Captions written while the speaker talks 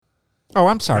Oh,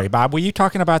 I'm sorry, Bob. Were you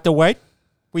talking about the weight?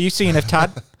 Were you seeing if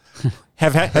Todd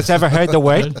has ever heard the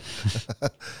weight?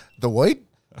 The weight?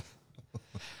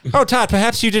 Oh, Todd,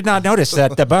 perhaps you did not notice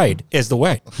that the bird is the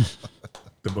weight.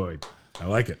 The Boyd. I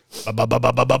like it.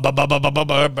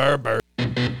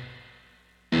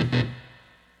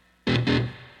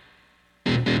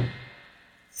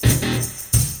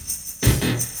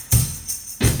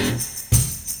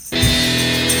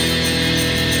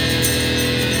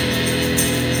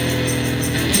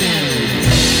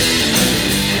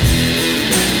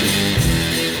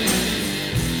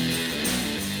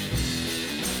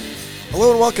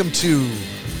 Hello and welcome to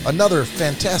another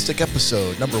fantastic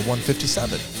episode, number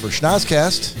 157 for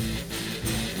Schnozcast.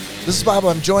 This is Bob.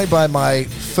 I'm joined by my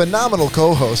phenomenal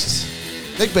co-hosts,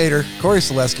 Nick Bader, Corey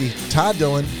Selesky, Todd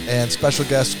Dillon, and special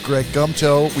guest Greg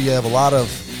Gumto. We have a lot of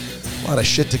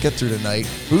shit to get through tonight.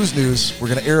 Booze news. We're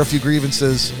going to air a few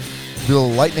grievances, do a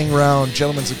lightning round,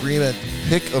 gentleman's agreement,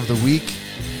 pick of the week,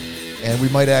 and we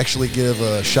might actually give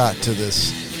a shot to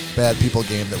this Bad People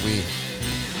game that we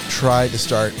tried to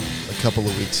start a couple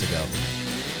of weeks ago.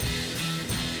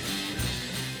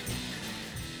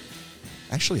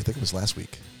 Actually, I think it was last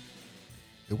week.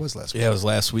 It was last week. Yeah, it was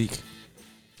last week.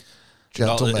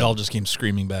 Gentlemen. It all just came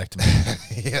screaming back to me.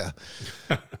 Yeah.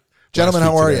 Gentlemen,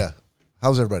 how are you?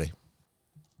 How's everybody?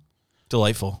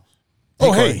 Delightful.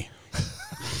 Oh, hey.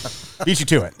 Beat you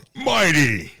to it.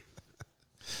 Mighty.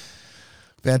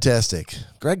 Fantastic.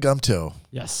 Greg Gumto,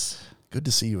 Yes. good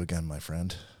to see you again, my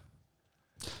friend.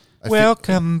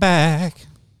 Welcome back.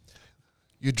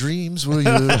 Your dreams will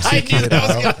you take it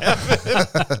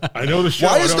out. I know the show.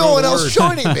 Why is I don't no know one the else words.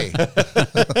 joining me?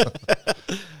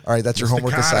 All right, that's your Mr.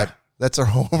 homework Cotter. assignment. That's our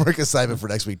homework assignment for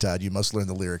next week, Todd. You must learn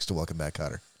the lyrics to Welcome Back,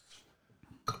 Cotter.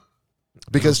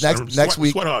 Because next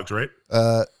week, Sweat Hogs, right?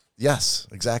 yes,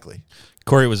 exactly.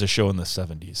 Corey was a show in the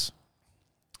 70s.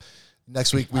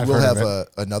 Next week we I've will heard have of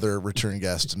another return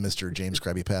guest, Mr. James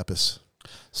Krabby Pappas.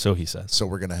 So he says. So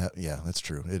we're gonna have, yeah, that's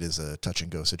true. It is a touch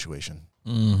and go situation,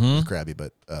 Mm-hmm. with Krabby,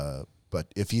 but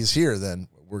if he's here, then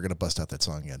we're gonna bust out that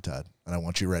song again, Todd. And I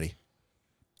want you ready,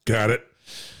 Got it.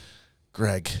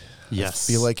 Greg. Yes.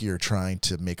 I feel like you're trying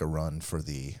to make a run for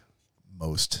the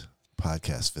most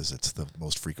podcast visits, the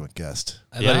most frequent guest.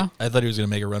 Yeah? I thought he was going to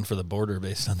make a run for the border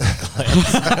based on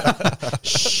that.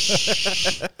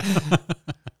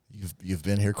 You've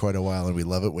been here quite a while, and we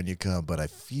love it when you come. But I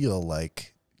feel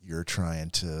like you're trying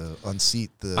to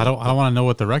unseat the. I don't want to know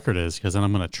what the record is because then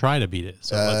I'm going to try to beat it.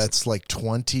 So It's like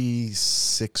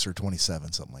 26 or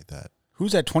 27, something like that.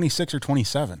 Who's at 26 or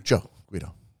 27? Joe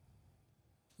Guido.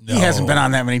 No. He hasn't been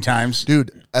on that many times.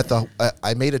 Dude,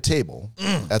 I made a table.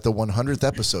 At the 100th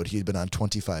episode, he had been on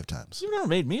 25 times. You never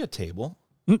made me a table.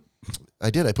 I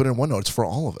did. I put in OneNote. It's for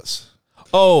all of us.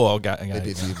 Oh, I got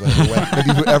Maybe it. if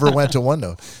you ever went to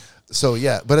OneNote. So,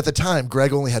 yeah. But at the time,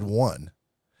 Greg only had one.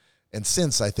 And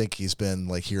since, I think he's been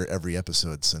like here every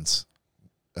episode since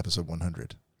episode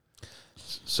 100.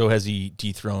 So has he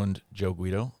dethroned Joe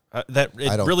Guido? I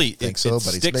don't think so, but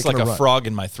he's sticks making like a a run. frog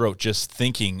in my throat just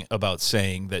thinking about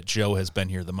saying that Joe has been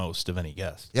here the most of any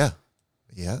guest. Yeah.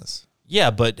 He has.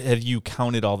 Yeah, but have you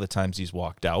counted all the times he's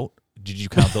walked out? Did you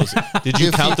count those? Did you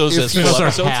If count those if as he- full those are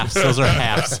episodes? halves. Those are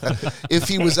halves. If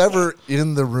he was ever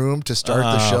in the room to start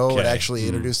the show and Okay. actually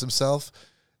introduce himself,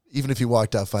 even if he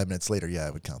walked out 5 minutes later, yeah,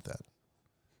 I would count that.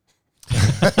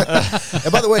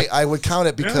 And by the way, I would count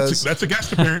it Yeah, because that's a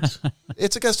guest appearance.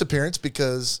 it's a guest appearance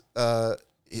because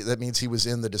that means he was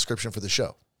in the description for the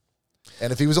show.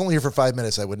 And if he was only here for 5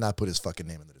 minutes, I would not put his fucking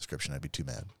name in the description. I'd be too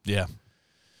mad. Yeah.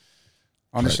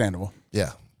 Understandable.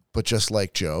 Yeah. But just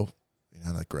like Joe,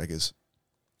 like Greg is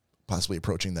possibly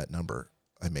approaching that number,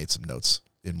 I made some notes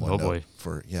in one Oh, note boy.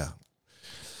 for, yeah.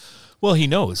 Well, he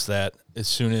knows that as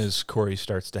soon as Corey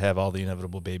starts to have all the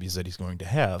inevitable babies that he's going to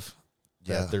have,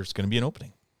 that Yeah. there's going to be an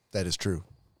opening. That is true.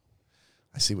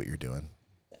 I see what you're doing.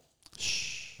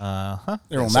 Uh-huh.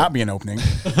 There will not be an opening.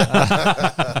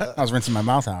 I was rinsing my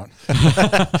mouth out.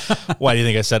 Why do you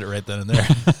think I said it right then and there?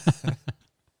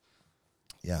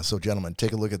 Yeah, so gentlemen,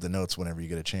 take a look at the notes whenever you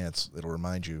get a chance. It'll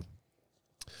remind you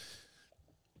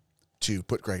to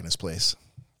put Greg in his place.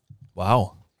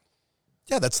 Wow.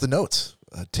 Yeah, that's the notes.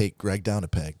 Take Greg down a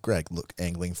peg. Greg, look,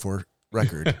 angling for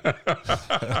record.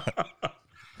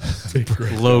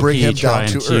 Low Bring key him down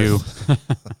trying to to.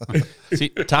 See,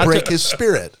 Todd Break took, his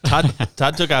spirit. Todd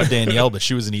took out Danielle, but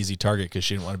she was an easy target because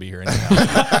she didn't want to be here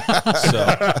anyhow. So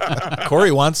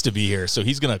Corey wants to be here, so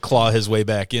he's going to claw his way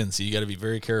back in. So you got to be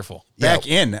very careful. Back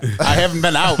in. I haven't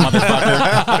been out,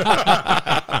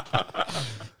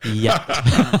 motherfucker. Yeah.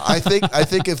 I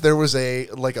think if there was a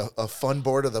fun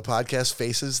board of the podcast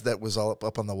faces that was all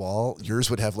up on the wall, yours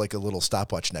would have like a little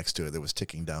stopwatch next to it that was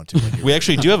ticking down to when We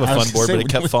actually do have a I was fun gonna board, say, but it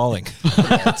kept falling.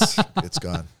 it's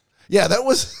gone. Yeah, that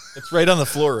was. It's right on the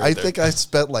floor. Right I there. think I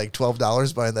spent like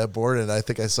 $12 buying that board, and I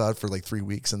think I saw it for like 3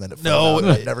 weeks, and then it fell No, down,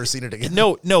 and I've never seen it again.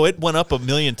 No, it went up a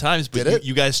million times, but Did it?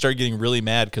 you guys started getting really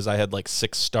mad because I had like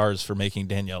 6 stars for making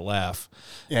Danielle laugh.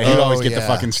 Yeah, he'd Oh, always get the yeah.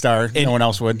 fucking star. No one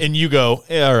else would. And you go,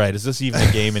 yeah, all right, is this even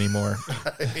a game anymore?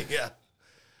 Yeah,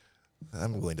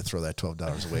 I'm willing to throw that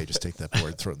 $12 away. Just take that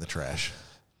board, throw it in the trash.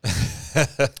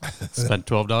 Spent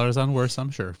 $12 on worse,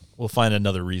 I'm sure. We'll find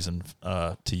another reason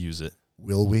to use it.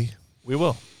 Will we? We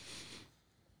will.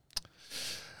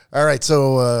 All right,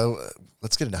 so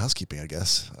let's get into housekeeping, I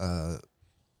guess.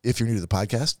 If you're new to the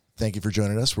podcast, thank you for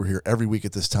joining us. We're here every week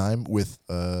at this time with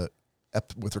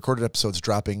recorded episodes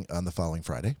dropping on the following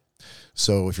Friday.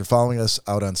 So if you're following us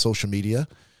out on social media,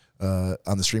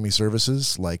 on the streaming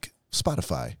services like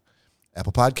Spotify,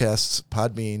 Apple Podcasts,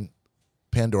 Podbean,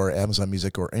 Pandora, Amazon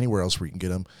Music, or anywhere else where you can get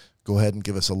them, go ahead and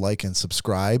give us a like and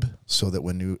subscribe so that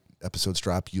when new episodes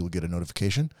drop, you'll get a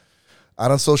notification. Out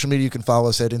on social media, you can follow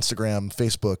us at Instagram,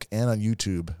 Facebook, and on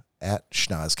YouTube at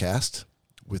Schnozcast,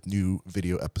 with new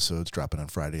video episodes dropping on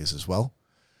Fridays as well.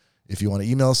 If you want to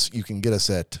email us, you can get us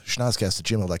at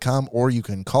schnozcast@gmail.com, or you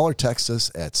can call or text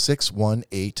us at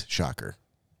 618-SHOCKER.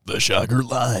 The Shocker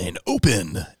line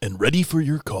open and ready for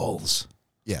your calls.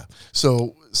 Yeah.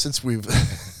 So since we're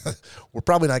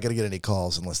probably not going to get any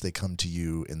calls unless they come to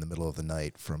you in the middle of the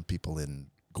night from people in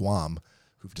Guam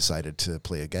who've decided to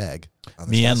play a gag on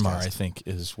the Myanmar, I Schnozcast. think,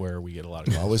 is where we get a lot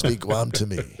of calls. Always be Guam to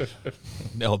me.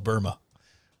 No, Burma.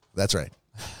 That's right.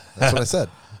 That's what I said.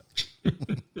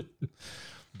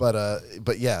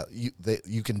 But yeah,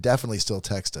 you can definitely still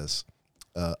text us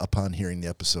upon hearing the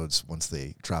episodes once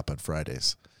they drop on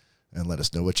Fridays, and let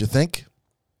us know what you think,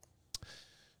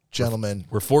 gentlemen.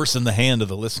 We're forcing the hand of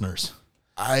the listeners.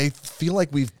 I feel like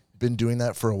we've been doing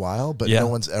that for a while, but Yeah. no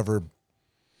one's ever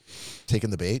taken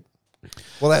the bait.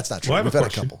 Well, that's not true. Well, I have We've a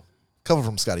had question. a couple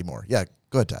from Scotty Moore. Yeah,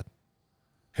 go ahead, Todd.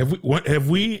 When are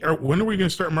we going to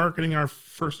start marketing our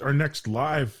next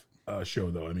live show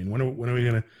though? I mean, when are we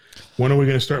going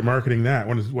to start marketing that?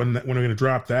 When are we going to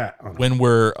drop that? When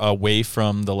we're away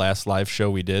from the last live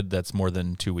show we did, that's more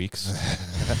than 2 weeks.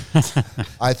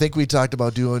 I think we talked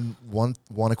about doing one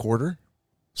a quarter.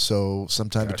 So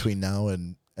sometime Gotcha. between now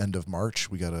and end of March,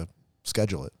 we got to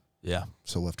schedule it. Yeah.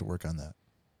 So we'll have to work on that.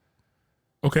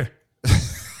 Okay.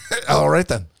 All right,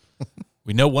 then.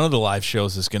 We know one of the live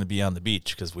shows is going to be on the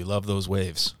beach because we love those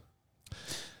waves.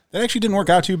 That actually didn't work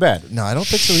out too bad. No, I don't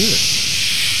think so either.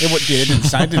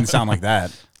 It didn't sound like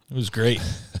that. It was great.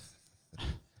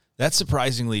 That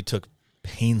surprisingly took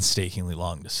painstakingly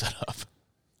long to set up.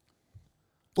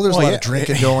 Well, there's Well, a lot yeah. of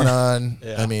drinking going on.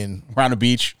 Yeah. I mean, We're on a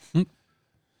beach.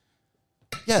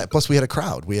 yeah, plus we had a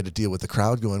crowd. We had to deal with the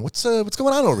crowd going, what's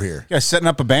going on over here? You guys setting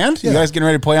up a band? Yeah. You guys getting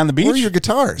ready to play on the beach? Where are your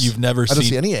guitars? You've never I seen don't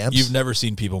see any amps. You've never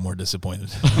seen people more disappointed.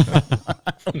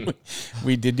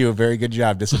 We did do a very good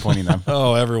job disappointing them.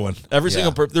 Oh, everyone, every Yeah.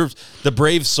 single there's the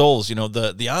brave souls. You know,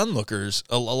 the onlookers.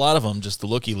 A lot of them, just the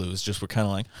looky-loos, just were kind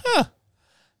of like, huh.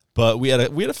 But we had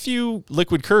a few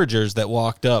liquid couragers that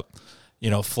walked up, you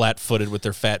know, flat-footed with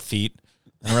their fat feet,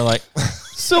 and we're like,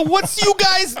 so what's you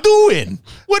guys doing?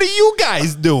 What are you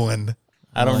guys doing?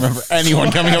 I don't remember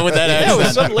anyone coming up with that Yeah, it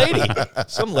accent.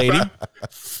 was some lady.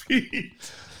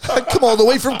 I come all the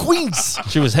way from Queens.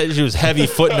 She was heavy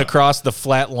footing across the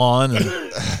flat lawn, and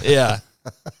yeah,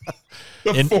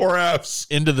 The 4 Fs.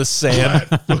 into the sand.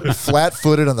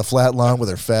 Flat-footed on the flat lawn with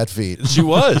her fat feet. She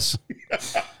was.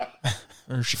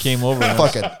 Or she came over. And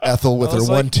Fucking Ethel with I her was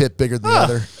one like, tit bigger than the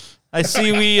other. I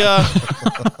see we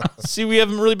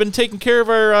haven't really been taking care of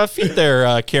our feet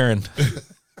there, Karen.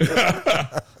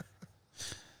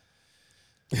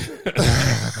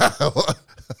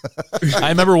 I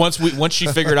remember once she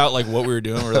figured out like what we were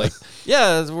doing, we're like,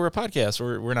 yeah, we're a podcast.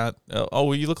 We're not. Oh,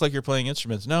 well, you look like you're playing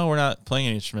instruments. No, we're not playing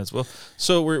any instruments. Well,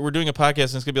 so we're doing a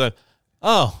podcast, and it's gonna be like,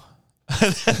 oh,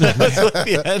 that's like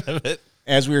the end of it.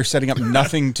 As we were setting up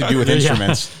nothing to do with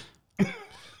instruments.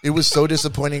 It was so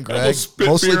disappointing, I Greg. almost spit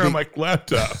Mostly, beer on my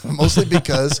laptop. mostly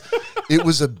because it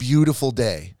was a beautiful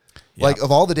day. Yeah. Like,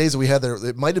 of all the days that we had there,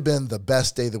 it might have been the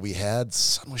best day that we had.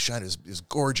 Sun was shining. It was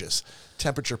gorgeous.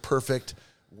 Temperature perfect.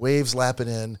 Waves lapping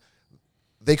in.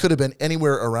 They could have been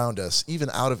anywhere around us,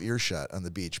 even out of earshot on the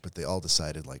beach, but they all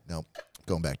decided, like, nope,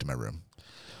 going back to my room.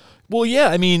 Well, yeah,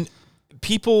 I mean,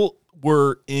 people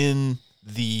were in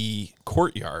the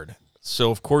courtyard,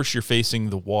 so of course you're facing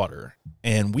the water.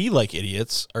 And we, like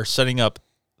idiots, are setting up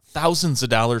thousands of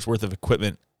dollars worth of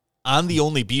equipment on the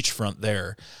only beachfront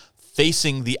there,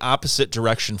 facing the opposite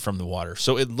direction from the water.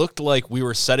 So it looked like we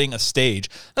were setting a stage.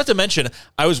 Not to mention,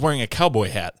 I was wearing a cowboy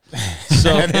hat.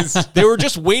 So they were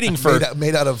just waiting for,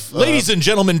 made out of ladies and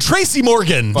gentlemen, Tracy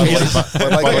Morgan. Bud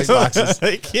Light boxes.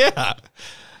 Like, yeah.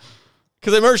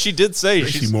 Because I remember she did say,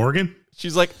 Tracy Morgan?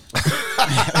 she's like,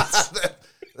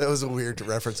 That was a weird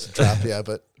reference to drop, yeah,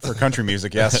 but For country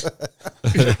music, yes.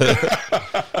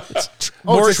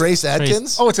 Trace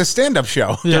Adkins. Oh, it's a stand-up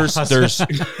show. there's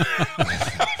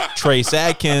Trace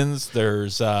Adkins,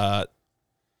 there's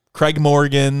Craig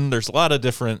Morgan, there's a lot of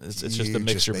different, it's just You a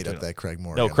mixture. made up that Craig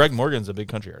Morgan. No, Craig Morgan's a big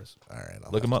country artist. All right,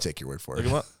 I'll Look have him to up. take your word for Look it.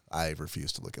 him up. I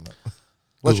refuse to look him up.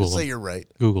 Let's Google just say him. you're right.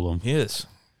 Google them. He is.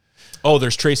 Oh,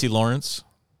 there's Tracy Lawrence.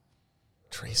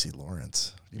 Tracy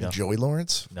Lawrence. You Yeah. mean Joey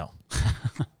Lawrence? No,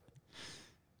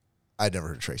 I'd never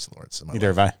heard of Tracy Lawrence in my Neither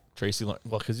life. have I. Tracy Lawrence.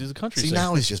 Well, because he's a country See, singer.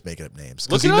 now he's just making up names.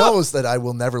 Look Because he it up. knows that I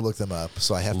will never look them up,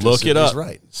 so I have to Look assume it he's up.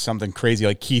 right. Something crazy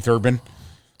like Keith Urban.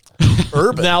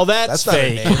 Urban. Now that's not a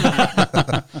fake.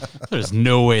 name. There's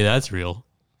no way that's real.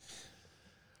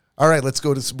 All right, let's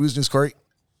go to some booze news, Corey.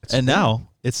 And now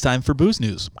it's time for booze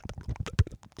news.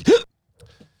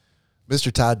 Mr.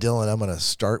 Todd Dillon, I'm going to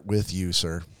start with you,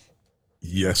 sir.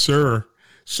 Yes, sir.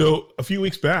 So a few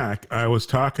weeks back, I was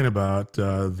talking about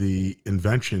the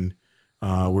invention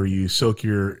where you soak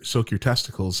your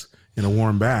testicles in a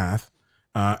warm bath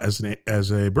as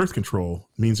a birth control,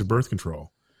 means of birth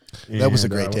control. That was a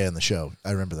And, great day on the show.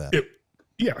 I remember that.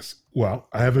 Yes. Well,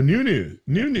 I have a new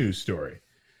news story.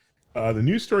 The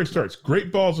news story starts: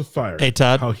 Great Balls of Fire. Hey,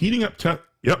 Todd. How heating up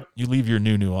Yep. You leave your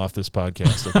new off this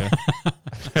podcast, okay?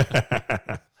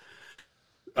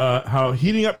 How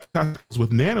heating up testicles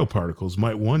with nanoparticles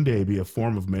might one day be a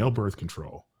form of male birth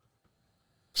control.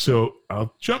 So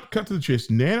I'll cut to the chase.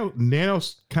 Nano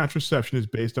contraception is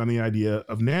based on the idea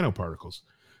of nanoparticles.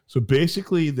 So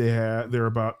basically, they're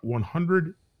about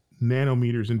 100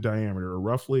 nanometers in diameter, or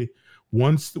roughly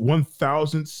one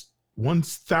thousandth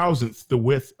the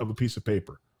width of a piece of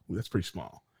paper. Ooh, that's pretty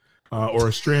small. Or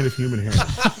a strand of human hair.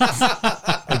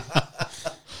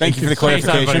 Thank you for the Everybody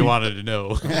clarification. wanted to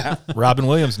know. Robin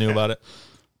Williams knew about it.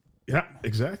 Yeah,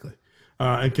 exactly.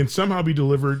 And can somehow be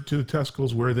delivered to the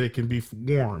testicles where they can be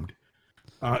warmed.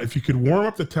 If you could warm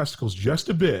up the testicles just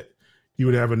a bit, you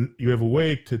have a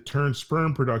way to turn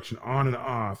sperm production on and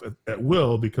off at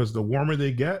will, because the warmer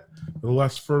they get, the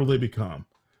less fertile they become.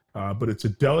 But it's a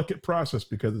delicate process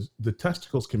because the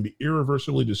testicles can be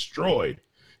irreversibly destroyed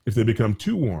if they become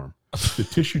too warm. The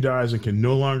tissue dies and can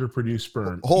no longer produce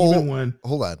sperm. Even when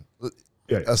Hold on.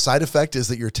 Yeah. A side effect is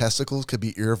that your testicles could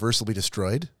be irreversibly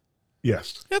destroyed?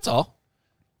 yes, That's all.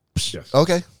 yes.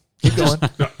 Okay. Keep going.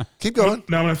 Keep going.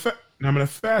 Now I'm gonna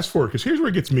fast forward, because here's where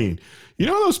it gets mean. You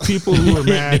know those people who are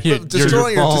mad?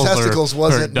 Destroying your balls testicles are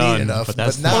wasn't done, neat enough, but but,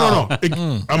 that's now...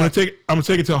 No. I'm gonna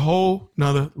take it to a whole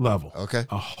nother level. Okay.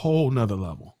 A whole nother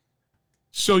level.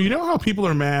 So you know how people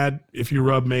are mad if you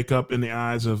rub makeup in the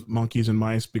eyes of monkeys and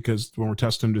mice, because when we're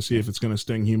testing them to see if it's going to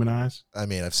sting human eyes? I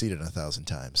mean, I've seen it 1,000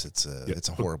 times. It's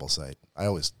a horrible sight.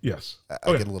 I Yes.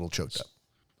 I get a little choked up.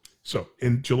 So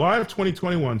in July of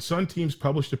 2021, Sun Teams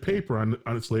published a paper on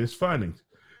its latest findings.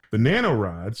 The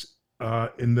nanorods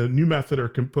in the new method are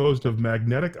composed of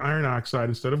magnetic iron oxide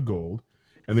instead of gold,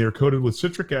 and they are coated with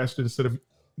citric acid instead of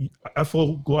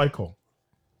ethylene glycol.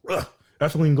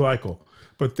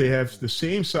 But they have the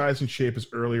same size and shape as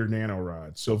earlier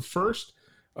nanorods. So first,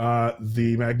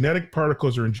 the magnetic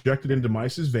particles are injected into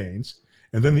mice's veins,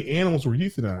 and then the animals were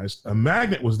euthanized. A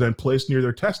magnet was then placed near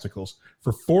their testicles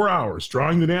for 4 hours,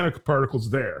 drawing the nanoparticles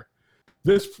there.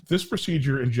 This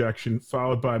procedure injection,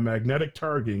 followed by magnetic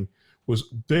targeting, was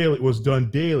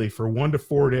done daily for 1 to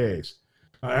 4 days.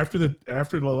 After the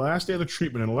last day of the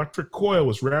treatment, an electric coil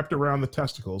was wrapped around the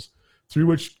testicles, through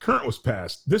which current was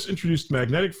passed. This introduced a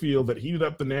magnetic field that heated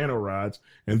up the nanorods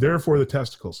and therefore the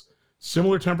testicles.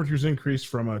 Similar temperatures increased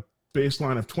from a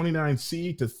baseline of 29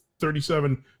 C to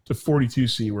 37 to 42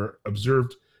 C were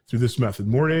observed through this method.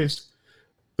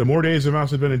 The more days the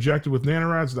mouse had been injected with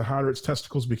nanorods, the hotter its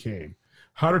testicles became.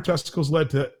 Hotter testicles led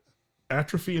to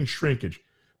atrophy and shrinkage,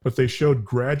 but they showed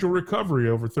gradual recovery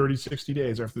over 30-60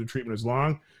 days after the treatment, as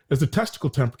long as the testicle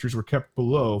temperatures were kept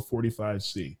below 45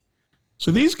 C. So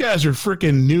these guys are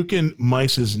freaking nuking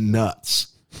mice's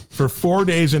nuts for 4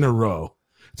 days in a row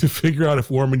to figure out if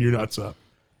warming your nuts up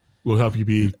will help you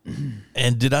be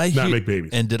And did I not hear, make babies.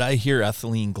 And did I hear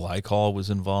ethylene glycol was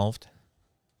involved?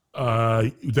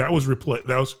 That was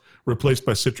replaced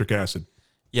by citric acid.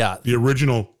 Yeah, The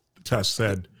original test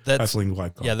said That's- ethylene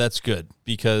glycol. yeah, that's good,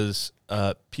 because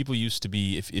people used to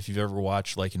be, if you've ever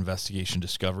watched like Investigation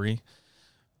Discovery,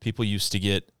 people used to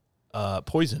get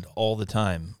poisoned all the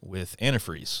time with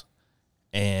antifreeze.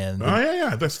 And Oh,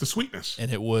 yeah. That's the sweetness.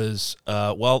 and it was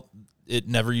it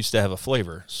never used to have a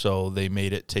flavor, so they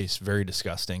made it taste very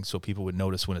disgusting, so people would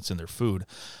notice when it's in their food.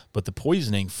 But the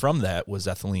poisoning from that was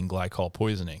ethylene glycol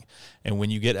poisoning, and when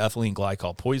you get ethylene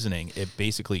glycol poisoning, it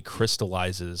basically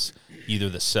crystallizes either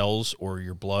the cells or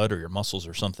your blood or your muscles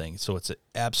or something, so it's an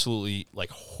absolutely like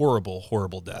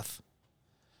horrible death.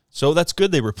 So that's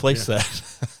good they replaced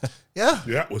that. Yeah.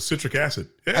 Yeah, with citric acid.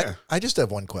 Yeah. I just have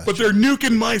one question. But they're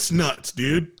nuking mice nuts,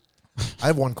 dude. I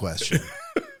have one question.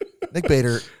 Nick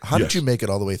Bader, how Yes. did you make it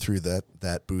all the way through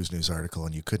that Booze News article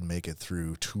and you couldn't make it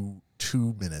through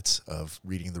two minutes of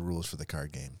reading the rules for the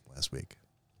card game last week?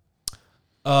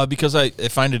 Because I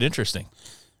find it interesting.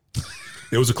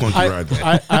 It was a clunky ride,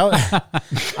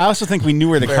 though. I also think we knew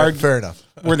where the Fair enough.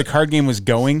 where the card game was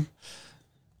going,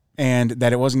 and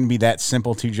that it wasn't going to be that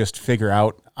simple to just figure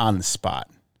out on the spot.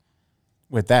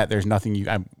 With that, there's nothing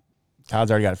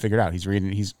Todd's already got it figured out. He's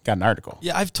reading. He's got an article.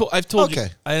 Yeah, I've told Okay. you,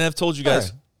 and I've told you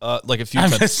guys like a few I'm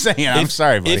times. just saying. I'm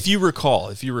sorry, buddy. If you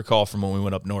recall from when we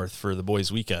went up north for the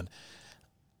boys' weekend,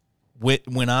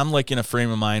 when I'm like in a frame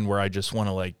of mind where I just want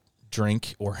to like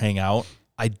drink or hang out,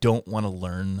 I don't want to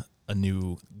learn a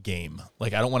new game.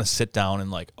 Like I don't want to sit down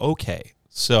and like, okay,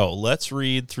 so let's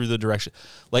read through the direction.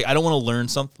 Like I don't want to learn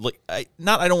something. Like I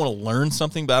don't want to learn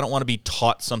something, but I don't want to be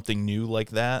taught something new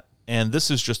like that. And this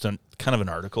is just kind of an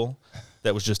article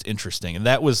that was just interesting. And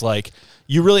that was like,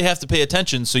 you really have to pay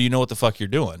attention so you know what the fuck you're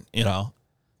doing, you know?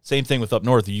 Same thing with up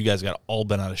north. You guys got all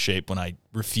bent out of shape when I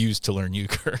refused to learn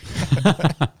euchre.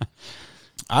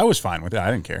 I was fine with it.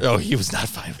 I didn't care. Oh, he was not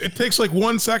fine. It takes like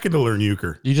 1 second to learn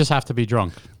euchre. You just have to be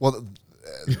drunk. Well,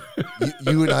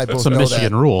 you and I both It's a know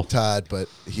Michigan that, rule. Todd, but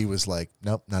he was like,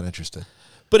 nope, not interested.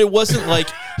 But it wasn't like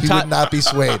He would not be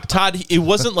swayed. Todd. It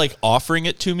wasn't like offering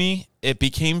it to me. It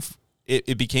became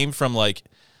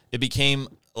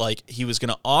like he was going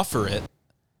to offer it,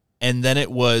 and then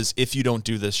it was, if you don't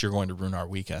do this, you're going to ruin our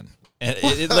weekend. And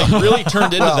it like really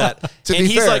turned into that. to And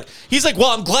be fair- he's like, well,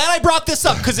 I'm glad I brought this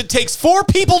up because it takes 4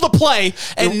 people to play,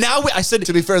 and now I said,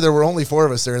 To be fair, there were only 4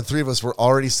 of us there, and 3 of us were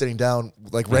already sitting down,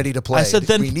 like ready to play. I said,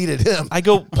 then we needed him. I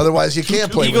go, Otherwise, you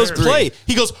can't play. He with goes, 3. play.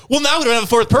 He goes, well, now we don't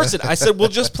have a 4th person. I said, well,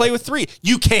 just play with 3.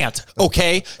 You can't,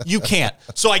 okay? You can't.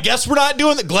 So I guess we're not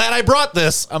doing it. Glad I brought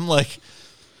this. I'm like,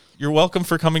 you're welcome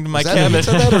for coming to my Was that me cabin. that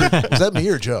said that, or was that me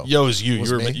or Joe? Yo, it was you.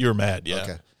 Was You were, me? you were mad, yeah.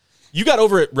 Okay. You got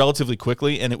over it relatively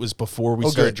quickly, and it was before we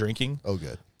started good. drinking. Oh,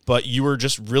 good. But you were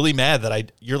just really mad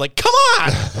that you're like, come on.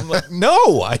 I'm like,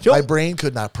 no, I don't. My brain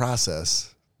could not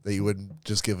process that you wouldn't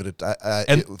just give it a.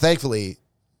 And- Thankfully,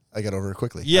 I got over it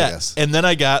quickly. I Yeah, guess. and then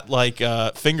I got like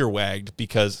finger wagged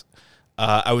because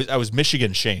I was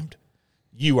Michigan shamed.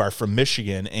 You are from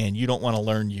Michigan and you don't want to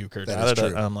learn euchre. That is true.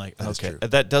 And I'm like, That is okay, true.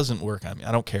 that doesn't work on me.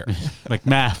 I don't care. Like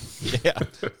math. Yeah,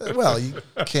 Well, you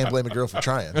can't blame a girl for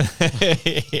trying.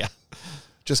 yeah,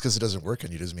 Just because it doesn't work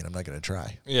on you doesn't mean I'm not going to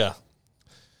try. yeah.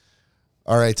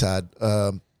 All right, Todd.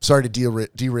 Sorry to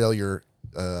derail your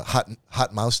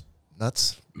hot mouse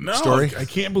nuts No, story. I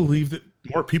can't believe that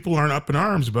more people aren't up in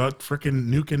arms about frickin'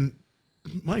 nuking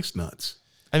mice nuts.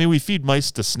 I mean, we feed mice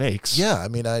to snakes. Yeah, I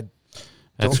mean,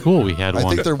 At school, we had I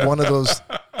one. think they're one of those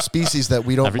species that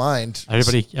we don't mind.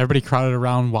 Everybody crowded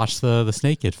around, watched the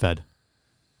snake get fed.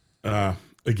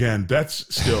 Again,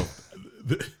 that's still.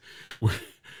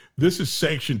 This is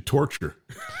sanctioned torture.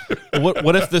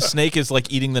 What if the snake is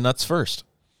like eating the nuts first?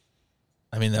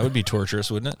 I mean, that would be torturous,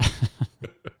 wouldn't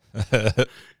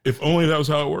If only that was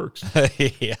how it works.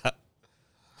 it? Yeah.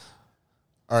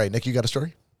 All right, Nick, you got a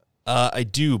story? I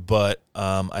do, but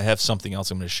I have something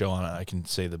else I'm going to show on it. I can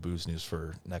say the booze news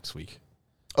for next week.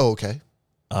 Oh, okay.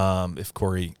 If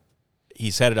Corey,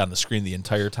 he's had it on the screen the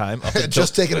entire time. Up until,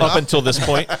 Just taking it up off? until this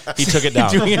point, he took it down.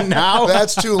 Doing it now?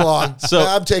 That's too long. So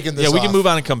I'm taking this Yeah, we off. can move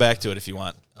on and come back to it if you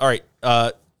want. All right.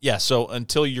 Yeah. So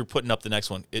until you're putting up the next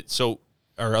one, so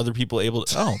are other people able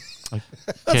to? Oh,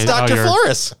 that's Dr.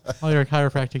 Flores. All your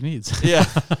chiropractic needs. Yeah.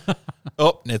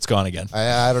 Oh, it's gone again.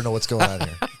 I don't know what's going on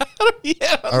here.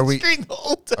 Yeah. On Are the we- screen the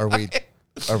whole time.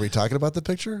 Are we talking about the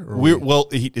picture? Or We're well.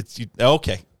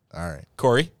 Okay. all right.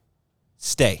 Corey,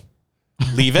 stay.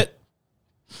 Leave it.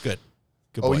 Good.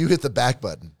 Good boy. Oh, you hit the back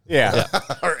button. Yeah.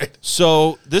 All right.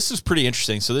 So this is pretty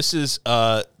interesting. So this is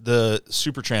the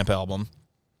Supertramp album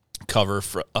cover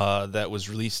that was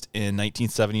released in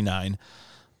 1979.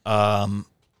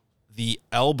 The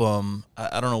album,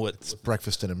 I don't know what.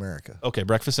 Breakfast in America. Okay,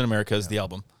 Breakfast in America is the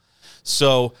album.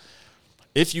 So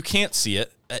if you can't see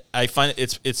it, I find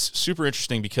it's super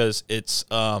interesting because it's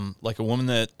like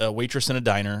a waitress in a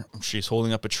diner. She's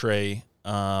holding up a tray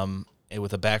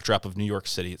with a backdrop of New York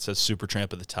City. It says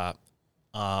Supertramp at the top.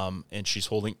 and she's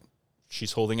holding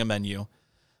a menu,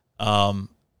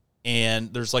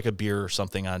 and there's like a beer or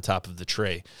something on top of the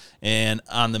tray, and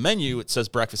on the menu it says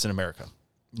Breakfast in America.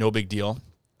 No big deal.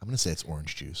 I'm going to say it's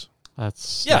orange juice.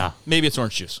 That's Yeah, maybe it's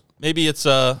orange juice. Maybe it's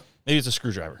a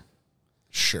screwdriver.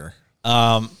 Sure.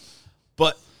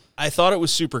 But I thought it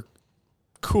was super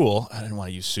cool. I didn't want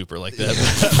to use super like that.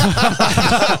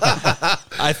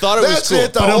 I thought it was That's cool.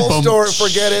 it. The whole story.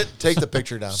 Forget it. Take the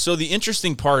picture down. So the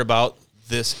interesting part about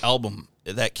this album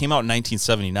that came out in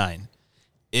 1979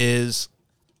 is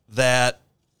that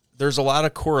there's a lot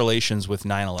of correlations with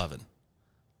 9/11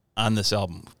 on this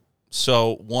album.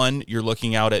 So one, you're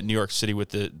looking out at New York City with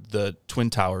the Twin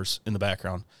Towers in the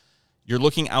background. You're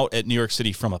looking out at New York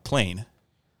City from a plane.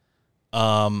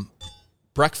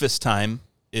 Breakfast time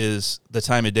is the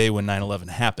time of day when 9/11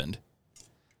 happened.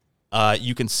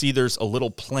 You can see there's a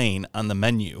little plane on the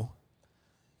menu.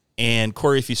 And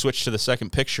Corey, if you switch to the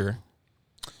second picture.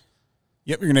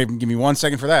 Yep, you're going to give me 1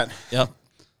 second for that. Yep.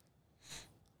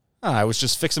 I was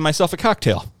just fixing myself a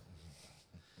cocktail.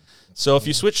 So if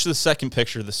you switch to the second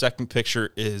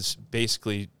picture is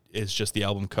basically just the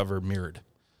album cover mirrored.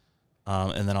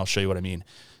 And then I'll show you what I mean.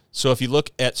 So if you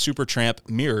look at Supertramp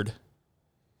mirrored,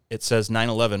 it says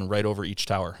 9/11 right over each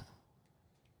tower.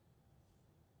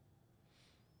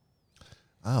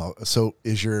 Oh, so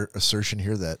is your assertion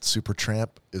here that Supertramp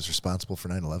is responsible for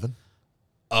 9/11?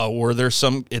 Or there's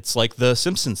some, it's like the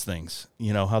Simpsons things,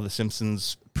 you know, how the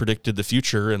Simpsons predicted the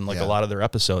future and like a lot of their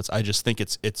episodes. I just think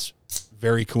it's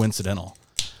very coincidental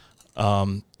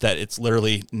that it's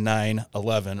literally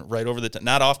 9/11 right over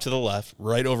not off to the left,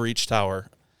 right over each tower.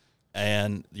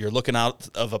 And you're looking out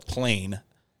of a plane.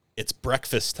 It's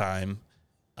breakfast time.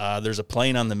 There's a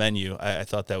plane on the menu. I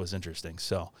thought that was interesting.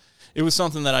 So it was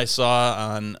something that I saw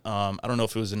on, I don't know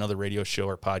if it was another radio show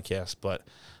or podcast, but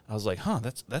I was like,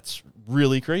 that's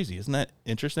really crazy. Isn't that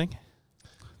interesting?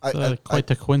 quite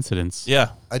the coincidence. Yeah.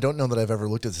 I don't know that I've ever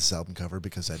looked at this album cover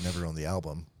because I never owned the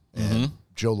album. And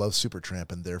Joe loves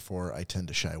Supertramp, and therefore I tend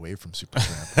to shy away from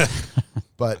Supertramp.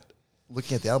 But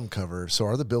looking at the album cover, so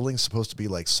are the buildings supposed to be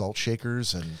like salt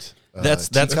shakers and That's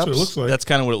teacups? what it looks like. That's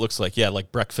kind of what it looks like. Yeah,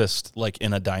 like breakfast, like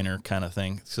in a diner kind of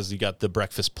thing. Because you got the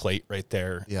breakfast plate right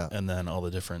there. Yeah. And then all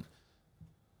the different.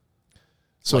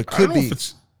 So Like, it I could don't know be. if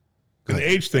it's an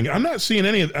age thing. I'm not seeing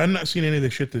any of the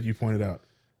shit that you pointed out.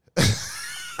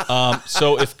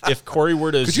 So if Corey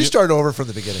were to Could you start over from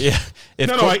the beginning? Yeah. If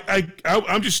No, Cor-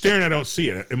 I'm just staring. I don't see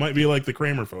it. It might be like the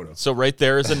Kramer photo. So right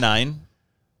there is a 9,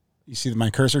 You see my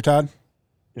cursor, Todd?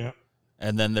 Yeah.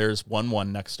 and then there's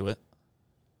 1 next to it.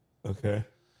 Okay.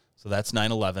 So that's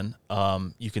 9/11.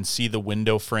 You can see the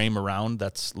window frame around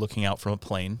that's looking out from a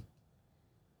plane.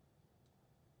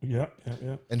 Yeah.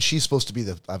 And she's supposed to be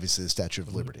obviously the Statue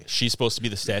of Liberty. She's supposed to be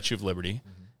the Statue of Liberty.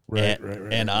 Right.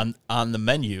 And on the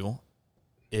menu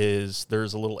there's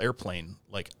a little airplane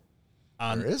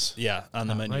There is? Yeah, on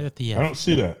the menu. Right at the I end. don't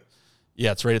see that.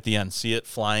 Yeah, it's right at the end. See it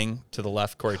flying to the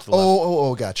left, Corey, to the left.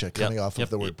 Oh, gotcha. Coming off yep, of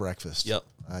the word yep. breakfast. Yep.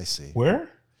 I see. Where?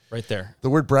 Right there. The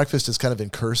word breakfast is kind of in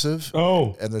cursive.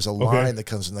 Oh. And there's a okay. line that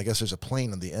comes in. I guess there's a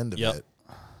plane on the end of Yep. it.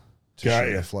 to Got show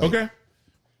you. the flight. Okay.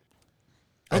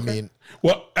 I mean,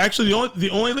 Well, actually, the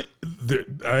only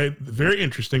very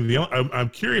interesting. I'm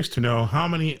curious to know how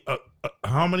many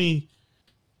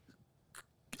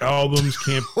albums,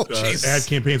 Jesus. ad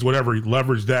campaigns, whatever,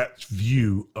 leverage that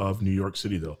view of New York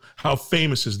City. Though, how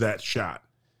famous is that shot?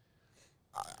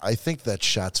 I think that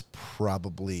shot's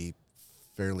probably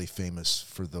fairly famous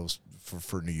for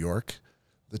for New York.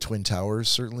 The Twin Towers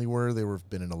certainly were. They were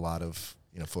been in a lot of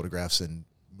photographs and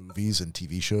movies and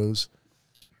TV shows.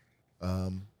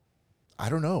 I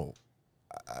don't know.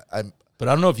 But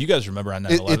I don't know if you guys remember on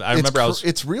 9/11. I remember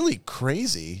it's really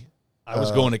crazy. I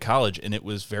was going to college, and it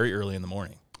was very early in the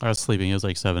morning. I was sleeping. It was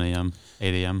like 7 a.m.,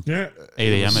 8 a.m., Yeah.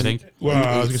 8 a.m., I think. Well,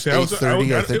 I was gonna say I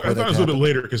 8:30, I think, thought when it it was a little bit happened.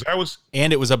 later because I was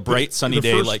And it was a bright, sunny the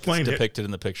day first like plane it's hit- depicted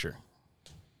in the picture.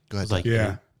 Go ahead. Like,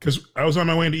 yeah because I was on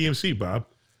my way into EMC, Bob.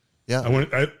 Yeah,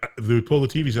 They would pull the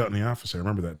TVs out in the office. I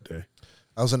remember that day.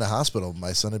 I was in the hospital.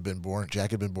 My son had been born.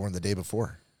 Jack had been born the day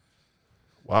before.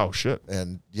 Wow, shit.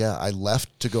 And yeah, I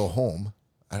left to go home.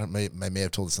 I may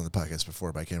have told this on the podcast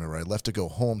before, but I can't remember. I left to go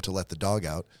home to let the dog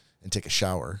out and take a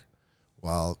shower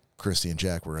while Christy and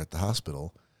Jack were at the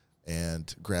hospital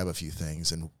and grab a few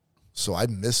things. And so I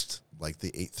missed like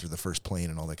the 8th through the first plane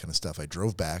and all that kind of stuff. I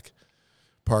drove back,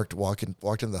 parked, walked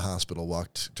into the hospital,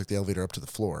 took the elevator up to the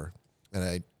floor.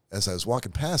 And as I was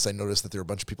walking past, I noticed that there were a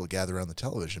bunch of people gathered around the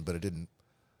television, but it didn't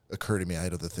occur to me I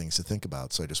had other things to think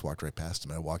about. So I just walked right past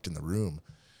them. I walked in the room.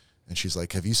 And she's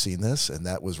like, "Have you seen this?" And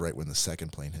that was right when the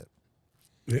second plane hit.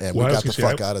 And Well, we I was got the gonna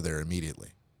say, fuck out of there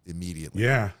immediately.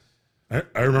 Yeah.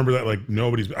 I remember that like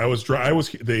nobody's.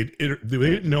 They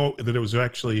didn't know that it was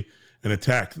actually an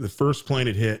attack. The first plane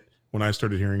had hit when I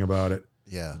started hearing about it.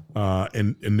 Yeah.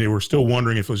 And they were still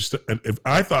wondering if it was just. If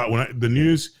I thought the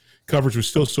news coverage was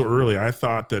still so early, I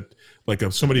thought that like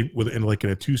if somebody in a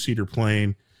 2-seater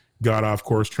plane got off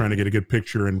course trying to get a good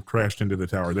picture and crashed into the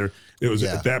tower. It was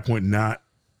at that point not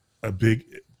a big,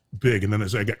 and then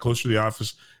as I got closer to the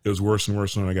office, it was worse and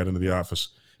worse when I got into the office.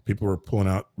 People were pulling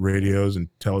out radios and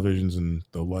televisions and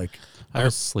the like. I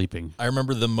was sleeping. I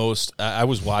remember the most. I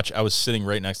was sitting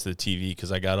right next to the TV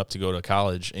because I got up to go to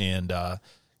college and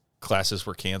classes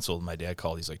were canceled. My dad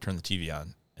called. He's like, "Turn the TV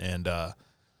on," and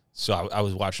so I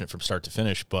was watching it from start to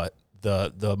finish. But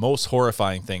the most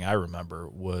horrifying thing I remember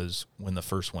was when the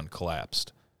first one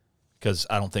collapsed, because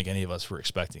I don't think any of us were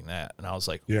expecting that. And I was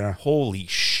like, yeah, holy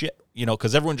shit,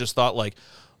 because everyone just thought like,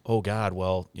 oh God,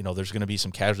 well, there's going to be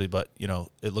some casualty, but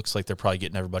it looks like they're probably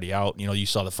getting everybody out. You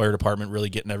saw the fire department really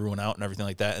getting everyone out and everything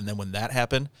like that. And then when that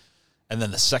happened, and then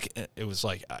the second, it was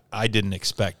like, I didn't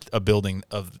expect a building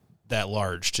of that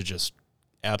large to just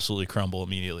absolutely crumble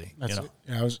immediately. Yeah,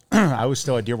 I was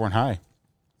still at Dearborn High,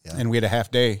 and we had a half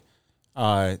day.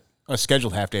 A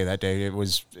scheduled half day that day. It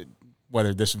was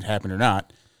whether this had happened or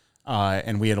not.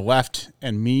 And we had left,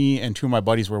 and me and two of my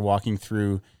buddies were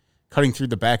cutting through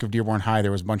the back of Dearborn High.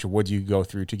 There was a bunch of woods you could go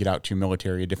through to get out to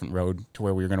Military, a different road to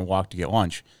where we were going to walk to get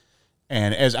lunch.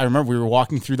 And as I remember, we were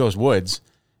walking through those woods,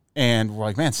 and we're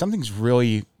like, man, something's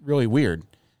really, really weird.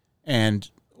 And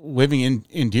living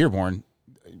in Dearborn,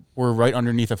 we're right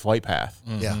underneath a flight path.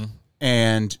 Mm-hmm. Yeah.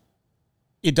 And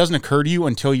it doesn't occur to you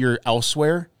until you're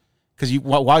elsewhere. Because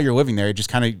while you're living there, it just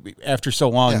kind of, after so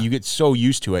long, you get so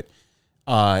used to it.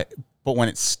 But when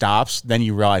it stops, then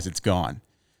you realize it's gone.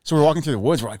 So we're walking through the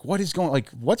woods. We're like,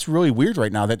 what's really weird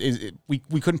right now? We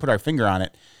couldn't put our finger on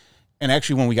it. And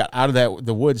actually, when we got out of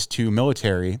the woods to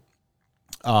Military,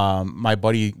 my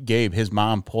buddy Gabe, his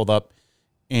mom pulled up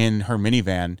in her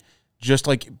minivan, just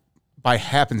like by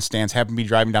happenstance, happened to be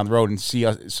driving down the road and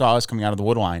saw us coming out of the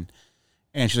wood line.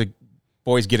 And she's like,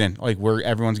 boys, get in. Like,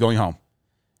 everyone's going home.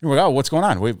 And we're like, oh, what's going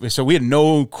on? So we had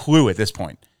no clue at this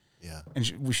point. Yeah.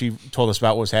 And she told us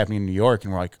about what was happening in New York,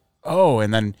 and we're like, oh.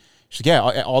 And then she's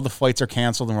like, yeah, all the flights are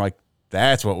canceled. And we're like,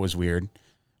 that's what was weird.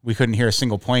 We couldn't hear a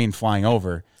single plane flying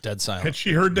over. Dead silent. Had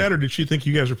she heard that, or did she think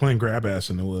you guys were playing grab ass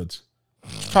in the woods?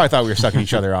 Probably thought we were sucking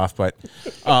each other off, but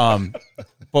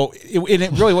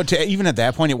it really went to, even at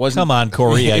that point, it wasn't. Come on,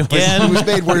 Corey, again. It was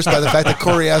made worse by the fact that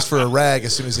Corey asked for a rag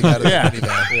as soon as he got out of the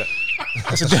minivan. Yeah.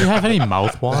 Did you have any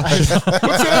mouthwash?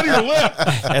 What's that on your lip?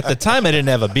 At the time, I didn't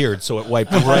have a beard, so it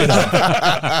wiped right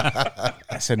off.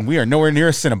 I said, we are nowhere near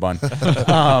a Cinnabon.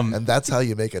 And that's how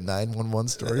you make a 911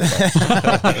 story.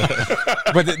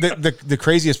 But the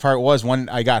craziest part was when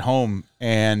I got home,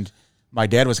 and my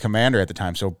dad was commander at the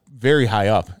time, so very high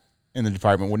up in the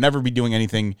department, would never be doing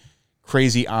anything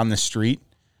crazy on the street.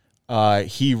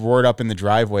 He roared up in the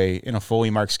driveway in a fully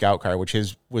marked scout car, which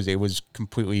was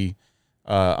completely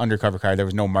undercover car. There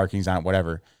was no markings on it,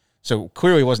 whatever. So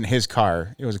clearly it wasn't his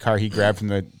car. It was a car he grabbed from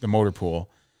the motor pool.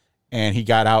 And he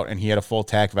got out, and he had a full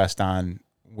tack vest on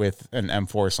with an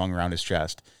M4 slung around his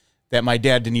chest that my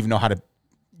dad didn't even know how to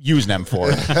use an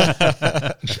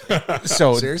M4.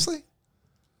 So Seriously?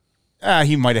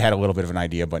 He might have had a little bit of an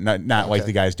idea, but not like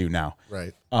the guys do now.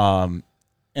 Right.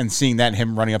 And seeing that and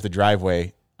him running up the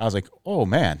driveway, I was like, oh,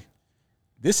 man,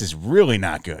 this is really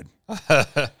not good.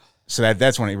 So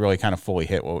that's when it really kind of fully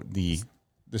hit the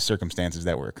circumstances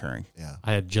that were occurring. Yeah.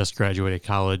 I had just graduated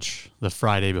college the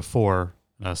Friday before,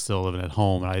 and I was still living at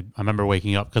home. And I remember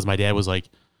waking up because my dad was like,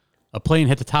 a plane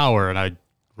hit the tower, and I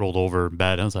rolled over in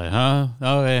bed. I was like, huh?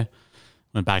 Okay.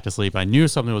 Went back to sleep. I knew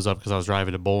something was up because I was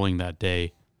driving to bowling that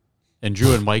day, and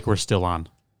Drew and Mike were still on.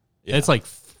 Yeah. It's like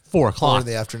 4 o'clock. 4 in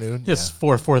the afternoon? It's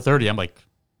 4:30. I'm like,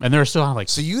 and they're still on like.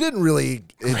 So you didn't really,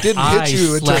 it didn't hit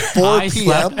you until 4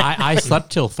 p.m.? I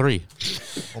slept till 3.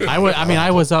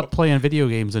 I was up playing video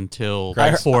games until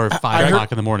 4 or 5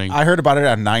 o'clock in the morning. I heard about it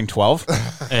at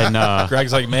 9:12. And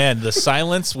Greg's like, man, the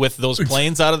silence with those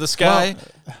planes out of the sky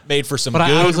made for some good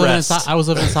I was rest. I was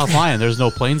living in South Lyon. There's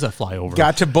no planes that fly over.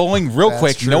 Got to bowling real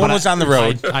quick. true. No one was on the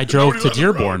road. I drove to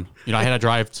Dearborn. I had to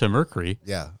drive to Mercury.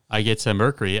 Yeah. I get to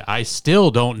Mercury. I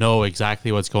still don't know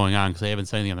exactly what's going on because I haven't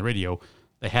said anything on the radio.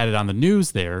 They had it on the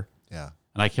news there. Yeah.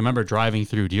 And I can remember driving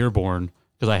through Dearborn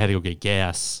because I had to go get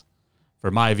gas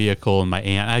for my vehicle and my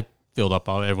aunt. I filled up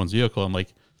everyone's vehicle. I'm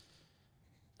like,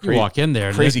 you walk in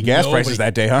there. Crazy gas prices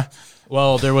that day, huh?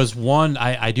 Well, there was one,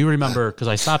 I do remember because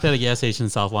I stopped at a gas station in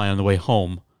South Lyon on the way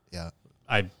home. Yeah.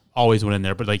 I always went in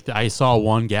there, but like I saw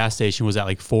one gas station was at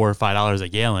like $4 or $5 a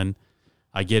gallon.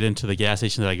 I get into the gas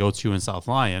station that I go to in South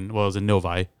Lyon. Well, it was in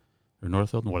Novi. or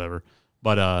North Hilton, whatever.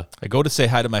 But I go to say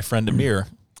hi to my friend Amir.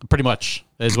 pretty much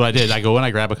is what I did. I go in, I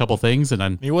grab a couple things, and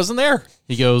then He wasn't there.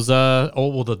 he goes,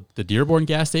 the Dearborn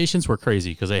gas stations were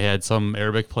crazy because they had some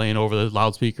Arabic playing over the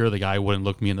loudspeaker. The guy wouldn't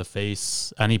look me in the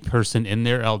face. Any person in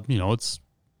there, it's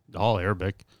all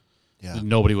Arabic. Yeah.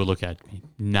 Nobody would look at me.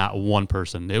 Not one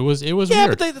person. It was Yeah,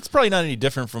 weird. but that's probably not any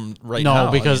different from right No,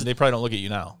 now. because- they probably don't look at you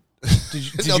now.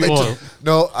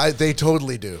 They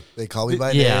totally do. They call me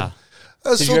by yeah. name.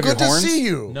 It's Did you so have your good to horns? see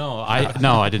you. No,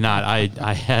 I did not.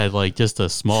 I had like just a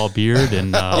small beard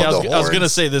and Yeah, I was the going to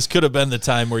horns. say this could have been the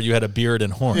time where you had a beard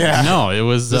and horns. Yeah. no, it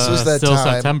was, This was that still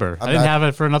time. September. I'm I didn't not- have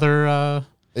it for another.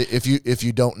 If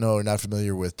you don't know or not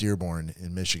familiar with Dearborn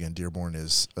in Michigan, Dearborn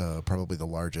is probably the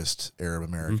largest Arab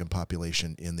American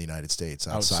population in the United States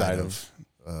outside of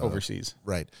overseas.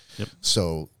 right. Yep.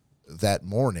 So that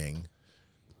morning,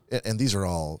 and these are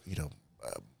all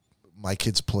my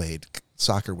kids played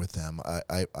soccer with them.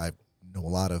 I know a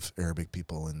lot of Arabic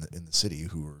people in the city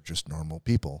who are just normal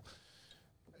people,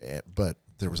 but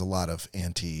there was a lot of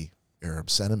anti-Arab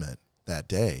sentiment that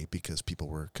day because people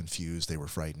were confused, they were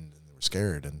frightened, and they were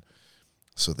scared, and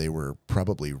so they were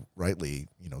probably rightly,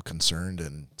 concerned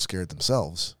and scared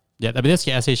themselves. Yeah, I mean this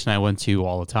gas station I went to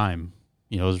all the time.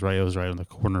 It was right on the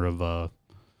corner of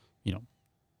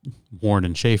Warren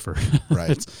and Schaefer. Right.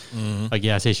 It's a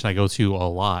gas station I go to a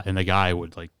lot, and the guy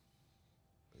would like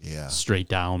Yeah, straight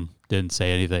down, didn't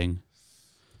say anything.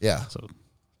 yeah. So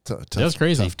Tough, was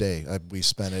crazy. Tough day. We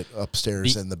spent it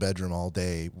upstairs in the bedroom all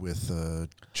day with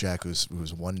Jack, who's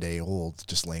 1 day old,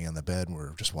 just laying on the bed. And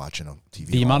we're just watching a TV.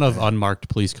 the all amount of day. unmarked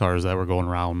police cars that were going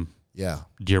around Yeah,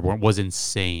 Dearborn was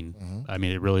insane. Mm-hmm. I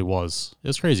mean, it really was. It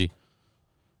was crazy.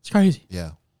 It's crazy.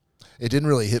 yeah. It didn't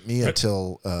really hit me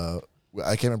until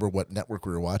I can't remember what network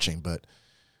we were watching, but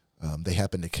they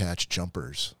happened to catch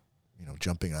jumpers,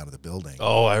 jumping out of the building.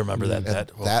 Oh, I remember that.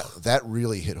 And that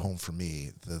really hit home for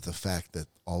me. The fact that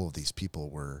all of these people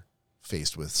were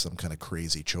faced with some kind of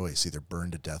crazy choice, either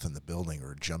burn to death in the building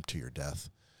or jump to your death,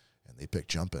 and they picked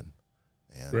jumping,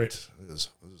 and Right. it was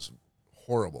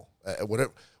horrible.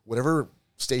 Whatever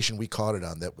station we caught it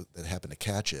on that happened to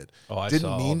catch it, Oh, I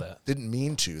saw all that. didn't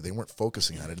mean to. They weren't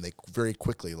focusing on it, and they very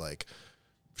quickly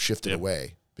shifted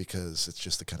away because it's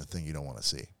just the kind of thing you don't want to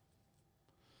see.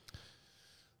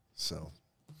 So.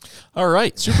 All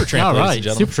right, Super Tramp, All ladies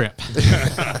and right, gentlemen.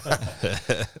 Super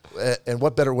Tramp. And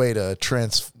what better way to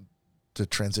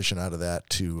transition out of that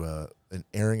to an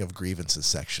airing of grievances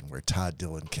section where Todd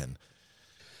Dillon can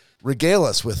regale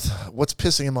us with what's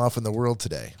pissing him off in the world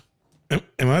today.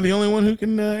 Am I the only one who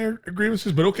can air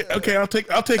grievances? But okay, I'll take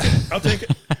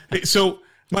it. Hey, so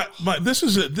this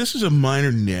is a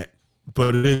minor nit,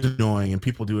 but it is annoying, and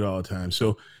people do it all the time.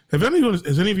 So has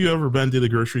any of you ever been to the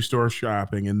grocery store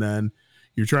shopping, and then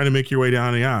you're trying to make your way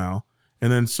down the aisle,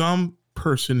 and then some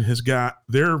person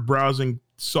they're browsing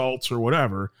salts or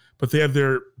whatever, but they have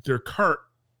their cart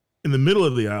in the middle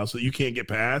of the aisle so that you can't get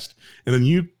past, and then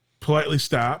you politely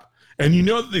stop, and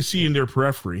that they see in their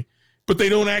periphery, but they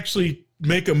don't actually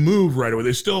make a move right away.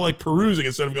 They're still perusing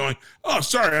instead of going, "Oh,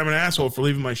 sorry, I'm an asshole for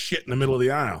leaving my shit in the middle of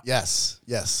the aisle." Yes,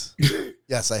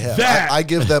 I have. That- I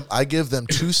give them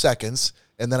 2 seconds,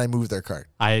 and then I move their cart.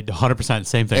 I 100%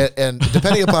 same thing. And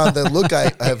depending upon the look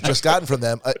I have just gotten from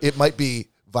them, it might be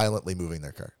violently moving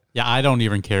their cart. Yeah, I don't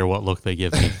even care what look they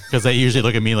give me because they usually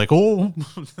look at me like, "Oh."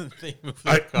 They move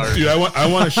their card. Dude, I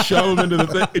want to shove them into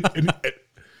the thing.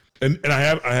 And I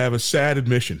have a sad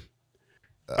admission.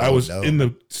 I was in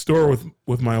the store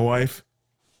with my wife,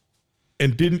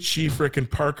 and didn't she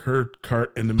frickin' park her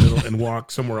cart in the middle and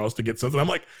walk somewhere else to get something? I'm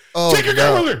like, take your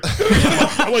cart with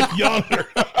her. I'm yelling at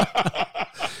her.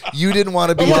 You didn't want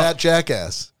to be that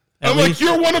jackass. I'm least-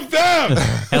 you're one of them.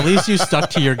 At least you stuck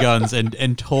to your guns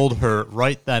and told her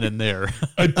right then and there.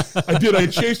 I did. I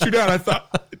chased her down. I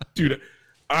thought, dude,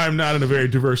 I'm not in a very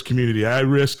diverse community. I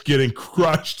risked getting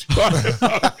crushed by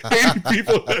about 80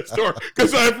 people at that store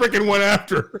because I freaking went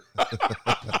after her.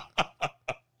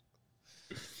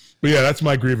 But yeah, that's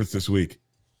my grievance this week.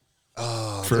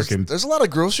 Oh, Frickin' there's a lot of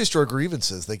grocery store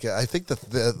grievances. I think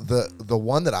the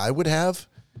one that I would have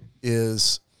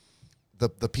is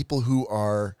the people who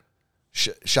are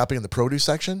shopping in the produce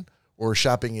section or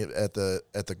shopping at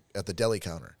the deli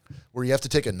counter, where you have to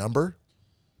take a number,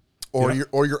 or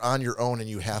you're on your own and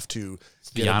you have to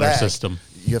get The a honor bag. system.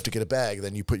 You have to get a bag,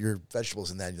 then you put your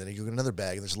vegetables in that, and then you get another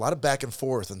bag. And there's a lot of back and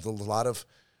forth, and a lot of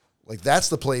that's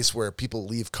the place where people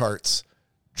leave carts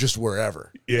just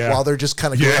wherever, while they're just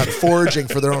kind of going out foraging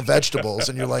for their own vegetables,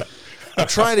 and you're like, I'm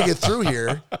trying to get through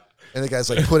here, and the guy's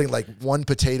putting one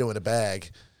potato in a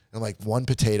bag. And I'm like, 1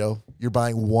 potato? You're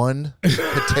buying 1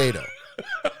 potato?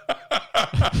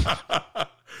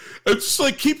 It's just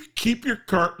like keep your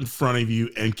cart in front of you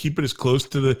and keep it as close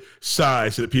to the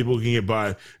side so that people can get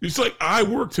by. It's like I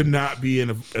work to not be an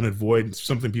avoidance,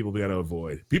 something people got to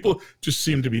avoid. People just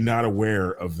seem to be not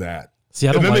aware of that. See,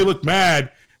 and then they look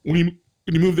mad when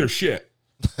you move their shit.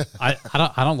 I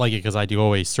don't like it because I do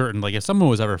always certain, like if someone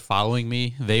was ever following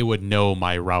me, they would know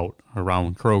my route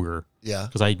around Kroger. Yeah.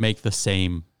 Because I make the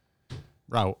same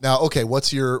route. Now, okay,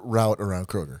 what's your route around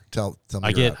Kroger? Tell me.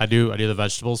 I do the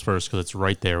vegetables first because it's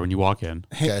right there when you walk in.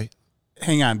 Okay.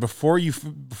 Hang on, before you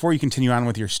continue on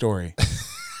with your story,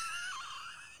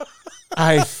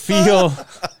 I feel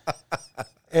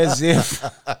as if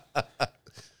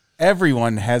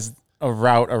everyone has a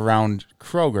route around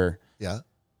Kroger. Yeah.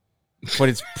 But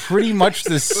it's pretty much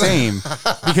the same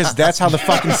because that's how the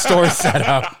fucking store's set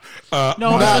up.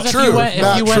 No, not because true.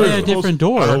 if you went in a different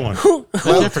door, Hold on.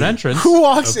 a different entrance. Who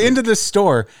walks into the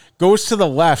store, goes to the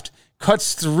left,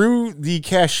 cuts through the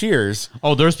cashiers,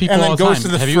 Oh, there's people and all then the goes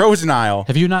time. to the Have frozen aisle?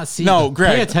 Have you not seen? No,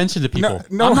 Greg. Pay attention to people.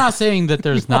 No. I'm not saying that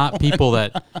there's not people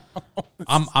that.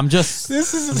 I'm just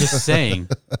saying.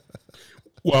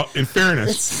 Well, in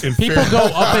fairness, People go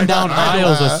up and down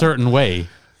aisles a certain way.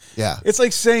 Yeah. It's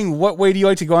like saying, what way do you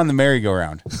like to go on the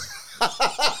merry-go-round? No.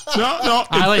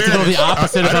 I like to go the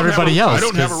opposite of everybody else. I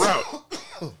don't have a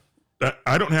route.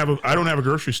 I don't have a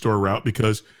grocery store route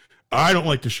because I don't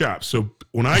like to shop. So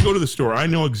when I go to the store, I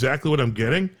know exactly what I'm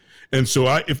getting, and so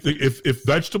if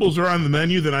vegetables are on the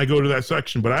menu, then I go to that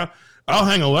section. But I'll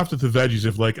hang a left at the veggies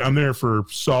if like I'm there for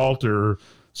salt or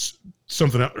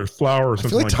something or flour or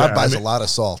something I feel like Todd buys a lot of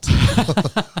salt.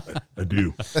 I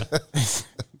do.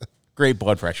 Great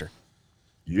blood pressure.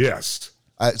 Yes.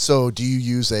 So do you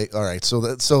use all right.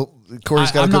 So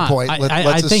Corey's got a good point.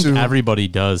 I think everybody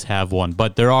does have one,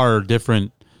 but there are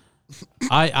different.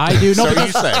 I do. No, So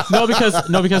because, you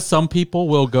say. because some people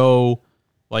will go,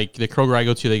 like the Kroger I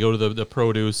go to, they go to the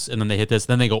produce and then they hit this,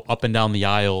 then they go up and down the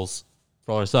aisles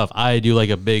for all their stuff. I do like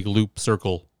a big loop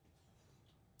circle.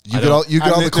 You get all the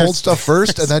cold there's- stuff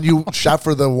first, and then you shop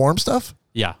for the warm stuff.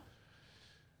 Yeah.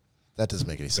 That doesn't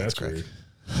make any sense, That's Craig.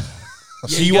 weird.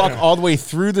 So you walk all the way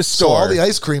through the So store. all the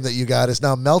ice cream that you got is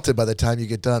now melted by the time you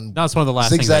get done That's one of the last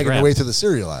things I zigzagging grabbed. your way through the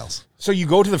cereal aisles. So you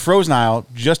go to the frozen aisle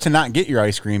just to not get your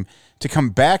ice cream, to come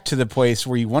back to the place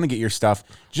where you want to get your stuff,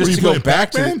 just Were to you go playing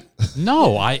back Pac-Man? to.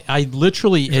 No, I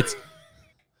literally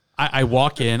I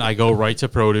walk in, I go right to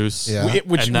produce. Yeah.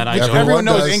 Which And then I Everyone everyone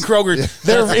knows does. in Kroger,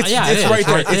 Yeah. it's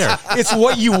right there. It's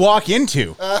what you walk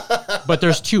into. But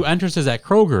there's two entrances at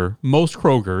Kroger, most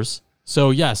Krogers.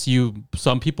 So yes,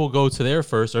 some people go to there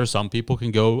first, or some people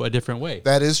can go a different way.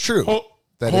 That is true. Hold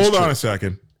true. on a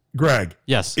second. Greg.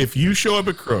 Yes. If you show up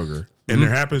at Kroger and there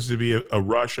happens to be a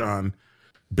rush on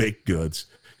baked goods,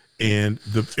 and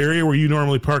the area where you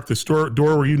normally park, the store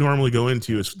door where you normally go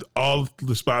into, is all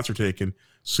the spots are taken.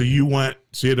 So you had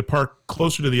to park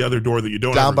closer to the other door that you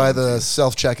don't Down ever by go the into.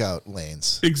 self-checkout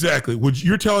lanes. Exactly.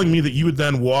 You're telling me that you would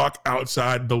then walk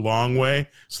outside the long way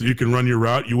so you can run your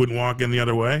route? You wouldn't walk in the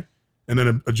other way and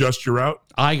then adjust your route?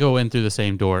 I go in through the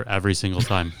same door every single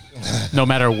time, no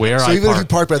matter where So I even park. if you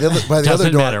park by the other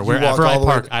Doesn't door, matter. you Wherever walk I all the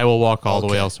way park, I will walk all the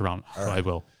way else around. All right. I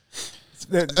will.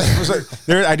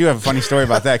 I do have a funny story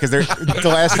about that because the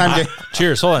last time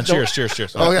Cheers. Hold on. Cheers.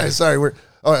 Okay, sorry.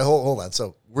 All right. Hold on.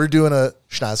 So we're doing a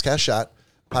Schnozcast shot,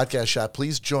 podcast shot.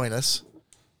 Please join us.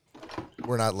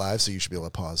 We're not live, so you should be able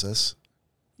to pause this.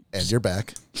 And you're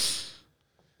back.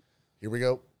 Here we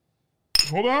go.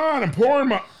 Hold on. I'm pouring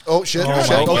my... Oh shit! Oh, shit.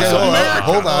 my Okay, God.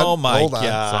 hold on. Oh, my hold on.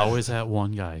 God. It's always that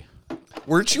one guy.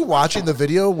 Weren't you watching the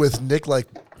video with Nick like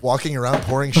walking around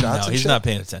pouring shots? No, and he's shit? not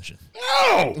paying attention.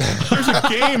 No! There's a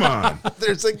game on.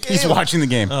 There's a game. he's watching the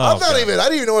game. I'm not even. I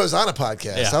didn't even know it was on a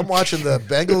podcast. Yeah. I'm watching the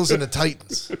Bengals and the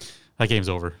Titans. That game's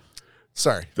over.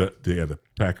 Sorry. The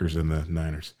Packers and the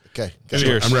Niners. Okay. Anyway,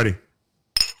 Cheers. I'm ready.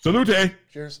 Salute.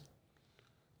 Cheers.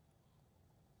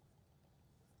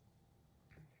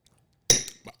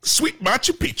 Sweet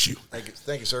Machu Picchu.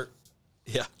 Thank you, sir.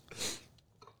 Yeah.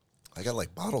 I got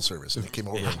like bottle service, and he came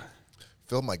over and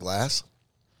filled my glass.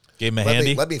 Gave him a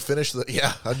handy. Let me finish the.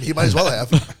 Yeah, he might as well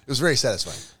have. It was very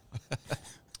satisfying.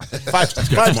 5 stars.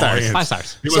 5 stars. Hands. 5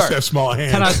 stars. He must Sorry. have small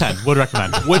hands. 10 out of 10. Would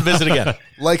recommend. Would visit again.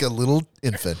 Like a little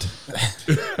infant.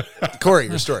 Corey,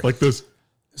 your story. Like this.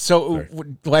 So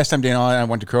the last time Daniel and I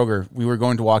went to Kroger, we were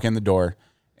going to walk in the door,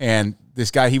 and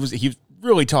this guy, he was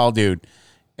really tall dude,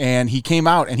 and he came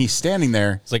out and he's standing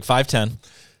there, It's like 5'10".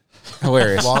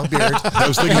 hilarious. Long beard. I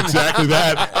was thinking exactly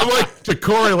that. I'm like to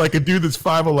Corey, like a dude that's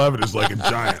 5'11" is like a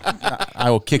giant. I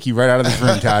will kick you right out of this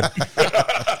room, Todd.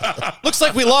 Looks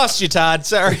like we lost you, Todd.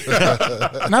 Sorry. And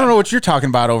I don't know what you're talking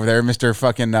about over there, Mr.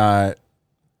 fucking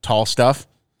tall stuff.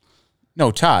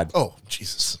 No, Todd. Oh,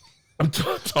 Jesus. I'm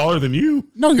taller than you.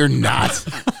 No, you're not.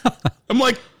 I'm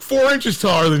like 4 inches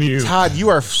taller than you. Todd, you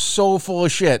are so full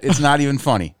of shit. It's not even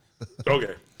funny.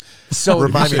 Okay. So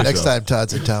Remind me say next so. time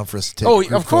Todd's in town for us to take Oh, a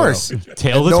group of course. photo.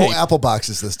 Tail And the no tape. apple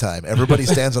boxes this time. Everybody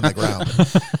stands on the ground.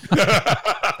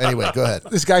 Anyway, go ahead.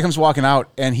 This guy comes walking out,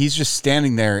 and he's just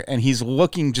standing there, and he's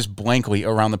looking just blankly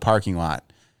around the parking lot.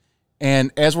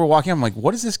 And as we're walking, I'm like,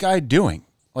 what is this guy doing?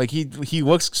 Like, he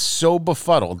looks so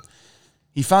befuddled.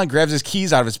 He finally grabs his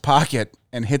keys out of his pocket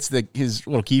and hits his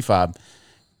little key fob.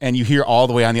 And you hear all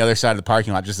the way on the other side of the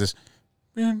parking lot just this,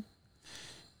 and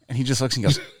he just looks and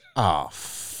goes, oh,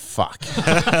 fuck.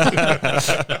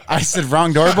 I said,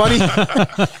 wrong door, buddy.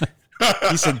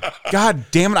 He said, God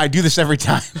damn it, I do this every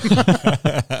time.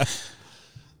 It's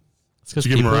 'cause Did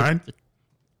you give him a people- ride?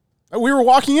 We were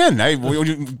walking in. Would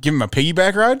you give him a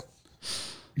piggyback ride?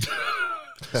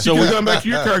 So we come back to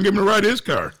your car and give him a ride in his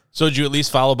car. So did you at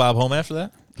least follow Bob home after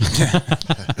that?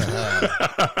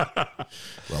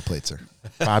 Well played, sir.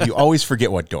 Bob, you always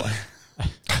forget what door.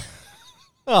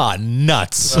 Oh,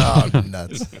 nuts. Oh,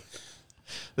 nuts.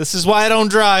 This is why I don't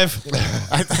drive.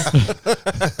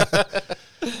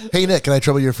 Hey, Nick, can I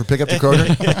trouble you for pickup to Kroger?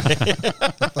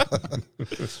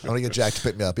 I want to get Jack to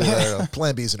pick me up. Either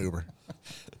Plan B is an Uber.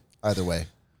 Either way.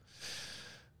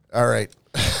 All right.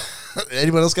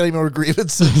 Anyone else got any more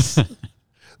grievances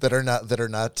that are not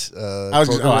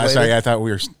Sorry, I thought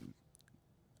we were.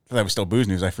 I thought that was still booze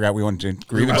news. I forgot we wanted to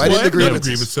grievance. Why did the I have another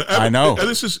grievances? grievance. I know.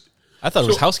 This is. I thought it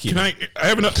was So, housekeeping. I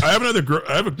have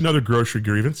another grocery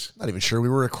grievance. Not even sure we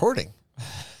were recording.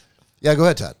 Yeah, go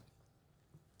ahead, Todd.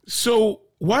 So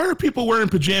why are people wearing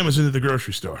pajamas into the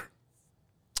grocery store?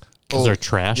 Because they're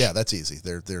trash. Yeah, that's easy.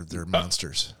 They're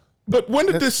monsters. But when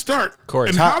did this start? Corey,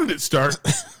 and how did it start?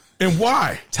 And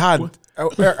why? Todd,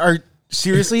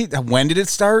 seriously, when did it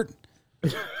start?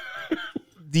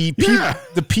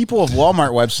 The people of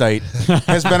Walmart website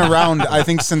has been around, I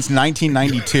think, since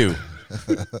 1992.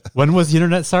 When was the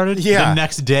internet started? Yeah. The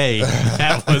next day,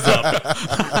 that was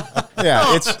up.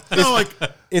 Yeah,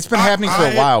 it's been happening for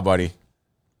a while, buddy.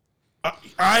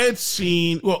 I had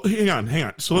seen. Well, hang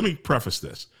on. So let me preface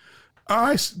this.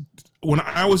 When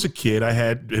I was a kid, I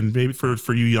had, and maybe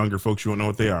for you younger folks, you won't know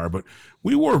what they are, but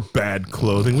we wore bad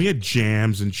clothing. We had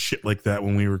jams and shit like that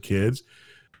when we were kids.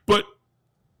 But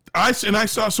I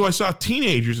saw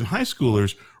teenagers and high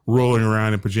schoolers rolling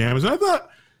around in pajamas. And I thought,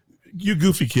 you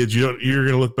goofy kids, you're going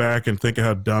to look back and think of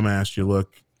how dumbass you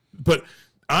look. But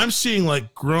I'm seeing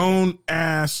like grown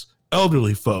ass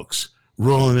elderly folks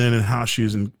rolling in house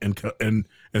shoes and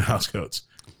house coats.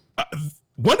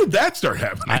 When did that start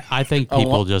happening? I think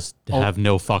people just have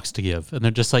no fucks to give. And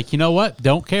they're just like, you know what?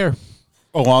 Don't care.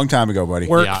 A long time ago, buddy.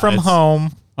 Work Yeah, from it's-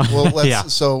 home. Well, let's, Yeah.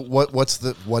 so what's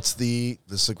the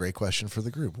this is a great question for the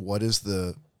group. What is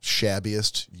the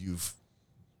shabbiest you've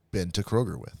been to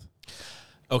Kroger with?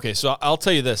 Okay, so I'll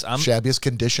tell you this. Shabbiest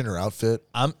condition or outfit?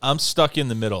 I'm stuck in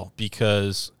the middle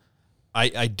because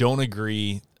I don't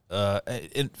agree.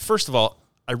 And first of all,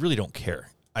 I really don't care.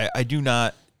 I do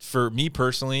not. For me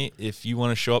personally, if you want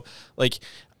to show up, like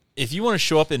if you want to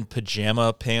show up in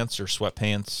pajama pants or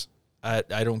sweatpants, I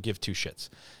don't give two shits.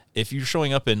 If you're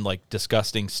showing up in like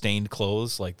disgusting stained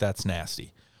clothes, like that's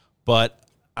nasty. But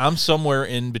I'm somewhere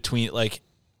in between. Like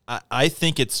I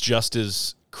think it's just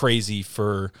as crazy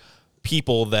for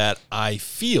people that I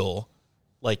feel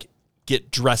like get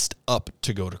dressed up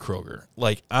to go to Kroger.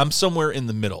 Like I'm somewhere in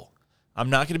the middle. I'm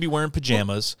not going to be wearing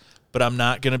pajamas, but I'm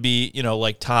not going to be,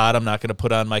 like Todd, I'm not going to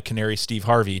put on my Canary Steve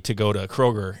Harvey to go to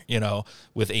Kroger,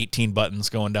 with 18 buttons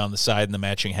going down the side and the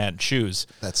matching hat and shoes.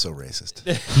 That's so racist.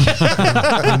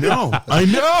 I know.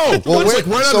 Well, It's like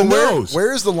right on the nose.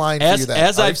 where is the line for you?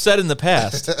 As I've said in the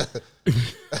past,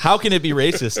 how can it be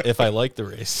racist if I like the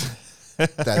race?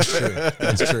 That's true.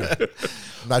 That's true.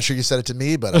 I'm not sure you said it to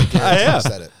me, but I guarantee am. you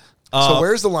said it. So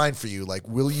where's the line for you? Like,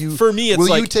 will you? For me, it's will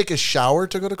you like- take a shower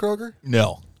to go to Kroger?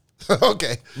 No.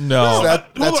 Okay. No. So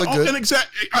that's a good. And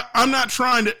exactly. I'm not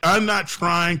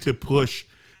trying to push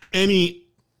any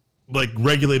like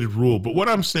regulated rule, but what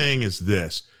I'm saying is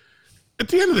this: at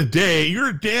the end of the day,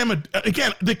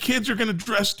 again, the kids are going to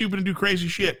dress stupid and do crazy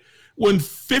shit. When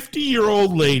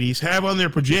 50-year-old ladies have on their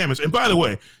pajamas, and by the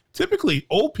way, typically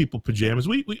old people pajamas,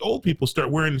 we old people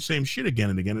start wearing the same shit again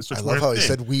and again. It's just I love how he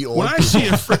said we old When I see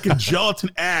a freaking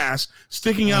gelatin ass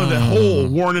sticking out of that hole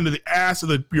worn into the ass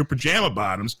of your pajama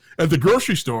bottoms at the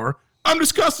grocery store, I'm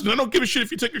disgusted. I don't give a shit if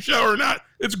you take a shower or not.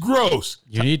 It's gross.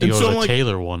 You need to And go so to I'm the like,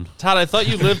 Taylor one. Todd, I thought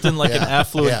you lived in like an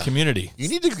affluent yeah. community. You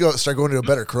need to start going to a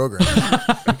better Kroger.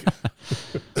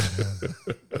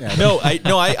 No, I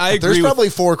agree. There's with, probably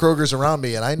 4 Krogers around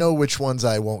me, and I know which ones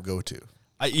I won't go to.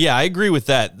 I agree with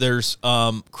that. There's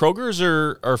Kroger's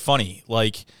are funny,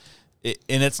 like,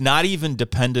 and it's not even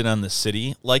dependent on the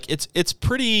city. Like it's a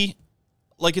pretty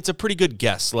good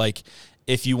guess. Like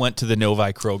if you went to the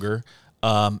Novi Kroger,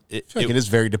 it is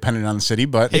very dependent on the city,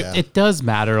 but it does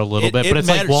matter a little bit. But it's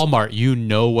matters. like Walmart. You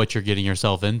know what you're getting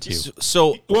yourself into.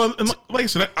 So well, and like I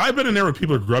said, I've been in there where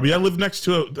people are grubby. I live next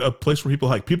to a place where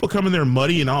people come in there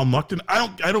muddy and all mucked, and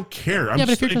I don't care. But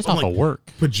if you're just off of work,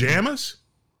 pajamas.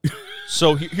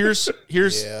 So here's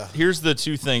the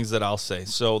two things that I'll say.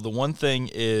 So the one thing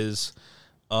is,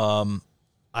 I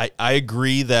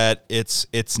agree that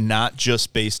it's not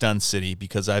just based on city,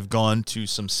 because I've gone to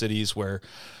some cities where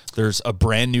there's a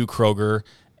brand new Kroger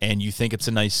and you think it's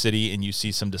a nice city and you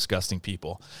see some disgusting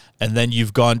people, and then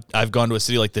I've gone to a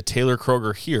city like the Taylor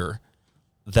Kroger here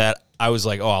that I was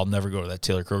like, oh, I'll never go to that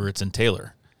Taylor Kroger. It's in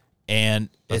Taylor. And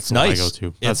that's it's the nice. One I go to.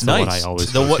 It's That's nice. The one I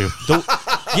always go to.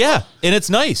 Yeah, and it's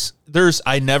nice.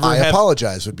 I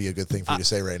apologize would be a good thing for you to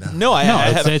say right now. No, I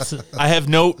have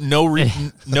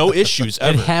no issues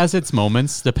ever. It has its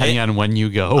moments depending on when you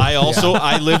go.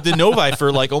 I lived in Novi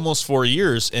for like almost 4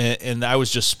 years, and I was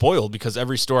just spoiled because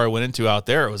every store I went into out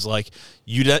there, it was like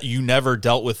you never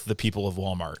dealt with the people of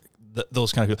Walmart,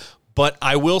 those kind of people. But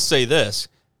I will say this: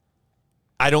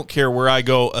 I don't care where I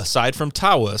go aside from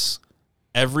Tawas.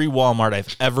 Every Walmart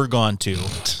I've ever gone to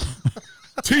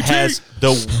has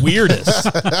the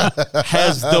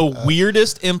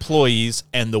weirdest employees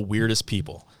and the weirdest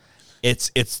people.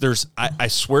 I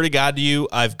swear to God to you,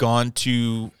 I've gone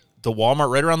to the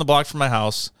Walmart right around the block from my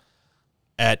house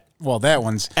at that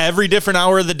one's every different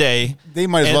hour of the day. They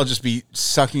might as well just be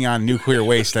sucking on nuclear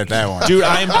waste at that one. Dude,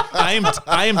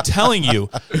 I am telling you,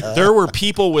 there were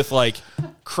people with like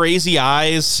crazy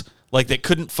eyes, like they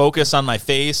couldn't focus on my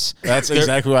face. That's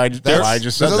exactly why I just said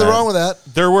There's nothing wrong with that.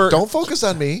 Don't focus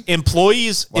on me.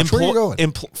 Employees. Watch where you're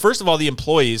going. First of all, the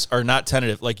employees are not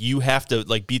tentative. Like you have to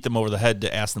like beat them over the head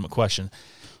to ask them a question.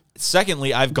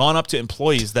 Secondly, I've gone up to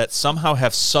employees that somehow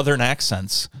have Southern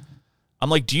accents. I'm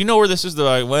like, do you know where this is? They're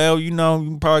like, well, you're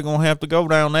probably gonna have to go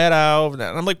down that aisle. And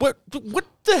I'm like, what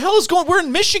the hell is going? We're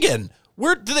in Michigan.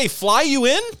 Where do they fly you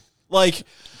in? Like,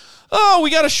 oh, we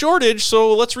got a shortage,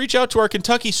 so let's reach out to our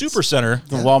Kentucky Super Center.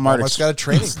 The Walmart's got a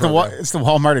training program. It's the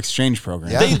Walmart exchange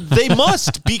program. Yeah. They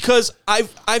must, because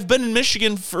I've been in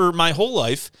Michigan for my whole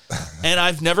life, and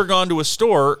I've never gone to a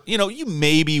store. You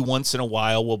maybe once in a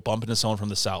while will bump into someone from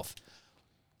the South.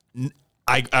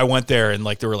 I went there, and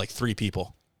like there were like 3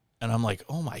 people. And I'm like,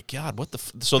 oh my God, what the?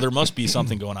 So there must be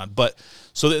something going on. But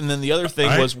and then the other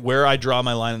thing was where I draw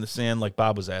my line in the sand, like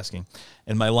Bob was asking.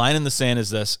 And my line in the sand is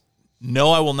this: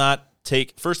 no, I will not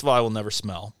take. First of all, I will never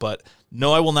smell. But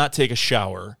no, I will not take a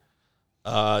shower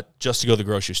just to go to the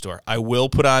grocery store. I will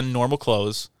put on normal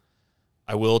clothes.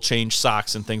 I will change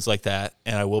socks and things like that,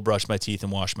 and I will brush my teeth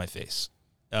and wash my face.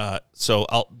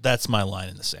 That's my line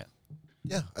in the sand.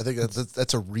 Yeah, I think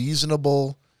that's a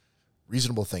reasonable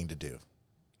thing to do.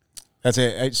 That's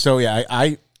it. So yeah,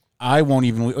 I won't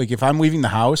even, like, if I'm leaving the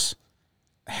house,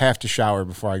 have to shower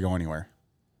before I go anywhere.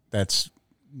 That's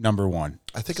number one.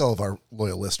 I think all of our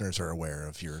loyal listeners are aware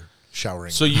of your showering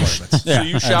so requirements. So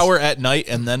you shower at night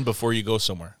and then before you go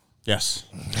somewhere. Yes.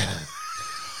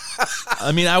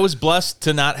 I mean, I was blessed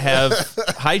to not have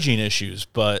hygiene issues,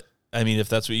 but I mean, if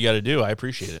that's what you got to do, I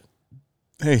appreciate it.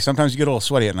 Hey, sometimes you get a little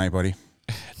sweaty at night, buddy.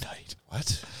 At night.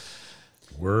 What?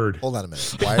 Word. Hold on a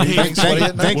minute. Why are you getting sweaty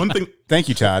at night? Thank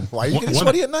you, Todd. Why are you getting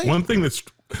sweaty at night? One thing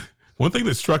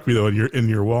that struck me though in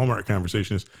your Walmart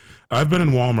conversation is I've been in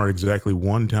Walmart exactly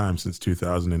one time since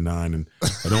 2009, and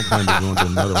I don't plan to go into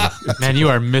another one. Man, you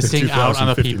are missing out on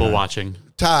the people 2059. watching.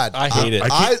 Todd, I hate it.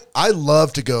 I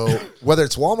love to go, whether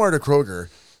it's Walmart or Kroger,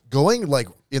 going like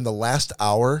in the last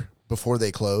hour before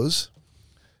they close,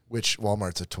 which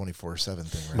Walmart's a 24/7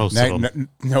 thing, right? Most of them.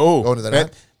 No. Oh, no, they're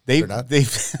not? They're not?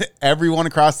 They've everyone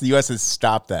across the U.S. has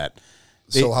stopped that.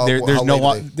 So how there's late no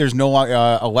are they? there's no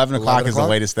 11 o'clock is the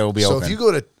latest they will be so open. if you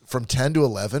go to from 10 to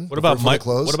 11, What about before they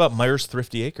close? What about Myers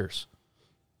Thrifty Acres?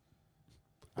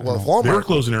 Well, if They were Walmart,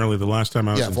 closing early the last time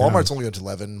I was if in Walmart's town. only going to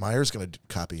 11, Myers going to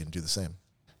copy and do the same.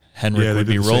 Henrik Yeah, they would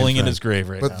be did the same rolling in thing. his grave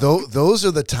right But now. those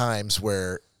are the times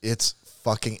where it's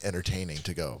fucking entertaining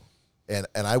to go, and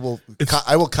I will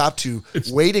cop to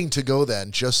waiting to go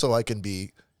then just so I can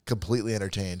be completely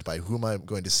entertained by whom I'm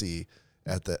going to see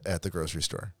at the grocery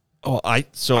store.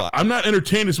 I'm not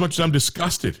entertained as much as I'm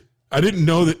disgusted. I didn't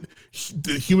know that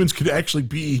humans could actually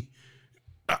be.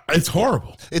 It's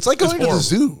horrible. It's like going to the horrible.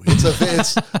 zoo.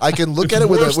 It's I can look It's at it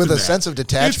with worse a than that. sense of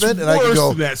detachment, It's and I can worse go,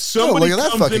 than that. oh, Somebody look at that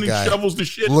comes fucking in guy. and shovels the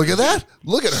shit. Look at that.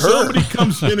 Look at her. Somebody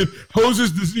comes in and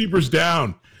hoses the zebras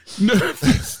down.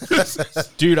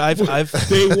 Dude, I've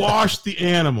They wash the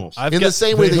animals. I've In got, the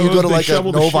same way they that you go to hose, they like a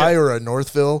shovel the Novi shit. or a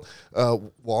Northville,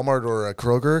 Walmart or a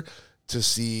Kroger to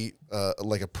see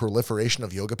like a proliferation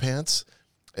of yoga pants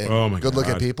and Oh my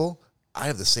good-looking God. people. I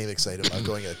have the same excitement about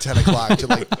going at 10 o'clock to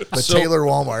like the So- Taylor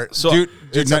Walmart. so- Dude,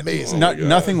 It's no- amazing. no-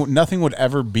 nothing would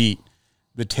ever beat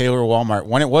the Taylor Walmart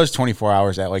when it was 24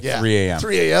 hours at like 3 a.m.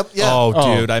 3 a.m. Yeah.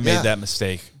 oh, dude, I made yeah. that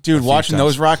mistake. a Dude, few watching times.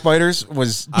 those rock biters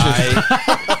was just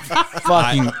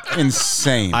fucking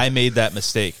insane. I made that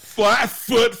mistake. Flat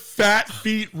foot, fat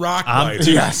feet, rock I'm, biters.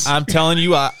 dude, Yes. I'm telling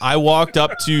you, I walked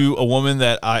up to a woman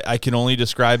that I can only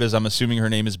describe as, I'm assuming her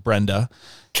name is Brenda.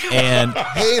 And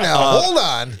Hey, now, hold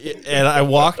on. and I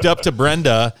walked up to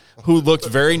Brenda, who looked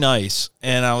very nice.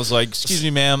 And I was like, excuse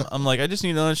me, ma'am. I'm like, I just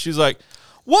need to know. And she's like,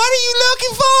 what are you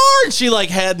looking for? And she like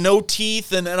had no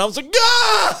teeth. And I was like,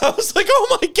 ah! I was like,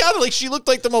 oh my God. Like she looked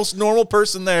like the most normal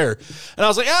person there. And I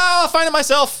was like, I'll find it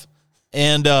myself.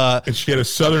 And And she had a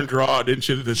southern draw, didn't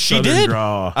she? The she southern did.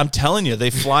 draw. I'm telling you, they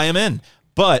fly him in.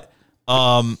 But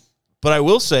I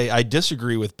will say I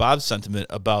disagree with Bob's sentiment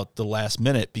about the last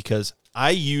minute because I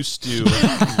used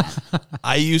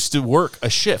to work a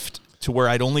shift to where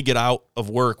I'd only get out of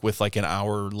work with like an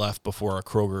hour left before a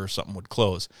Kroger or something would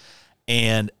close.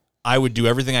 And I would do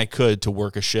everything I could to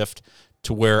work a shift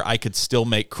to where I could still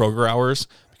make Kroger hours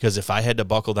because if I had to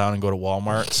buckle down and go to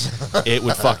Walmart, it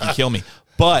would fucking kill me.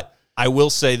 But I will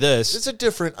say this. It's a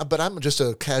different, but I'm just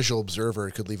a casual observer.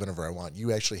 Could leave whenever I want.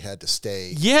 You actually had to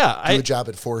stay, Yeah, do a job,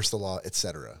 enforce the law,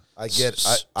 etc.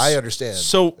 I understand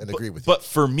and agree with you. But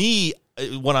for me,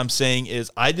 what I'm saying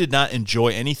is I did not enjoy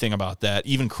anything about that,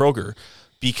 even Kroger,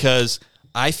 because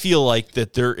I feel like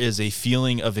that there is a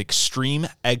feeling of extreme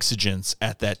exigence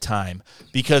at that time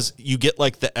because you get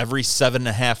like the every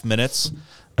 7.5 minutes.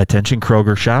 Attention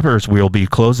Kroger shoppers, we'll be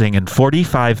closing in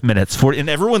 45 minutes. And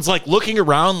everyone's like looking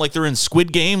around like they're in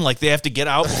Squid Game, like they have to get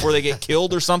out before they get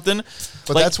killed or something.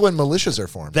 But Like, that's when militias are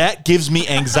formed. that gives me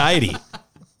anxiety.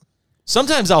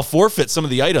 Sometimes I'll forfeit some of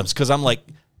the items because I'm like,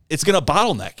 it's going to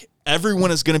bottleneck.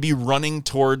 Everyone is going to be running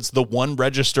towards the one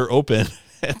register open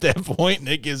at that point, and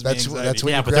it gives me anxiety. That's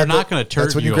when Yeah, you but they're grab not gonna turn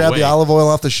That's when you you grab the away. olive oil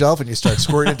off the shelf and you start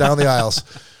squirting it down the aisles.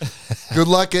 Good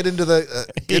luck. Get into the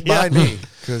get behind me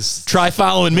because Try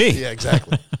following me. yeah,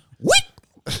 exactly.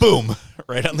 Boom.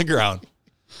 Right on the ground.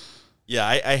 Yeah,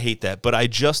 I hate that. But I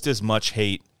just as much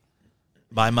hate,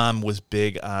 my mom was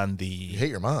big on the... You hate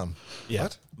your mom. Yeah.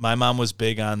 What? My mom was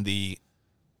big on the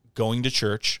going to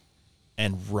church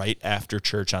and right after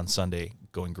church on Sunday,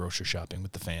 going grocery shopping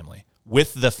with the family.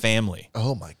 With the family.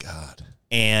 Oh my God.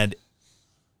 And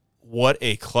what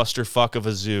a clusterfuck of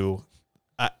a zoo.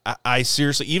 I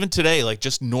seriously, even today, like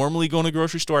just normally going to the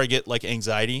grocery store, I get like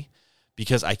anxiety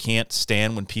because I can't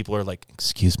stand when people are like,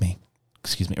 excuse me,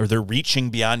 or they're reaching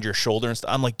beyond your shoulder and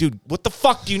stuff. I'm like, dude, what the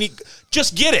fuck do you need?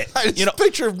 Just get it. I just You know,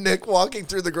 picture of Nick walking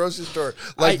through the grocery store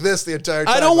like this the entire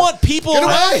time. I don't Like, want people Get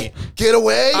around away! me. Get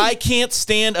away! I can't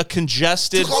stand a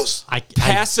congested, Too close.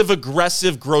 passive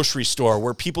aggressive grocery store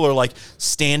where people are like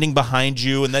standing behind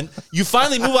you, and then you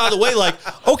finally move out of the way. Like,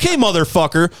 okay,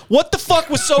 motherfucker, what the fuck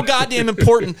was so goddamn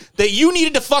important that you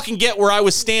needed to fucking get where I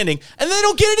was standing, and they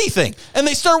don't get anything, and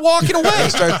they start walking away.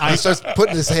 He starts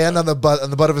putting his hand on the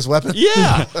butt of his weapon.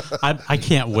 Yeah, I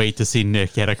can't wait to see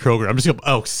Nick at a Kroger. I'm just going,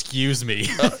 oh, excuse me.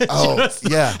 Oh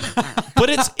yeah. but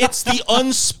it's the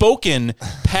unspoken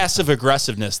passive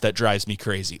aggressiveness that drives me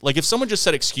crazy. Like if someone just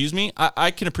said excuse me,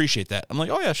 I can appreciate that. I'm like,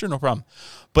 oh yeah, sure, no problem.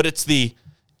 But it's the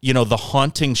the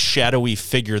haunting shadowy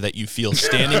figure that you feel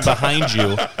standing behind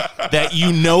you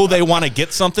that they want to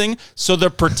get something, so they're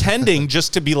pretending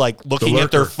just to be like looking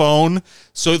at their lurker. phone.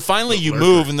 So finally you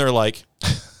move and they're like,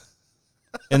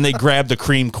 and they grab the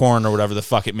cream corn or whatever the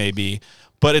fuck it may be.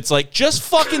 But it's like, just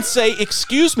fucking say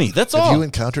excuse me. That's all. Have you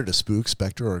encountered a spook,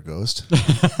 specter, or a ghost?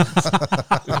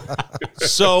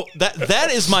 So that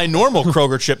is my normal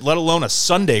Kroger trip, let alone a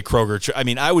Sunday Kroger trip. I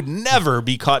mean, I would never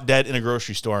be caught dead in a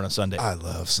grocery store on a Sunday. I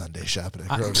love Sunday shopping at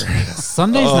Kroger.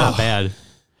 Sunday's not bad.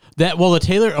 The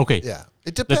Taylor, okay. Yeah.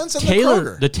 It The depends on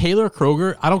Taylor, the Kroger. Taylor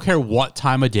Kroger, I don't care what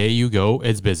time of day you go,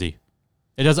 it's busy.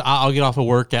 It does. I'll get off of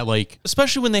work at like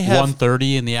Especially when they have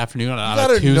 1:30 in the afternoon on You a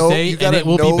gotta Tuesday, you and gotta it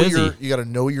will be busy. You got to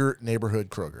know your neighborhood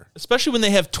Kroger. especially when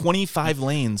they have 25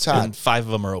 lanes Todd. and 5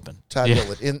 of them are open. Todd Yeah,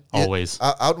 Gillett, always.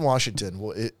 out in Washington.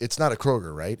 Well, it's not a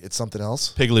Kroger, right? It's something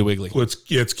else. Piggly Wiggly. Well, it's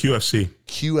QFC,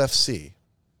 QFC,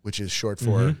 which is short for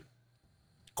Mm-hmm.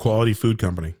 Quality Food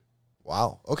Company.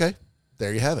 wow. Okay,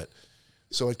 there you have it.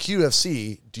 So at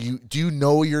QFC, do you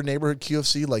know your neighborhood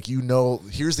QFC? Like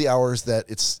here's the hours that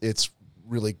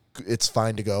it's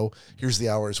fine to go. Here's the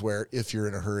hours where if you're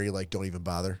in a hurry, like don't even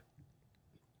bother.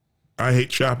 I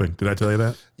hate shopping. Did I tell you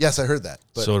that? Yes, I heard that.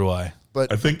 But, So do I.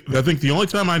 but I think the only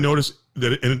time I notice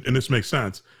that, and this makes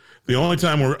sense, the only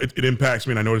time where it impacts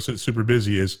me and I notice it's super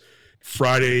busy is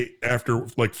Friday after,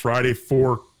 like Friday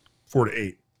 4 to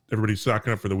 8. Everybody's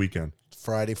stocking up for the weekend.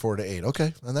 Friday 4 to 8.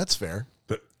 Okay, and that's fair.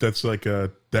 That's like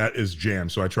that is jam.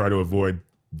 So I try to avoid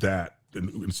that.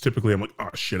 And it's typically I'm like, oh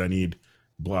shit, I need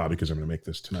blah because I'm going to make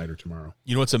this tonight or tomorrow.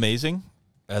 You know what's amazing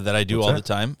that I do What's all that? the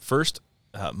time? First,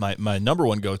 my number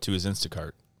one go-to is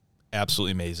Instacart.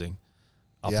 Absolutely amazing.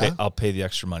 I'll pay the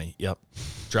extra money. Yep.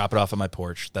 Drop it off at my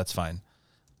porch. That's fine.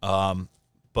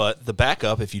 But the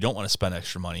backup, if you don't want to spend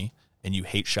extra money and you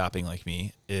hate shopping like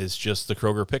me, is just the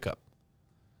Kroger pickup.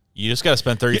 You just got to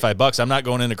spend $35. I'm not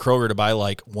going into Kroger to buy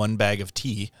like one bag of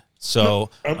tea. So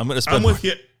I'm going to spend. I'm with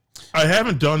you. I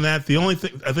haven't done that. The only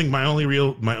thing I think my only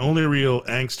real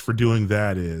angst for doing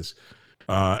that is,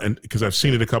 and because I've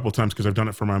seen it a couple of times because I've done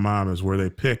it for my mom, is where they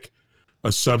pick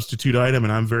a substitute item,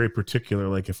 and I'm very particular.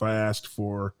 Like if I asked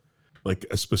for like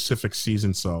a specific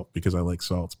seasoned salt because I like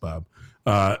salts, Bob.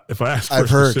 If I ask for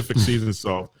specific seasoned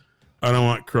salt, I don't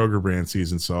want Kroger brand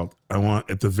seasoned salt. I want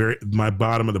at the my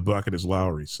bottom of the bucket is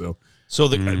Lowry. So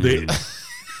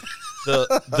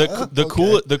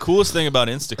the coolest thing about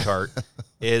Instacart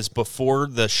is before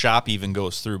the shop even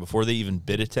goes through, before they even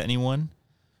bid it to anyone,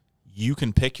 you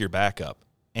can pick your backup,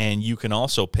 and you can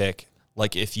also pick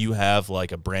like if you have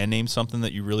like a brand name something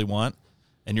that you really want,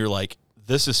 and you're like,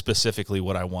 this is specifically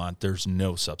what I want. There's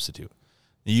no substitute.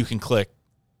 You can click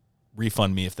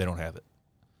refund me if they don't have it.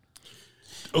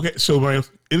 Okay, so my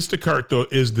Instacart though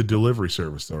is the delivery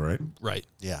service though, right? Right.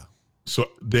 Yeah. So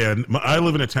then I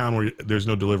live in a town where there's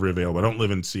no delivery available. I don't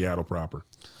live in Seattle proper.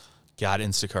 God,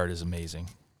 Instacart is amazing.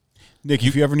 Nick,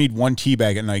 if you ever need one tea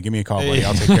bag at night, give me a call, buddy.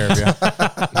 I'll take care of you.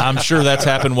 I'm sure that's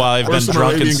happened while I've Or been some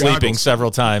drunk and Arabian sleeping goggles.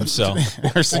 several times. So,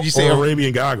 Or did you say Or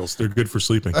Arabian goggles. They're good for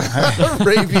sleeping.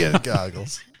 Arabian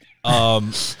goggles.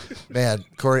 um, Man,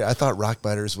 Corey, I thought Rock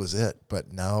Biters was it,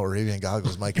 but now Arabian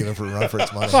goggles might give it for a run for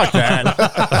its money. fuck that?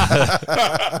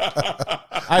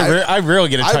 I rarely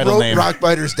get a I title wrote name. Rock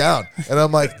Biters down, and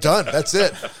I'm like, done. That's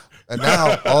it. And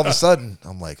now, all of a sudden,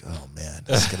 I'm like, oh man,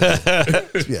 this is gonna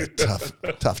be a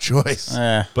tough choice.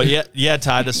 but yeah,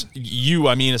 Todd, you,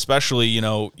 I mean, especially, you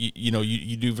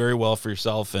do very well for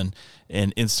yourself, and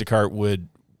Instacart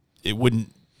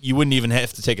you wouldn't even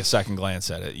have to take a second glance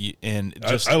at it. And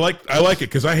just I like it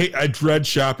because I dread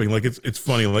shopping. Like it's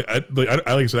funny. Like I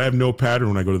said, I have no pattern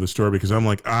when I go to the store because I'm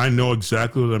like, I know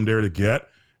exactly what I'm there to get,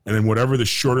 and then whatever the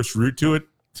shortest route to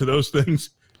those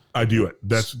things, I do it.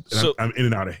 I'm in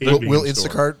and out. I hate being Will in the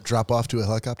store. Instacart drop off to a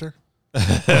helicopter?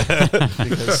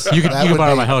 You can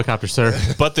borrow my helicopter, sir.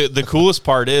 But the coolest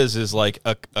part is like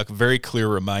a very clear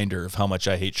reminder of how much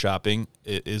I hate shopping.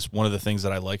 It is one of the things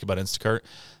that I like about Instacart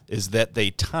is that they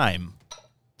time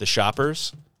the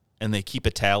shoppers and they keep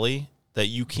a tally that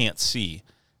you can't see.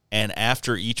 And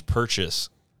after each purchase,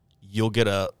 you'll get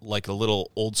a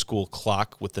little old school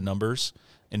clock with the numbers,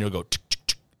 and it'll go tick, tick,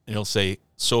 tick, and it'll say,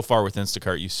 so far with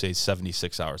Instacart, you say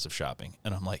 76 hours of shopping.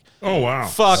 And I'm like, Oh wow!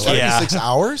 fuck yeah. 76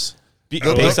 hours?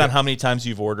 Based on how many times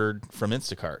you've ordered from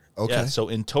Instacart. Okay. Yeah, so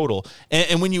in total.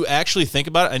 And when you actually think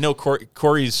about it, I know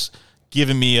Corey's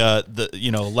giving me the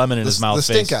lemon in his mouth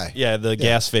the face. stink eye. Yeah, the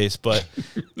gas face. But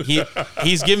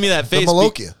he's giving me that face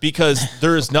Malokia. because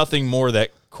there is nothing more that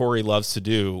Corey loves to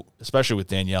do, especially with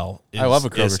Danielle. I love a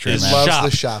Kroger trip, is man. Loves shop.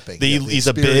 the shopping. The- Yeah, the he's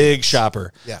a big experience.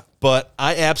 shopper. Yeah. But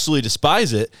I absolutely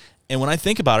despise it. And when I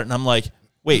think about it, and I'm like,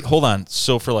 wait, hold on.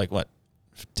 So for like what,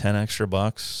 $10 extra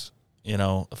bucks,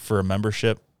 for a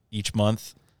membership each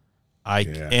month,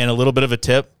 and a little bit of a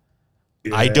tip,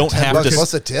 I don't 10 have bucks to.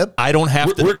 plus a tip? I don't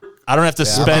have to. I don't have to I'm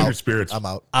spend. out. Spirits. I'm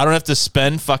out. I don't have to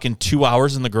spend fucking 2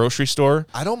 hours in the grocery store.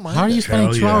 I don't mind How are you that. spending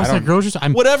Hell 2 yeah. hours at the grocery store?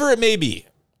 I'm Whatever it may be.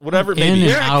 Whatever it may in be. and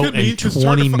Yeah, it out could be in just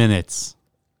start 20 to- minutes.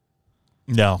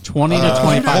 No. 20 to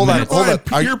 25 hold on, minutes. hold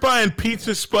on. You're buying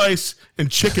pizza spice and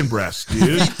chicken breast,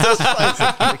 dude.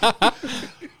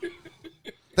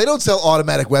 They don't sell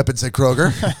automatic weapons at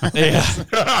Kroger. Yeah.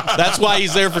 That's why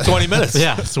he's there for 20 minutes.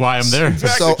 Yeah, that's why I'm there.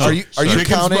 So are you Chicken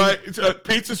counting?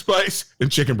 pizza spice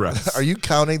and chicken breast? Are you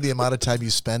counting the amount of time you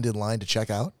spend in line to check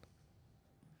out?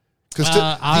 Because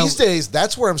I'll- these days,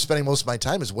 that's where I'm spending most of my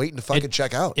time is waiting to fucking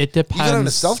check out. It Even on a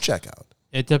depends. self-checkout.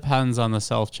 It depends on the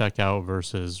self checkout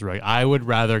versus right. I would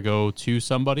rather go to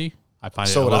somebody. I find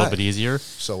it So a would little I. bit easier.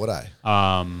 So would I.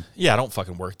 Yeah, I don't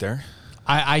fucking work there.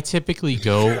 I typically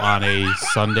go on a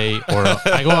Sunday or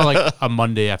I go on like a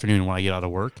Monday afternoon when I get out of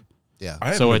work. Yeah. I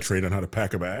have So no it's- trade on how to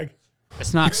pack a bag.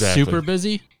 It's not Exactly. super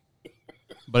busy,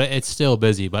 but it's still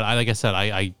busy. But like I said,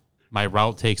 I my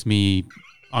route takes me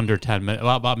under 10 minutes,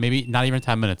 about maybe not even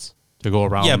 10 minutes to go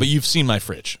around. Yeah, but you've seen my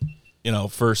fridge. You know,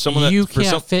 for someone that You for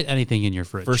can't fit anything in your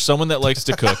fridge. for someone that likes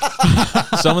to cook,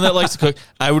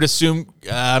 I would assume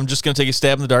I'm just going to take a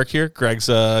stab in the dark here. Greg's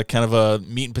kind of a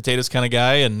meat and potatoes kind of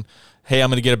guy, and hey, I'm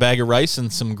going to get a bag of rice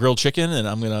and some grilled chicken, and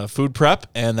I'm going to food prep,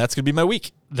 and that's going to be my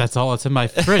week. That's all that's in my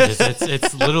fridge.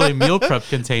 It's literally meal prep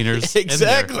containers.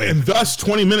 Exactly. And thus,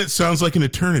 20 minutes sounds like an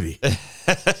eternity.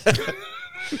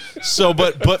 So,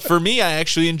 but for me, I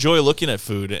actually enjoy looking at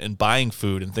food and buying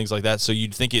food and things like that. So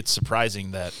you'd think it's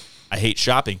surprising that I hate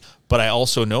shopping, but I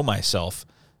also know myself.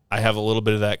 I have a little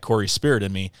bit of that Corey spirit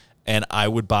in me, and I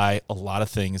would buy a lot of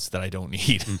things that I don't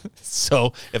need.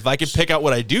 So if I could pick out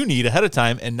what I do need ahead of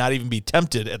time and not even be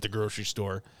tempted at the grocery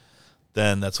store,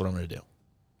 then that's what I'm going to do.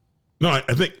 No,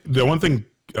 I think the one thing,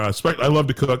 I love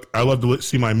to cook. I love to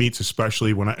see my meats,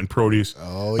 especially when in produce.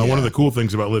 Oh, yeah. One of the cool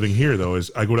things about living here, though, is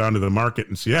I go down to the market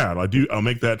in Seattle. I'll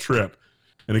make that trip.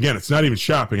 And again, it's not even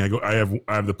shopping. I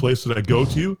have the place that I go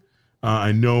to.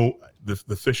 I know the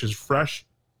fish is fresh.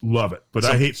 Love it. But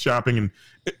I hate shopping, and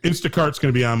Instacart's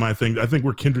going to be on my thing. I think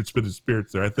we're kindred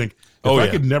spirits there. I think if I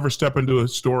could never step into a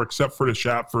store except for to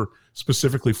shop for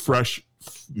specifically fresh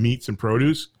meats and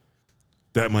produce,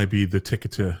 that might be the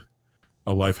ticket to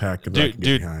a life hack.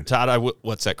 Dude, Todd,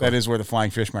 what's that called? That is where the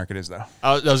flying fish market is, though.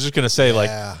 I was just going to say,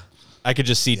 Yeah. I could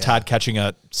just see Todd catching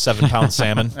a 7-pound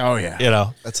salmon. Oh yeah, You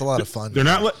know, That's a lot of fun. They're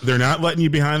not letting you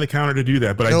behind the counter to do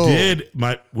that. But No. I did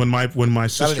when my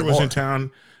sister was anymore. in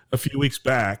town a few weeks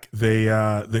back.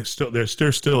 They're still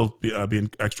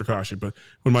being extra cautious. But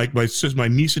when my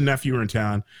niece and nephew were in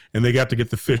town, and they got to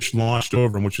get the fish launched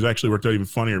over them, which was actually worked out even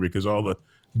funnier because all the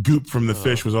goop from the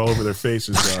fish was all over their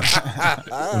faces when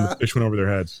the fish went over their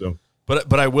heads. So,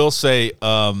 but I will say,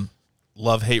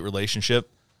 love-hate relationship.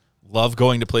 Love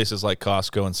going to places like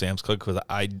Costco and Sam's Club because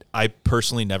I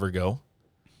personally never go,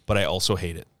 but I also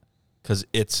hate it because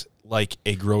it's like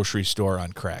a grocery store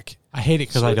on crack. I hate it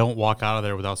because I don't walk out of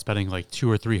there without spending like $200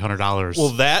 or $300. Well,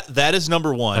 that is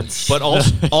number one. But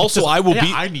also I will be.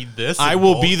 I need this. I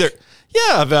will be there.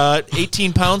 Yeah, about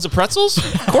 18 pounds of pretzels.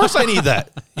 Of course, I need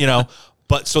that. You know,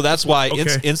 but so that's why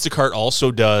Instacart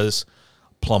also does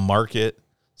Plum Market,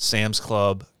 Sam's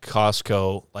Club,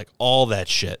 Costco, like all that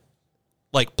shit.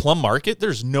 Like Plum Market,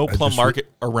 there's no Plum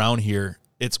Market around here.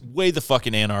 It's way the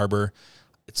fucking Ann Arbor.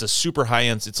 It's a super high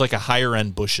end. It's like a higher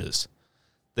end Bush's.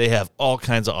 They have all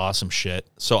kinds of awesome shit.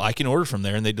 So I can order from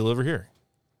there and they deliver here.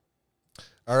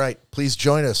 All right. Please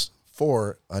join us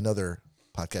for another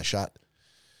podcast shot.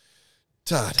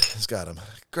 Todd has got him.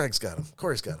 Greg's got him.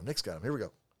 Corey's got him. Nick's got him. Here we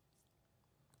go.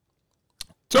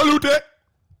 salute.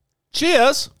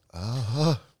 Cheers.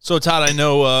 So Todd, I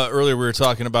know earlier we were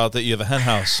talking about that you have a hen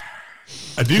house.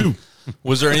 I do.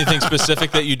 Was there anything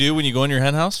specific that you do when you go in your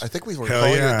hen house? I think we were Hell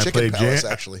calling yeah, it I Chicken played Palace,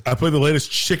 jam- actually. I play the latest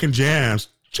chicken jams.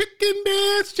 Chicken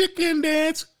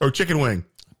dance, or chicken wing.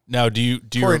 Now, do you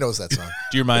Corey knows that song.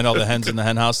 do you remind all the hens in the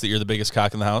hen house that you're the biggest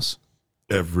cock in the house?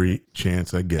 Every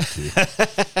chance I get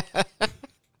to.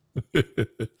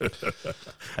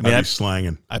 I mean, I'd be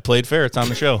slanging. I played fair. It's on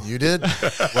the show. You did?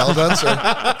 Well done, sir.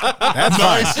 that's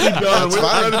Nicely done.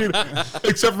 That's fine.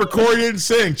 Except for Corey didn't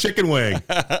sing chicken wing.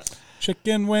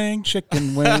 chicken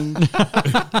wing,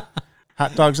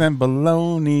 hot dogs and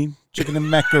bologna, chicken and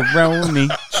macaroni,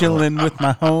 chilling with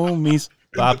my homies.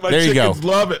 Bob, My there you go. chickens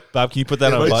love it. Bob, can you put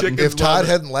that on a my button? chicken- If Todd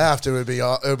hadn't laughed, it would been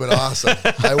awesome.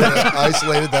 I would have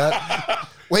isolated that.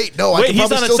 Wait, no, I Wait, can he's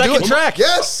probably on a still do second it. track.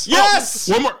 Yes. Yes!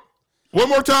 One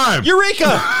more time.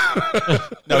 Eureka!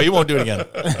 No, he won't do it again.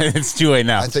 It's too late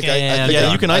now. I think And- I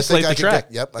Yeah, you can I isolate think the I track.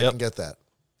 Can I Yep. can get that.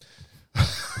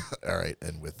 All right,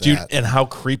 and with that, Dude, and how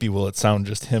creepy will it sound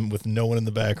just him with no one in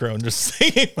the background just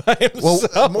singing by well,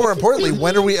 himself? more importantly,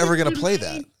 when are we ever going to play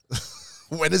that?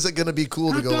 When is it going to be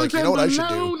cool to go like, you know what I should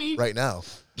do right now?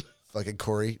 Fucking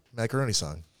Corey macaroni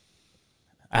song.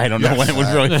 I don't know when it would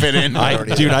really fit in.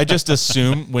 I just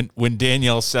assume when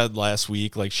Danielle said last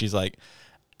week, like she's like,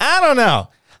 I don't know.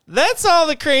 That's all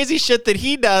the crazy shit that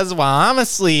he does while I'm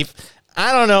asleep.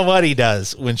 I don't know what he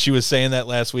does. When she was saying that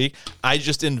last week, I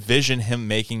just envision him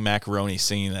making macaroni,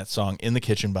 singing that song in the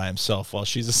kitchen by himself while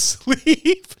she's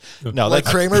asleep. No, Like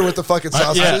that's Kramer with the fucking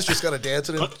sausages, yeah. just kind of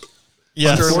dancing and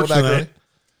yes, stirring with Unfortunately, macaroni.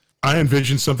 I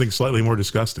envisioned something slightly more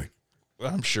disgusting.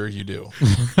 I'm sure you do.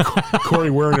 Corey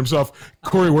wearing himself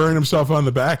on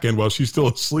the back end while she's still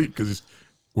asleep because he's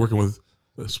working with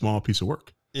a small piece of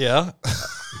work. Yeah.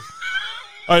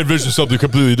 I envision something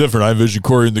completely different. I envision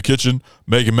Corey in the kitchen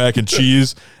making mac and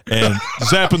cheese and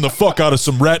zapping the fuck out of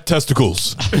some rat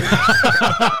testicles.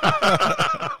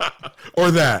 Or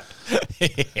that.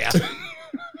 Yeah.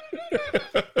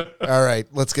 All right,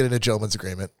 let's get into gentleman's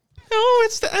agreement. Oh,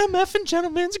 it's the MF and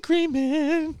Gentleman's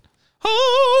Agreement.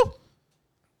 Oh.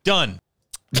 Done.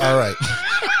 All right.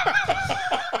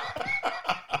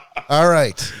 All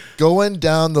right. Going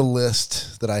down the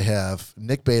list that I have,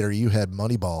 Nick Bader, you had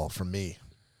Moneyball from me.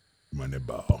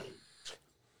 Moneyball.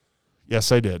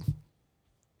 Yes, I did.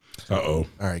 Uh-oh.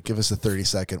 All right. Give us a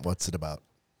 30-second. What's it about?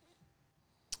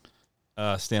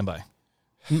 Stand by.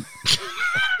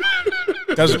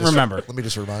 Doesn't remember. Let me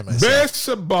just remind myself.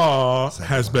 Baseball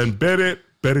has been very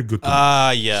good.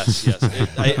 Yes.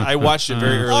 I watched it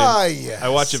very early. Yes. I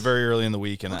watched it very early in the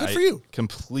week, and Good I for you.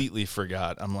 completely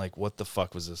forgot. I'm like, what the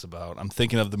fuck was this about? I'm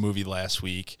thinking of the movie last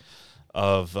week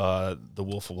of The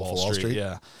Wolf of Wall Street.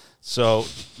 Yeah. So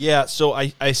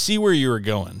I see where you were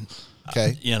going.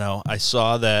 Okay. I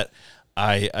saw that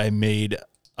I made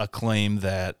a claim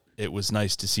that it was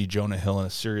nice to see Jonah Hill in a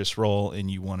serious role, and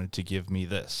you wanted to give me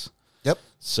this. Yep.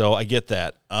 So I get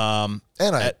that. And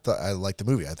I liked the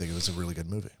movie. I think it was a really good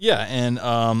movie. Yeah, and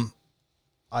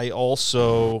I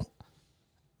also,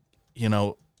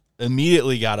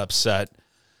 immediately got upset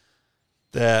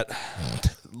that,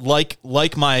 like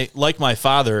my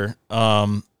father,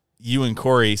 you and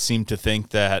Corey seem to think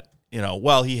that,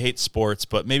 he hates sports,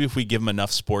 but maybe if we give him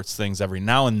enough sports things every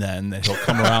now and then, that he'll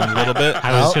come around a little bit.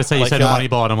 I was just going to say, you said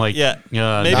Moneyball, and I'm like,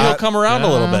 maybe he'll come around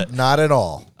a little bit. Not at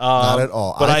all. Not at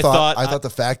all. But I thought the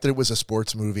fact that it was a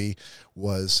sports movie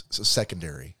was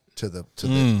secondary to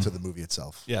the movie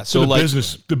itself. Yeah, So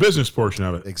so the business portion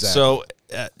of it. Exactly. So,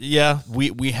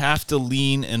 we have to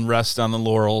lean and rest on the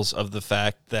laurels of the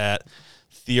fact that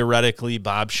theoretically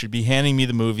Bob should be handing me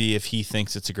the movie if he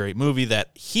thinks it's a great movie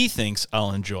that he thinks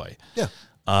I'll enjoy. Yeah.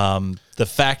 The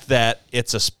fact that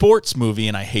it's a sports movie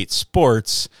and I hate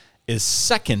sports is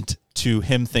second to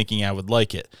him thinking I would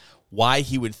like it. Why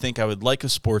he would think I would like a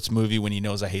sports movie when he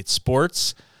knows I hate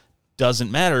sports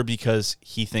doesn't matter because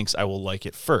he thinks I will like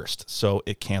it first. So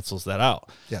it cancels that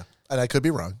out. Yeah. And I could be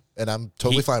wrong, and I'm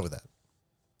totally fine with that.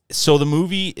 So the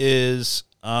movie is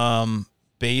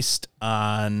based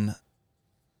on...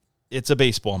 It's a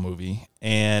baseball movie,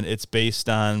 and it's based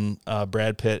on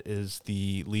Brad Pitt is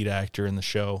the lead actor in the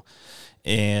show,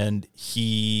 and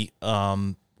he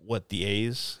the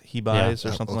A's he buys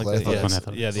or something like that.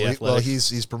 The Athletics. Well,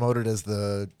 he's promoted as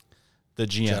the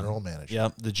GM, general manager.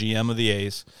 Yep, the GM of the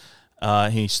A's.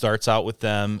 He starts out with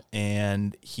them,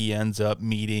 and he ends up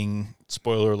meeting.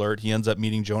 Spoiler alert: he ends up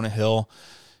meeting Jonah Hill.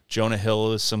 Jonah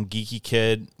Hill is some geeky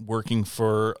kid working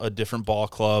for a different ball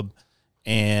club,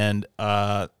 and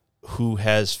who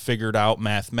has figured out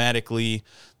mathematically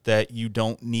that you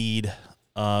don't need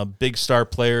big star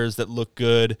players that look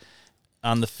good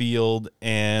on the field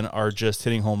and are just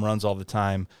hitting home runs all the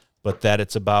time, but that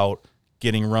it's about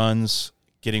getting runs,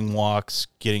 getting walks,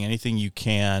 getting anything you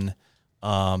can,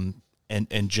 and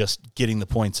just getting the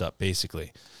points up,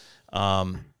 basically.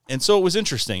 And so it was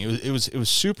interesting. It was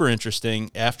super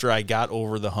interesting after I got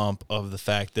over the hump of the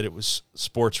fact that it was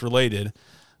sports related.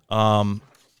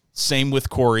 Same with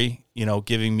Corey,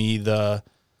 giving me the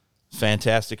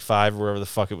Fantastic Five, wherever the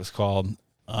fuck it was called.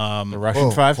 The Russian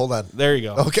Five? Hold on. There you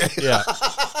go. Okay. Yeah.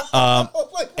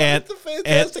 And the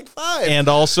Fantastic Five. And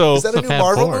also, is that a new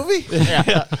Marvel movie?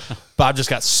 Yeah. Bob just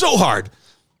got so hard.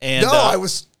 And No, I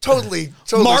was totally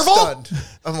Marvel? stunned.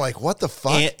 I'm like, what the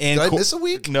fuck? And Did I miss a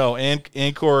week? No,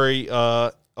 and Corey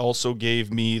also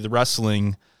gave me the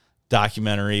wrestling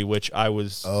documentary, which I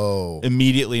was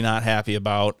immediately not happy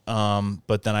about.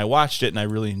 But then I watched it and I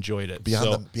really enjoyed it.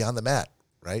 Beyond the Mat,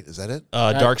 right? Is that it?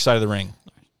 Dark Side of the Ring.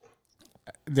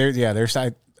 Their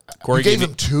side. Corey You gave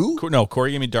him two? No,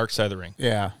 Corey gave me Dark Side of the Ring.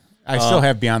 Yeah, I still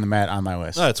have Beyond the Mat on my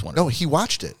list. Oh, that's wonderful. No, he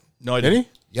watched it. No, I Did didn't.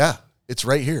 he? Yeah, it's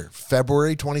right here,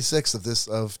 February 26th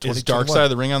of 2021. Is Dark Side of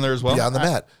the Ring on there as well? Beyond the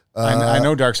Mat. I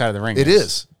know Dark Side of the Ring. It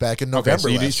is back in November. so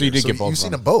you did- last so you year. did get both You've of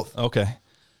seen them. them both. Okay.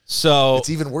 So It's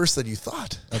even worse than you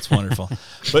thought. that's wonderful.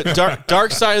 But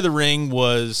Dark Side of the Ring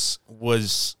was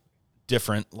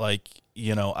different. Like,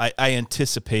 I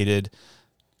anticipated,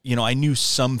 I knew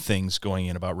some things going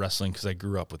in about wrestling because I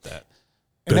grew up with that.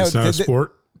 And That's not a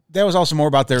sport. That was also more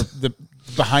about the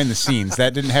behind the scenes.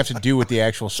 That didn't have to do with the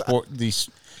actual sport, these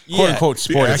quote unquote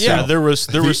sport The itself. Yeah, there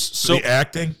was so the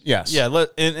acting. Yes. yeah,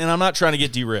 and I'm not trying to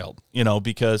get derailed,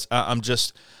 because I'm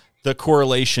just the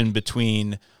correlation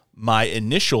between my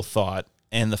initial thought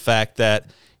and the fact that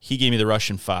he gave me the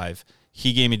Russian Five,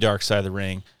 he gave me Dark Side of the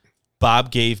Ring, Bob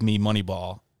gave me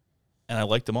Moneyball, and I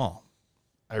liked them all.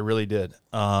 I really did.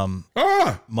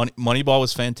 Moneyball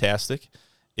was fantastic.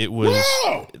 It was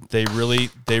they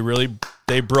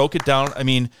broke it down. I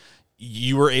mean,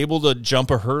 you were able to jump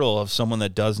a hurdle of someone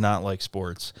that does not like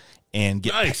sports and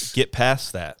get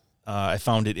past that. I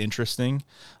found it interesting.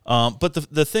 But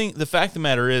the fact of the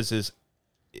matter is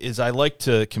I like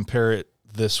to compare it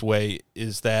this way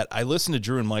is that I listen to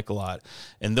Drew and Mike a lot,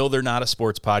 and though they're not a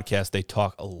sports podcast, they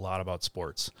talk a lot about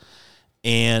sports,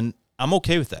 and I'm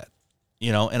okay with that,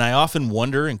 you know. And I often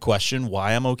wonder and question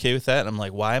why I'm okay with that. And I'm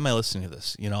like, why am I listening to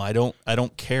this? You know, I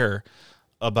don't care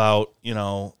about, you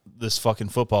know, this fucking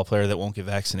football player that won't get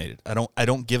vaccinated. I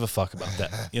don't give a fuck about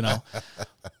that, you know.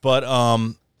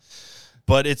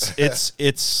 But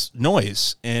it's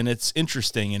noise, and it's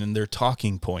interesting, and they're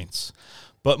talking points.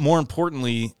 But more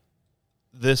importantly,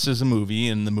 this is a movie,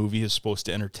 and the movie is supposed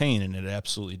to entertain, and it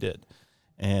absolutely did.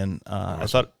 And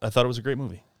awesome. I thought it was a great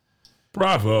movie.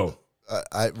 Bravo!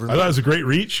 I thought it was a great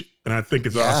reach, and I think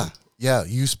it's awesome. Yeah,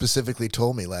 you specifically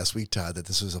told me last week, Todd, that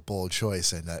this was a bold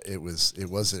choice, and that it was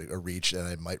a reach, and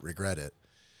I might regret it,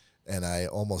 and I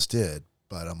almost did.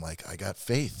 But I'm like, I got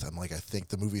faith. I'm like, I think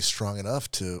the movie's strong enough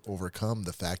to overcome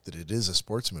the fact that it is a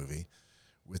sports movie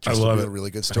with just a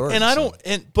really good story.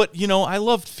 And but you know, I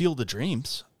loved Field of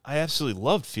Dreams. I absolutely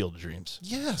loved Field of Dreams.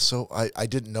 Yeah, so I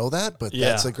didn't know that, but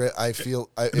that's a great. I feel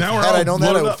if Now had I known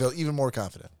that, I would feel even more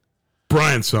confident.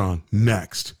 Brian song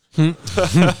next.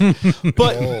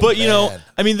 But you know,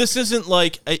 I mean, this isn't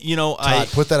like, you know, Todd,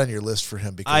 put that on your list for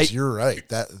him, because you're right.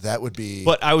 That would be.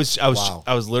 But I was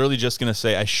literally just gonna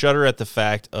say I shudder at the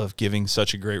fact of giving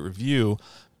such a great review,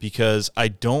 because I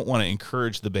don't want to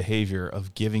encourage the behavior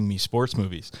of giving me sports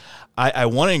movies. I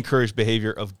want to encourage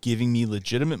behavior of giving me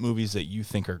legitimate movies that you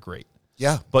think are great.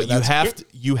 Yeah, but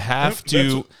you have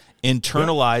to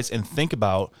internalize and think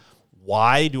about,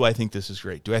 why do I think this is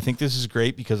great? Do I think this is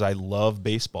great because I love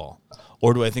baseball?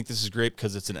 Or do I think this is great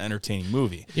because it's an entertaining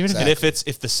movie? And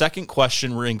if the second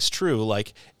question rings true,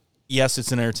 like, yes,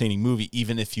 it's an entertaining movie,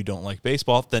 even if you don't like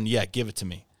baseball, then yeah, give it to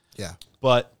me. Yeah.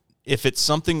 But if it's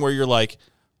something where you're like,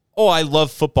 oh, I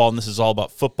love football and this is all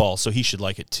about football, so he should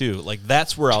like it too, like,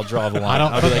 that's where I'll draw the line.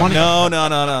 I'll be like, no.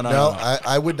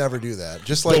 I would never do that.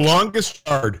 Just like The Longest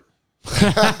Yard.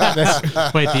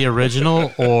 Wait, the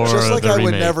original or just like the I remake?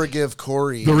 would never give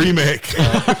Corey The remake.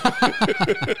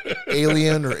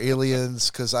 Alien or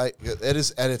Aliens, because it is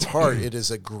at its heart, it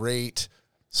is a great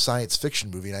science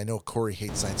fiction movie, and I know Corey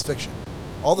hates science fiction.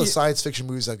 All the science fiction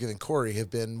movies I've given Corey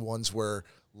have been ones where,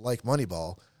 like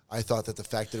Moneyball, I thought that the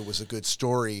fact that it was a good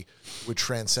story would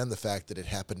transcend the fact that it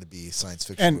happened to be a science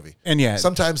fiction movie. And yeah,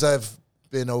 sometimes I've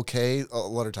been okay. A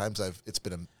lot of times it's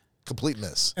been a complete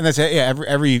miss. And that's it. Yeah,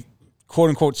 every quote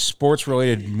unquote sports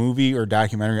related movie or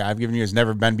documentary I've given you has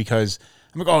never been because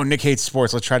I'm like, oh, Nick hates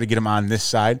sports. Let's try to get him on this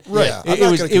side. Right. Yeah,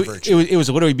 it was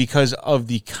literally because of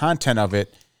the content of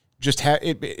it. Just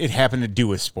it happened to do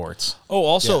with sports. Oh,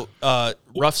 also,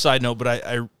 rough side note, but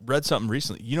I read something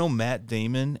recently. You know, Matt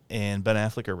Damon and Ben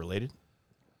Affleck are related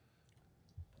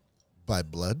by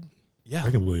blood. Yeah,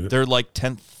 I can believe it. They're like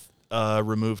 10th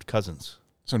removed cousins.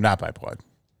 So not by blood.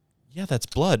 Yeah, that's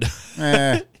blood.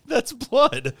 That's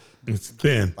blood. It's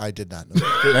thin. I did not know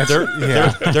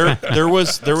that. There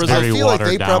was. I feel like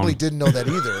they probably didn't know that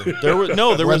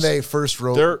either. When they first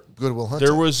wrote Good Will Hunting.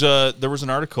 There was an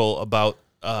article about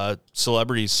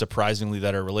celebrities surprisingly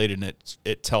that are related, and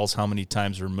it tells how many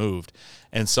times removed,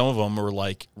 and some of them were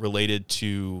like related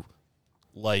to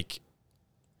like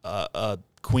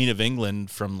Queen of England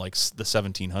from like the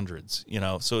 1700s, you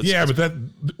know. So but that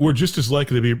we're just as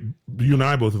likely to be. You and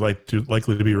I both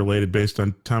likely to be related based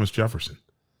on Thomas Jefferson.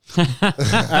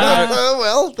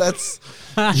 Well, that's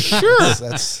sure.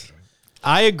 That's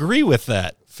I agree with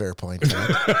that. Fair point.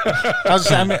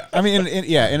 I mean,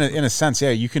 in a sense, yeah,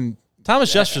 you can.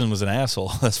 Thomas Jefferson was an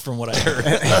asshole. That's from what I heard.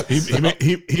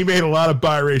 he made a lot of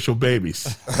biracial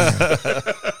babies.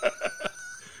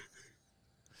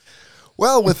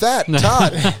 Well, with that,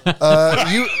 Todd,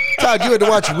 you had to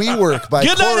watch WeWork by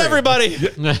Good Corey. night, everybody.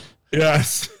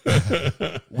 Yes.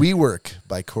 WeWork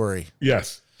by Corey.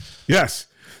 Yes.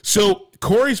 So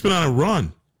Corey's been on a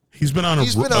run. He's been on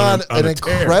an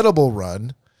incredible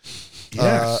run.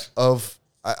 Yes.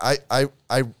 I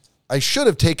should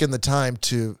have taken the time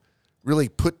to really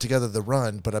put together the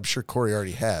run, but I'm sure Corey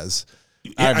already has.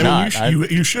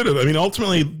 You should have. I mean,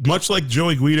 ultimately, much like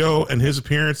Joey Guido and his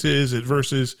appearances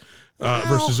versus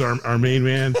our main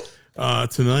man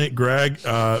tonight, Greg.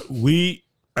 I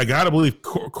gotta believe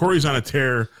Corey's on a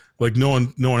tear like no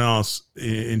one else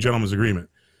in Gentleman's Agreement.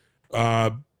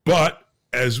 But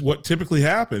as what typically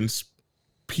happens,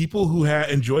 people who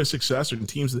enjoy success or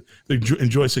teams that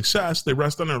enjoy success, they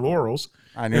rest on their laurels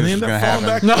and they end up falling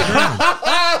back to the ground.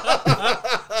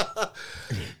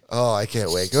 Oh, I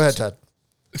can't wait. Go ahead, Todd.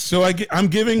 So I'm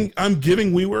giving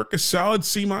WeWork a solid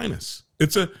C-.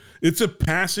 It's a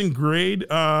passing grade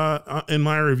in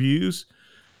my reviews.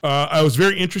 I was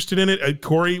very interested in it.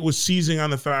 Corey was seizing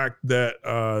on the fact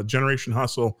that Generation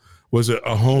Hustle was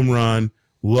a home run.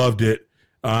 Loved it.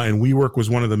 and WeWork was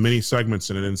one of the many segments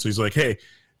in it. And so he's like, hey,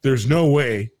 there's no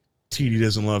way TD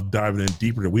doesn't love diving in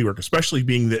deeper to WeWork, especially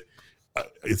being that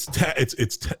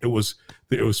it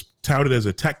was touted as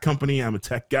a tech company. I'm a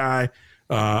tech guy.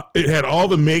 It had all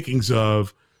the makings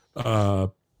of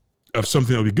something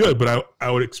that would be good. But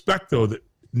I would expect, though, that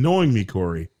knowing me,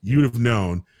 Corey, you'd have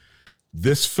known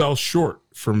this fell short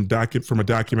from a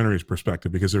documentary's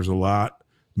perspective because there's a lot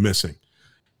missing.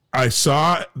 I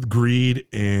saw greed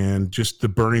and just the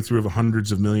burning through of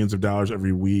hundreds of millions of dollars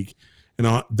every week.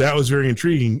 And that was very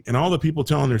intriguing. And all the people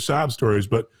telling their sob stories.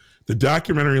 But the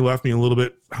documentary left me a little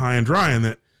bit high and dry in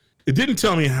that it didn't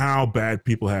tell me how bad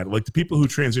people had it. Like the people who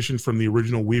transitioned from the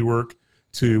original WeWork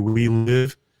to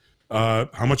WeLive,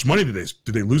 how much money did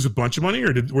they lose a bunch of money,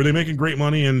 or were they making great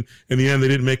money? And in the end, they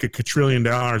didn't make $1 quadrillion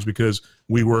because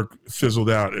WeWork fizzled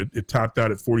out. It topped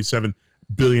out at $47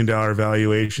 billion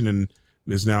valuation and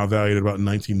is now valued at about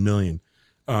 $19 million.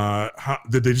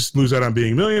 Did they just lose out on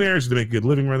being millionaires? Did they make a good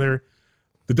living right there?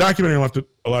 The documentary left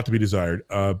a lot to be desired.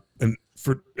 And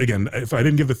if I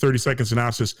didn't give the 30-second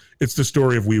synopsis, it's the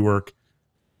story of WeWork.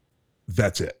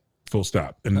 That's it. Full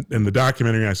stop. And the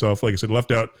documentary I saw, like I said,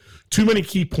 left out too many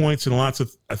key points and lots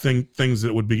of things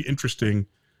that would be interesting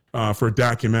for a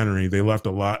documentary. They left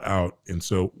a lot out. And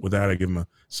so with that, I give them a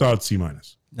solid C-.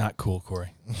 Not cool,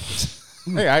 Corey.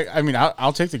 Hey, I mean,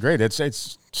 I'll take the grade.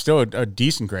 It's still a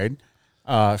decent grade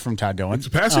from Todd Dillon. It's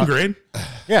a passing grade.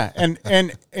 Yeah, and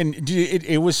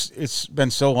it's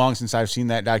been so long since I've seen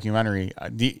that documentary.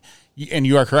 And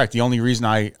you are correct. The only reason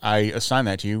I assigned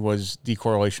that to you was the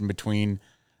correlation between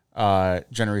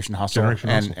Generation Hustle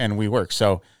and WeWork.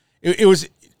 So it was,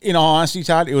 in all honesty,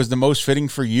 Todd, it was the most fitting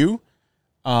for you,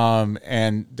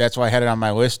 and that's why I had it on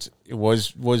my list. It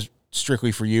was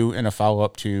strictly for you in a follow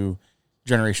up to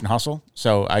Generation Hustle.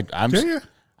 So I'm still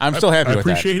happy with that. I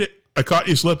appreciate it. I caught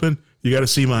you slipping. You got to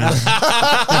see mine.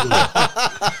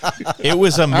 It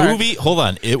was a movie. Right. Hold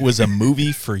on. It was a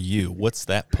movie for you. What's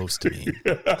that supposed to mean?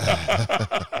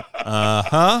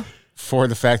 For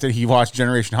the fact that he watched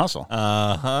Generation Hustle.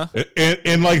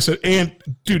 And like I said, and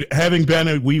dude, having been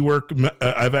at WeWork,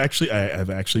 I've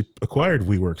actually acquired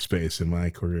WeWork space in my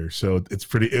career. So it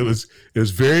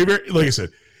was very, very, like I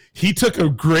said, he took a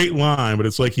great line, but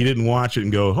it's like he didn't watch it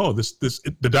and go, oh,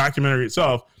 the documentary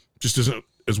itself just isn't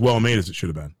as well made as it should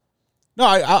have been. No,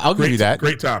 I'll give you that.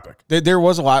 Great topic. There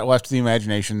was a lot left to the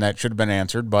imagination that should have been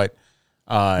answered, but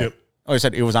like I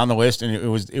said, it was on the list, and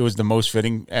it was the most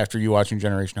fitting after you watching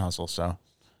Generation Hustle. So,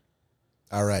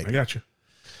 all right, I got you.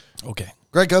 Okay,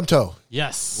 Greg Gumto.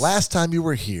 Yes. Last time you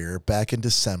were here, back in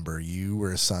December, you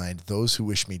were assigned Those Who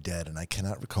Wish Me Dead, and I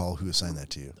cannot recall who assigned that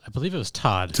to you. I believe it was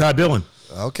Todd. Todd Dillon.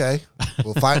 Okay.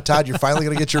 Well, Todd, you're finally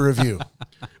going to get your review.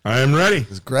 I am ready.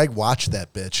 Because Greg watched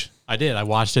that bitch. I did. I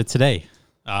watched it today.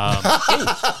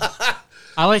 I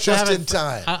like Just to have in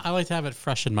time. I like to have it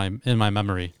fresh in my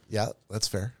memory. Yeah, that's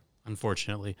fair.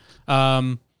 Unfortunately,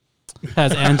 has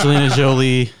Angelina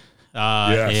Jolie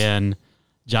Yes. and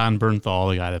John Bernthal,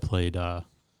 the guy that played the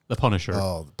Punisher.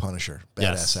 Oh, the Punisher.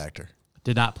 Badass actor.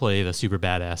 Did not play the super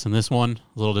badass in this one.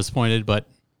 A little disappointed, but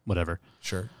whatever.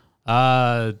 Sure.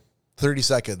 30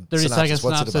 second 30 synopsis. second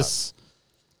What's synopsis.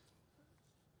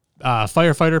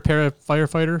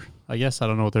 Firefighter. I guess I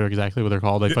don't know what they're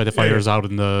called. They fight the fires out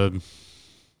in the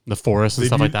forest and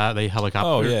stuff like that. They helicopter.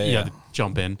 Oh, yeah. They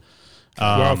jump in.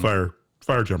 Wildfire.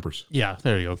 Fire jumpers. Yeah,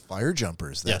 there you go. about? Fire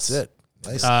jumpers. That's Yes. it.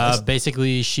 Nice.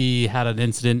 Basically, she had an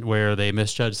incident where they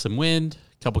misjudged some wind.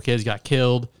 A couple kids got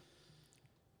killed.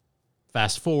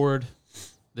 Fast forward,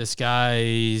 this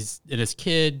guy's and his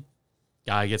kid.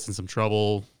 Guy gets in some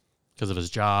trouble because of his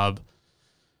job.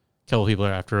 A couple people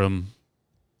are after him.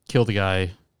 Kill the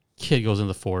guy. Kid goes in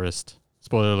the forest.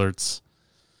 Spoiler alerts.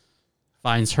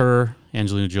 Finds her,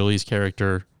 Angelina Jolie's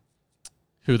character,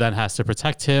 who then has to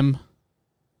protect him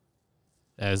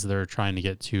as they're trying to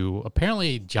get to.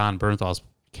 Apparently, John Bernthal's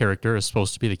character is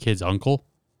supposed to be the kid's uncle.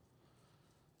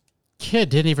 Kid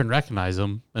didn't even recognize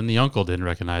him, and the uncle didn't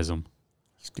recognize him.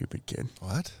 Stupid kid.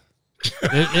 What?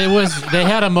 It was. They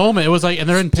had a moment. It was like, and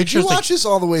they're in Did pictures. you watch this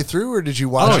all the way through, or did you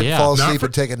watch it, fall asleep,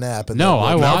 and take a nap? And No, then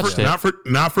I wake up? watched it.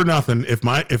 Not for nothing. If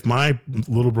my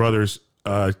little brother's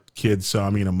kids saw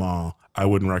me in a mall, I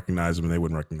wouldn't recognize them, and they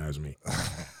wouldn't recognize me.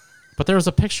 But there was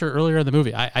a picture earlier in the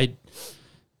movie.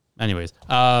 Anyways,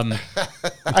 I a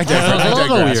little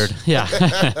digress. weird. Yeah.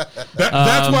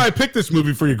 That's why I picked this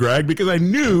movie for you, Greg, because I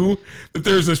knew that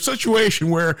there's a situation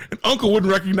where an uncle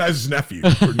wouldn't recognize his nephew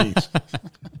or niece.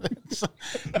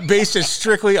 Based it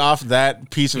strictly off that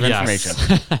piece of Yes.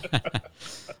 information.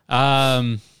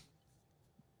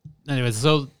 Anyways,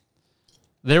 so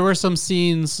there were some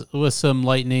scenes with some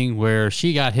lightning where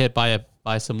she got hit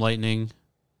by some lightning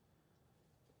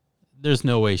there's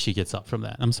no way she gets up from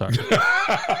that. I'm sorry.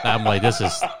 I'm like, this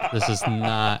is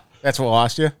not. That's what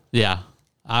lost you? Yeah.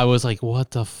 I was like,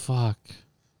 what the fuck?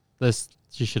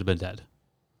 She should have been dead.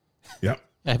 Yep.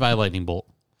 By a lightning bolt.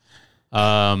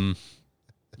 You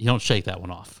don't shake that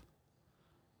one off.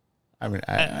 I mean,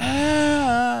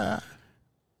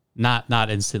 Not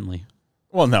instantly.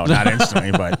 well, no, not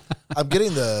instantly, but I'm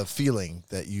getting the feeling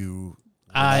that you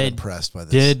were not I impressed by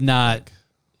this. Did not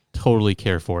totally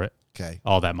care for it Okay.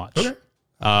 all that much. Okay.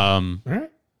 I All right.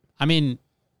 mean,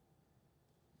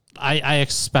 I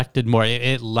expected more.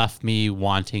 It left me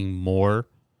wanting more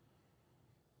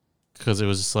because it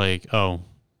was just like, oh,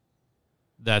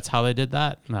 that's how they did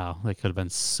that? No, they could have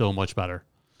been so much better.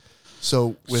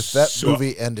 So with that So-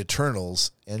 movie and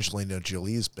Eternals, Angelina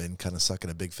Jolie's been kind of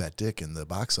sucking a big fat dick in the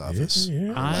box office.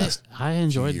 Yeah. I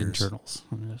enjoyed the years. Eternals.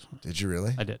 Did you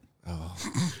really? I did. I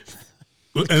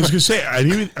was gonna say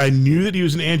I knew that he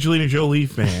was an Angelina Jolie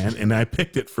fan, and I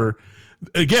picked it for.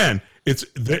 Again, it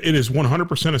is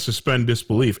 100% a suspend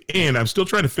disbelief, and I'm still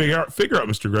trying to figure out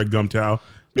Mr. Greg Gumtow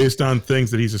based on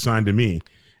things that he's assigned to me,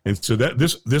 and so that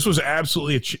this was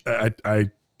absolutely I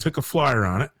took a flyer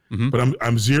on it, but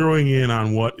I'm zeroing in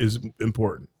on what is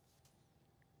important.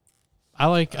 I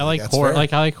like that's horror. fair.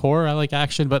 I like horror. I like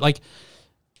action, but like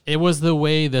it was the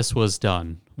way this was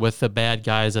done with the bad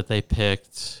guys that they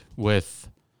picked, with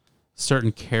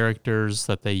certain characters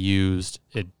that they used.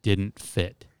 It didn't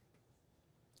fit.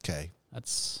 Okay.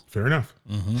 That's Fair enough.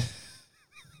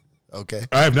 Okay.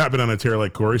 I have not been on a tear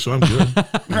like Corey, so I'm good.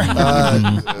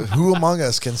 Who among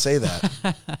us can say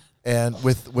that? And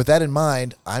with that in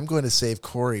mind, I'm going to save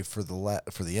Corey for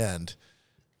the end.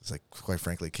 It's like, quite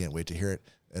frankly, can't wait to hear it.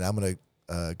 And I'm going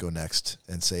to go next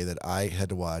and say that I had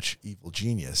to watch Evil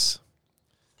Genius,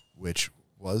 which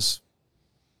was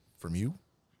from you,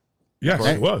 Yes,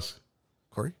 Corey? it was.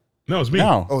 Corey. No, it was me.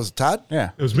 no. Oh, was it Todd?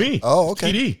 Yeah. It was me. Oh,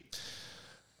 okay. TD.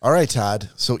 All right, Todd.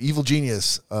 So, Evil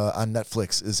Genius on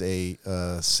Netflix is a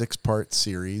 6-part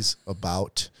series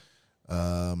about. It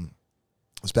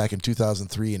was back in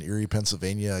 2003 in Erie,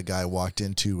 Pennsylvania. A guy walked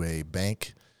into a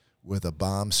bank with a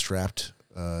bomb strapped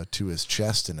to his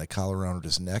chest and a collar around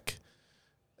his neck,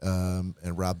 and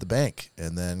robbed the bank,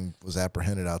 and then was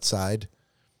apprehended outside.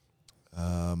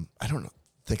 I don't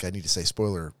think I need to say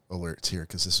spoiler alerts here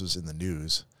because this was in the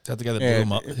news. Is that the guy that Yeah, blew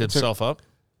him up, it's himself up?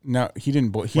 No, he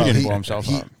didn't. He Well, didn't blow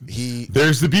himself up. He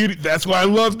There's the beauty. That's why I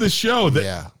love this show. That,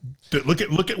 yeah. that look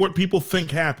at what people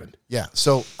think happened. Yeah.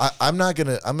 So I'm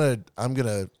gonna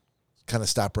kind of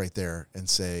stop right there and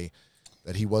say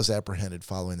that he was apprehended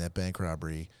following that bank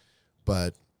robbery,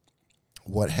 but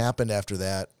what happened after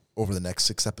that over the next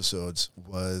 6 episodes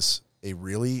was a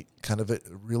really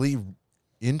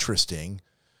interesting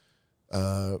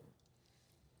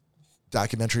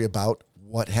documentary about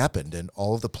what happened and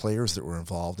all of the players that were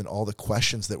involved and all the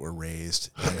questions that were raised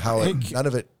and how none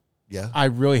of it. Yeah. I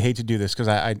really hate to do this because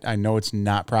I know it's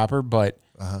not proper, but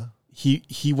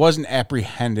he wasn't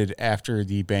apprehended after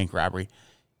the bank robbery.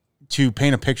 To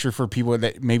paint a picture for people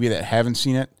that haven't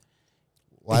seen it.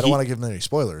 Well, I don't want to give them any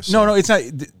spoilers. No, it's not.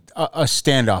 A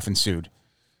standoff ensued.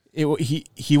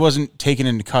 He wasn't taken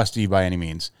into custody by any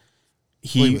means.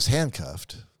 He was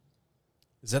handcuffed.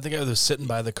 Is that the guy that was sitting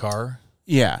by the car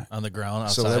Yeah. on the ground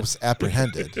outside? So that was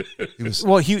apprehended. He was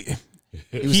Well, he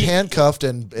was handcuffed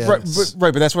and right,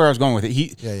 but that's where I was going with it.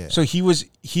 Yeah. So he was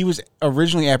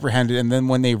originally apprehended, and then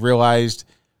when they realized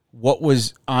what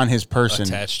was on his person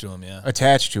attached to him, yeah.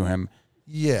 attached to him,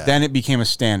 yeah. then it became a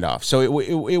standoff. So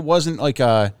it wasn't like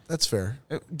a That's fair.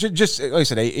 just like I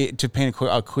said, to paint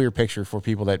a clear picture for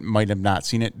people that might have not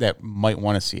seen it, that might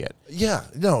want to see it. Yeah.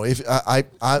 No. If I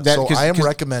That- I am 'cause-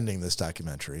 recommending this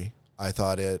documentary. I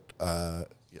thought it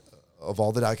of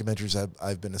all the documentaries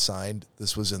I've been assigned,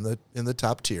 this was in the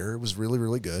top tier. It was really,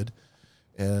 really good,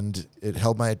 and it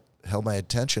held my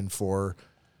attention for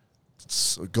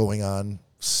going on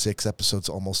 6 episodes,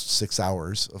 almost 6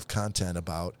 hours of content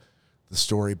about the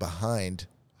story behind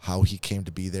how he came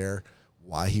to be there,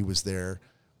 why he was there,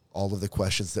 all of the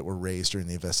questions that were raised during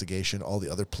the investigation, all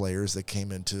the other players that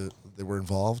were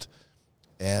involved.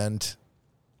 And,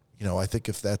 I think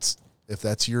if that's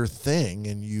your thing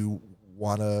and you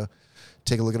want to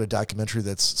take a look at a documentary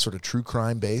that's sort of true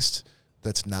crime based,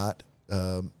 that's not,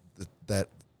 that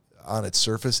on its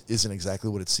surface isn't exactly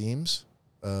what it seems,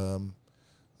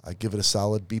 I give it a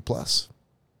solid B+.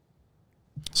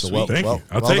 So Sweet. Thank you.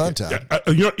 I'll well take done, it.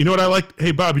 Todd. Yeah, you know what I liked?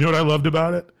 Hey, Bob, you know what I loved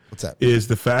about it? What's that? Is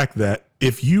the fact that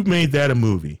if you made that a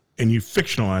movie and you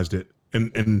fictionalized it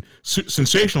and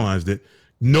sensationalized it,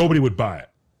 nobody would buy it.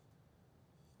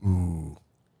 Ooh.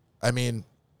 I mean,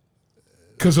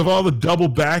 Because of all the double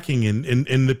backing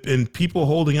and people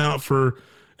holding out for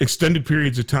extended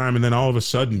periods of time, and then all of a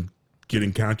sudden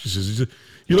getting consciousness.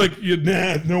 You're like,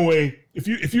 nah, no way.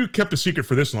 If you kept a secret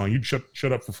for this long, you'd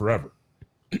shut up for forever.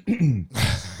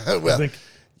 Well, I think,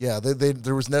 yeah,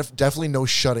 there was definitely no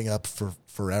shutting up for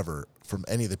forever from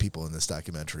any of the people in this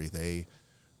documentary. They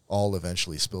all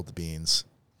eventually spilled the beans.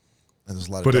 And there's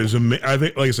a lot but of it was I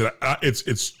think, like I said,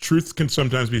 it's truth can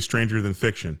sometimes be stranger than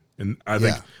fiction, and I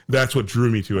think that's what drew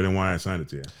me to it and why I signed it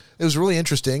to you. It was really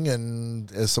interesting,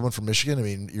 and as someone from Michigan, I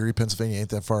mean, Erie, Pennsylvania ain't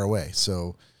that far away.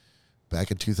 So back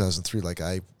in 2003, like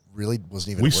I really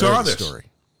wasn't even aware of the story.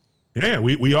 Yeah,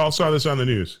 we all saw this on the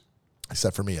news.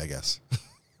 Except for me, I guess.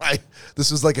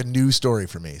 This was like a new story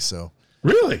for me. So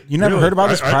really, you never heard about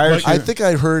this prior? I think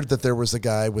I heard that there was a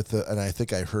guy and I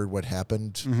think I heard what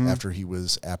happened after he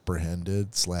was apprehended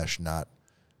 / not.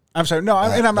 I'm sorry, no,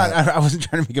 I wasn't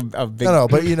trying to make a big. No,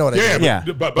 but you know what I mean. Yeah.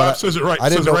 But Bob says it right. I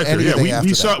didn't know anything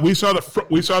after we saw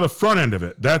the front end of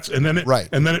it. And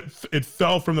then it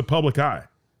fell from the public eye.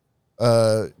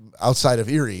 Outside of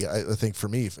Erie, I think for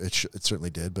me it certainly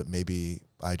did, but maybe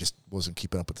I just wasn't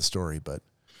keeping up with the story. But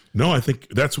no, I think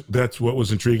that's what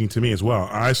was intriguing to me as well.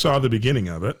 I saw the beginning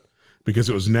of it because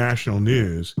it was national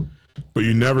news, but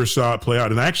you never saw it play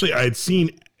out. And actually, I'd seen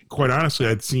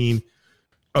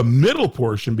a middle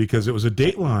portion because it was a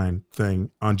Dateline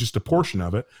thing on just a portion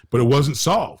of it, but it wasn't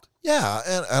solved.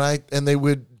 Yeah, and they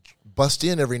would bust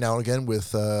in every now and again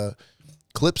with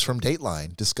clips from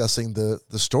Dateline discussing the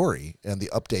story and the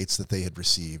updates that they had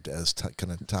received as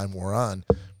kind of time wore on.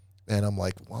 And I'm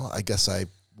like, well, I guess I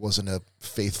wasn't a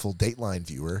faithful Dateline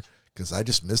viewer because I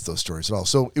just missed those stories at all.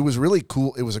 So it was really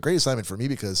cool. It was a great assignment for me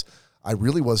because I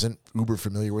really wasn't uber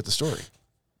familiar with the story.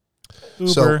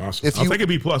 Uber. So Awesome. if I'll you take a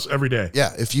B+ every day.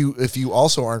 Yeah, if you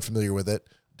also aren't familiar with it,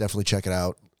 definitely check it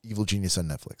out. Evil Genius on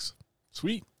Netflix.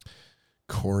 Sweet.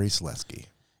 Corey Selesky.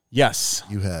 Yes.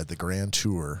 You had the Grand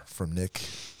Tour from Nick.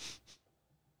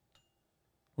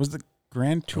 Was the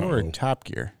Grand Tour or Top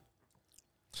Gear?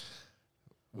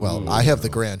 Well, I have the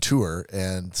Grand Tour,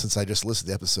 and since I just listened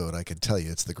to the episode, I can tell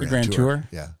you it's the Grand Tour.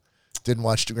 Yeah. Didn't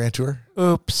watch the Grand Tour?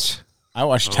 Oops. I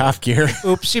watched Top Gear.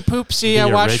 Oopsie poopsie. The I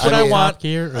watched what I original want. Top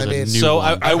Gear or I the mean, new so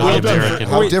one? I will- The American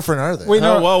How one. different are they? Wait,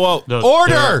 no. Whoa. The-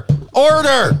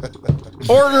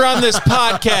 Order on this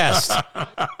podcast.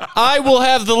 I will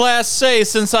have the last say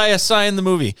since I assigned the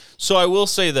movie. So I will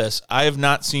say this. I have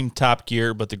not seen Top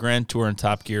Gear, but the Grand Tour and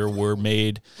Top Gear were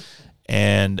made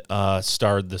and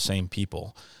starred the same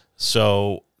people.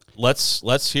 So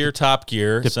let's hear Top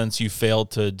Gear since you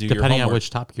failed to do your homework. Depending on which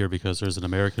Top Gear, because there's an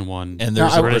American one And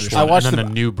there's a a British British one, one. I watched and then the-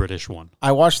 the new British one.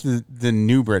 I watched the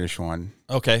new British one.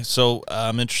 Okay, so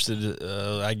I'm interested.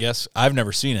 I guess I've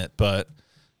never seen it, but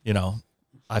you know,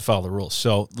 I follow the rules.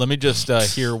 So let me just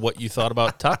hear what you thought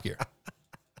about Top Gear.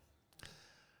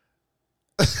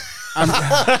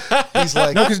 He's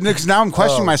like, No, because now I'm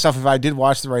questioning myself if I did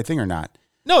watch the right thing or not.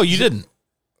 No, you didn't.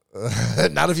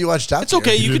 not if you watch Top It's Gear.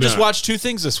 okay. You did could just not. watch two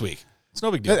things this week. It's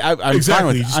no big deal. I'm fine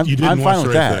Exactly. with, You didn't I'm watch fine the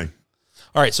with right that. thing.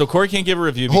 All right, so Corey can't give a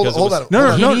review Hold because on. it was,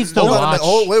 No, He needs to hold on a watch. minute.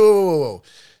 Oh, wait.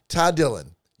 Todd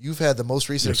Dillon, you've had the most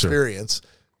recent Yes, sir. experience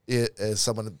as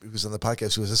someone who's on the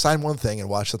podcast who was assigned one thing and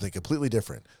watched something completely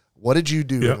different. What did you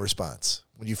do Yep. in response?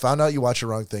 When you found out you watched the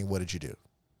wrong thing, what did you do?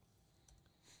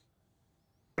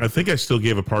 I think I still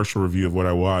gave a partial review of what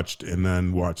I watched and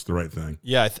then watched the right thing.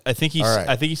 yeah. I think he's. All right.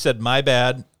 I think he said my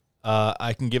bad.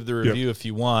 I can give the review if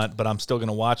you want, but I'm still going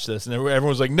to watch this. And everyone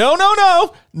was like, no.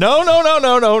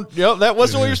 Yep, that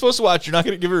wasn't what you're supposed to watch. You're not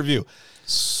going to give a review.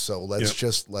 So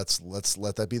let's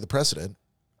let that be the precedent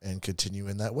and continue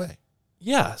in that way.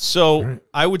 Yeah. So Right.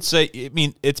 I would say, I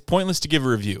mean, it's pointless to give a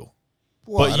review,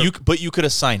 Well, but you could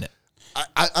assign it.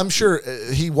 I'm sure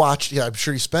he watched. Yeah, I'm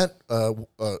sure he spent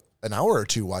an hour or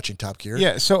two watching Top Gear.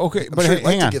 Yeah, so, okay, I'm but sure he'd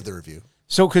like hang to on. give the review.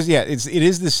 So, because, yeah, it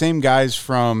is the same guys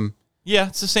from, Yeah,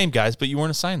 it's the same guys, but you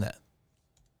weren't assigned that.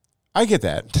 I get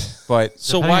that, but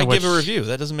So Depending why on give a which- review?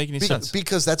 That doesn't make any sense.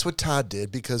 Because that's what Todd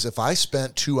did. Because if I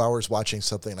spent 2 hours watching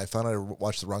something and I found out I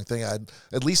watched the wrong thing, I'd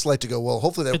at least like to go, well,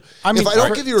 hopefully that. I mean, if I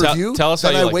don't give you a tell- review, tell us how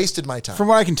then you I like it. wasted my time. from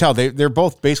what I can tell, they're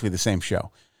both basically the same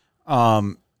show.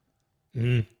 But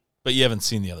you haven't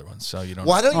seen the other ones, so you don't.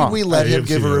 Why don't we let I him have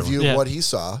give seen a the other review one. of Yeah. what he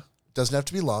saw? Doesn't have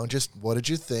to be long. Just what did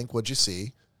you think? What did you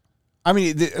see? I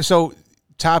mean, so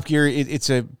Top Gear, it's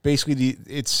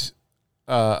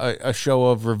a show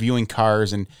of reviewing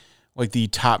cars and like the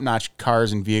top-notch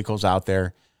cars and vehicles out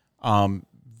there.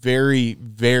 Very,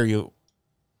 very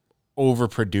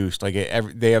overproduced. Like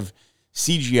they have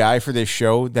CGI for this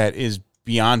show that is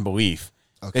beyond belief.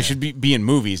 Okay. They should be in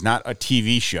movies, not a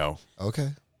TV show. Okay.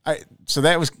 So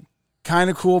that was kind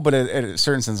of cool, but at a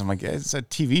certain sense, I'm like, it's a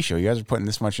TV show. You guys are putting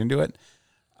this much into it.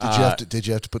 Did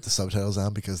you have to put the subtitles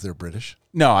on because they're British?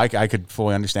 No, I could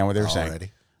fully understand what they were saying.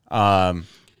 Alrighty.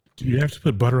 Do you have to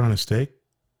put butter on a steak?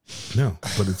 No,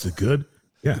 but is it good?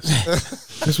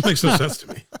 Yes. This makes no sense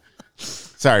to me.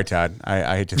 Sorry, Todd.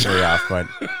 I hate to throw you off, but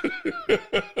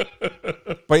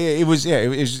it was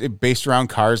based around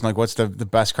cars and like what's the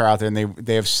best car out there, and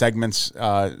they have segments,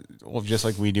 just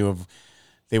like we do.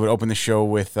 They would open the show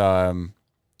with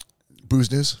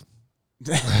Booze News.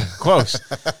 Close.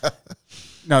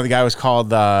 No, the guy was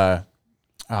called oh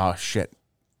shit.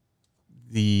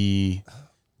 The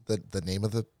names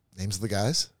of the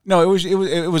guys. No,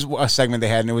 it was a segment they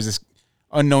had, and it was this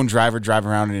unknown driver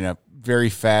driving around in a very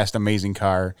fast, amazing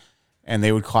car, and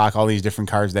they would clock all these different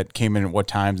cars that came in at what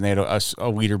times, and they had a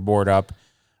leaderboard up.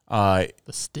 The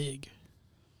Stig.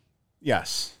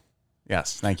 Yes,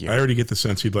 thank you. I already get the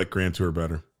sense he'd like Grand Tour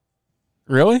better.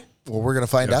 Really? Well, we're gonna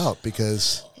find out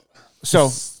because.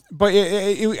 So, but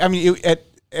at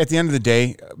the end of the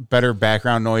day, better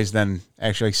background noise than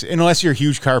actually, unless you're a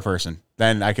huge car person,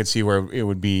 then I could see where it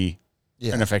would be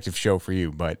an effective show for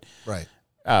you. But right.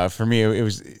 For me, it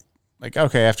was like,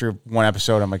 okay, after one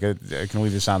episode, I'm like, I can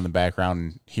leave this on in the background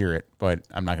and hear it, but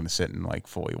I'm not going to sit and like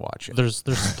fully watch it. There's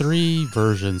 3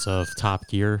 versions of Top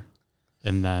Gear,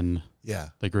 and then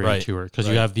the Grand Tour, because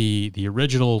you have the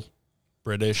original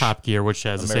British Top Gear, which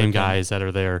has the same guys that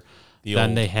are there.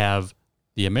 Then they have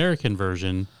the American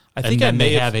version, they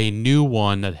have a new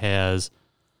one that has,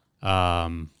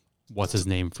 what's his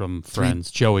name from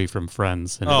Friends? Joey from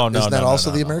Friends. And Isn't that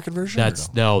also the American version? That's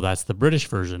the British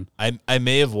version. I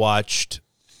may have watched.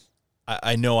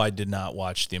 I know I did not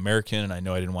watch the American, and I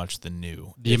know I didn't watch the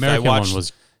new. The American one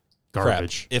was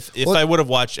garbage. Crap. If I would have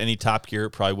watched any Top Gear,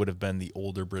 it probably would have been the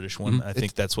older British one. Mm-hmm. I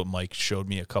think that's what Mike showed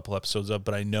me a couple episodes of,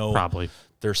 but I know probably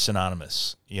they're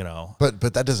synonymous, you know. But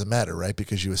that doesn't matter, right?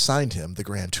 Because you assigned him the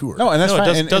Grand Tour. No, and that's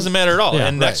fine. It doesn't matter at all. Yeah,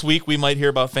 and next week we might hear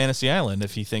about Fantasy Island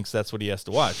if he thinks that's what he has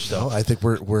to watch. So no, I think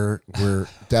we're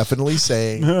definitely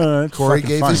saying Corey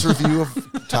gave his review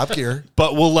of Top Gear,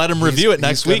 but we'll let him review it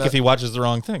next week if he watches the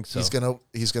wrong thing. So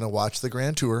he's gonna watch the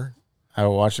Grand Tour. I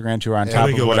will watch the Grand Tour on top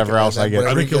of whatever else I get.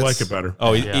 I think you'll like it better.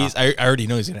 Oh, I already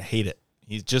know he's going to hate it.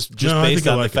 He's just based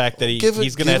on the fact that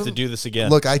he's going to have to do this again.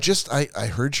 Look, I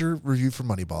heard your review for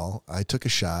Moneyball. I took a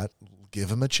shot. Give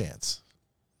him a chance.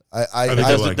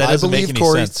 I believe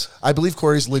Corey's. I believe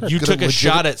Corey's. You took a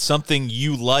shot at something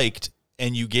you liked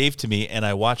and you gave to me, and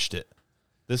I watched it.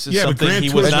 This is something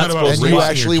he was not supposed to watch. And you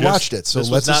actually watched it. So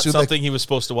let's assume something he was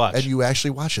supposed to watch. And you actually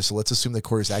watched it. So let's assume that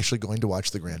Corey's actually going to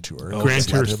watch the Grand Tour. Grand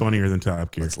Tour is funnier than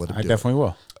Top Gear. I definitely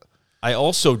will. I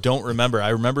also don't remember. I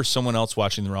remember someone else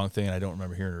watching the wrong thing, and I don't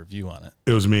remember hearing a review on it.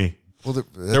 It was me. Well,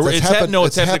 it's happened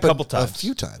a couple times. A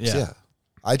few times, yeah.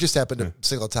 I just happened to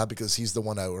single Todd because he's the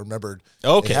one I remembered.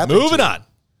 Okay, moving on.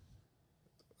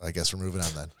 I guess we're moving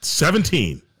on then.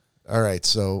 17. All right,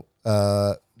 so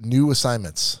new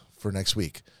assignments for next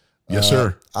week. Yes,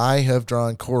 sir. I have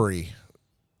drawn Corey.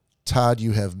 Todd,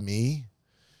 you have me.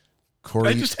 Corey,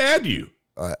 I just had you.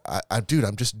 Dude,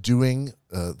 I'm just doing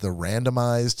the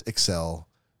randomized Excel.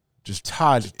 Just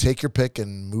Todd, take your pick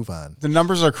and move on. The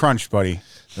numbers are crunched, buddy.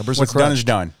 What's done is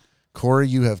done. Corey,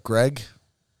 you have Greg.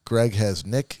 Greg has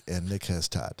Nick, and Nick has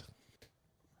Todd.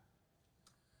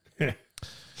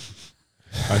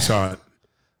 I saw it.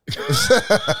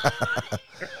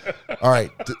 All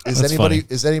right.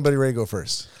 Is anybody ready to go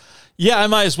first? Yeah, I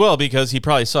might as well because he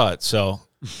probably saw it. So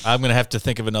I'm going to have to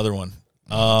think of another one.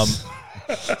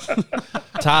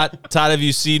 Todd, have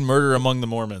you seen Murder Among the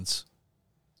Mormons?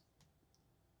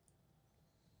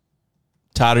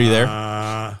 Todd, are you there?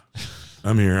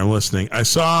 I'm here. I'm listening. I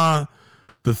saw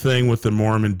the thing with the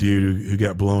Mormon dude who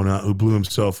got blown up, who blew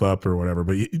himself up or whatever.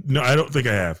 But no, I don't think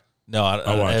I have. No,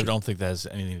 I don't think that has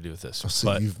anything to do with this.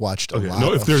 So but you've watched a lot.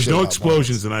 No, if there's no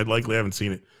explosions, Mormons. then I likely haven't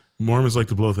seen it. Mormons like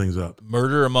to blow things up.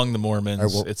 Murder Among the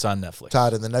Mormons. It's on Netflix.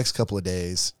 Todd, in the next couple of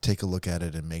days, take a look at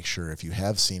it and make sure if you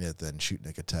have seen it, then shoot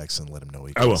Nick a text and let him know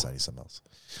he can assign you something else.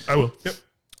 I will. Yep.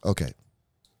 Okay.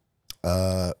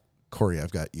 Corey,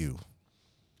 I've got you.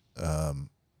 I'm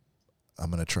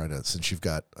going to try to, since you've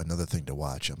got another thing to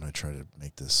watch, I'm going to try to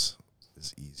make this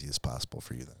as easy as possible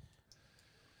for you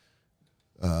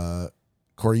then.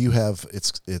 Corey, you have,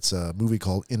 it's a movie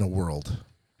called In a World.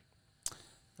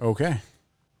 Okay.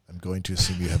 I'm going to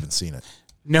assume you haven't seen it.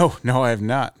 No, I have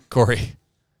not. Corey,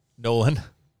 Nolan.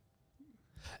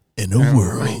 In a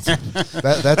World.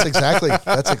 That's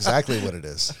exactly what it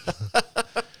is.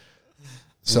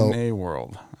 So In a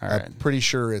World. All right. I'm pretty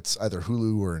sure it's either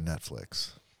Hulu or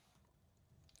Netflix.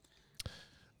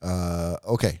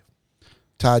 Okay.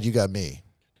 Todd, you got me.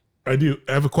 I do.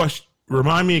 I have a question.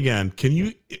 Remind me again. Can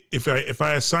you, if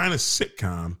I assign a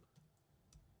sitcom,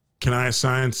 can I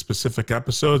assign specific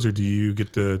episodes, or do you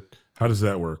get to? How does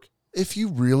that work? If you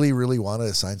really, really want to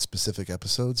assign specific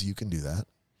episodes, you can do that.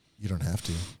 You don't have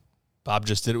to. Bob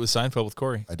just did it with Seinfeld with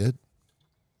Corey. I did.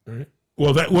 All right.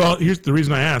 Well, here's the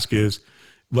reason I ask is,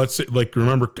 let's say, like,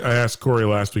 remember I asked Corey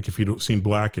last week if he'd seen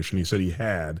Blackish, and he said he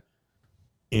had.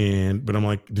 But I'm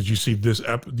like, did you see this?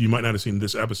 You might not have seen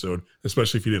this episode,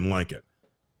 especially if you didn't like it.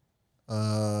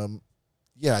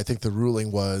 Yeah, I think the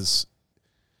ruling was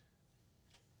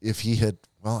if he had.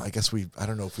 Well, I guess I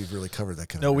don't know if we've really covered that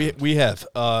kind No, of. we have.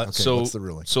 Okay, what's the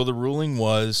ruling? So the ruling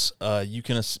was you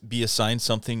can be assigned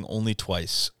something only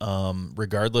twice,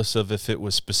 regardless of if it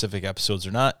was specific episodes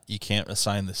or not. You can't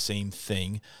assign the same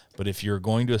thing. But if you're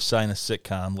going to assign a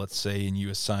sitcom, let's say, and you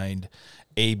assigned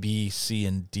A, B, C,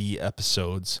 and D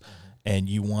episodes, and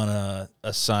you want to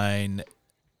assign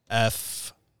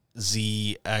F,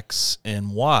 Z, X,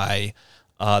 and Y,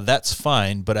 that's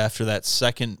fine. But after that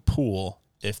second pool,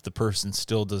 if the person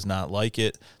still does not like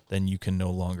it, then you can no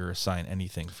longer assign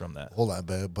anything from that. Hold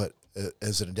on, but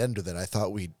as an addendum to that, I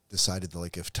thought we decided that,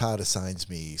 like, if Todd assigns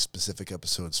me specific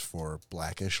episodes for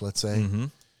Blackish, let's say,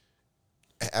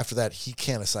 after that he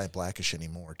can't assign Blackish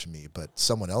anymore to me, but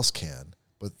someone else can.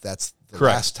 But that's the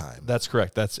Correct. last time. That's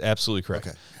correct. That's absolutely correct.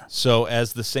 Okay. So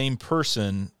as the same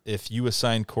person, if you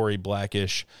assign Corey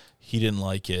Blackish, he didn't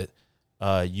like it,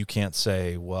 you can't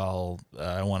say, well,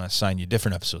 I want to assign you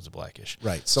different episodes of Blackish.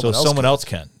 Right. Someone else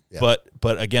can. Yeah.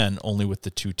 But again, only with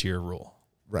the 2-tier rule.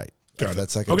 Right. Got After it.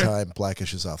 that second Okay. time,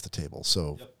 Blackish is off the table.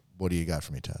 So what do you got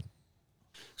for me, Todd?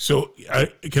 So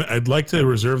I'd like to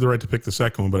reserve the right to pick the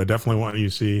second one, but I definitely want you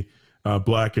to see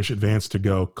Blackish advance to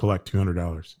go collect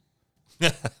 $200.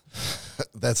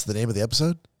 That's the name of the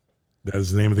episode? That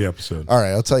is the name of the episode. All right,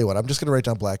 I'll tell you what. I'm just going to write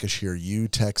down Blackish here. You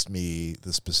text me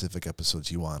the specific episodes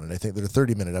you want. And I think they're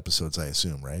 30-minute episodes, I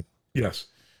assume, right? Yes.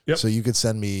 Yep. So you could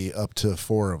send me up to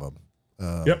 4 of them.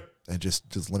 Yep. And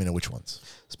just let me know which ones.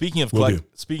 Speaking of Will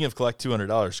collect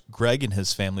 $200, Greg and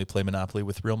his family play Monopoly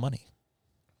with real money.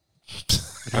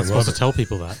 I'm not supposed to tell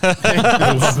people that.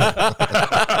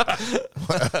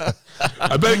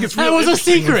 I bet it gets real That was a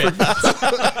interesting when secret.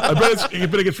 I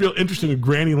bet it gets real interesting when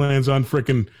Granny lands on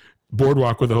frickin'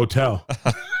 Boardwalk with a hotel.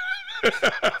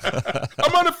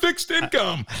 I'm on a fixed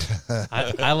income.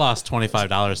 I lost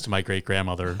 $25 to my great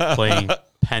grandmother playing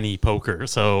penny poker.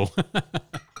 So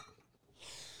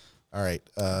All right.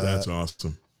 That's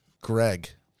awesome. Greg,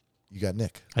 you got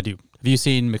Nick. I do. Have you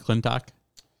seen McClintock?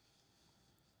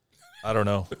 I don't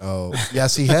know. Oh,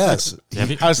 yes, he has.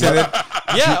 Have you? I was saying that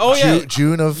Yeah. Oh, yeah.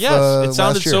 June of Yes. It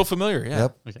sounded last year. so familiar. Yeah.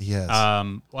 Yep, he has.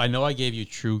 Well, I know I gave you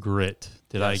True Grit.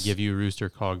 Did I Yes. give you Rooster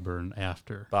Cogburn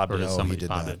after? Bob or did. did No, he somebody did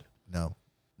Bob not. did? No.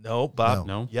 No, Bob.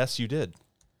 No. Yes, you did.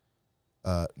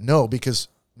 No, because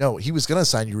he was going to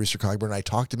sign you Rooster Cogburn. I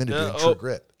talked him into doing True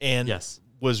Grit. And Yes.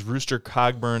 was Rooster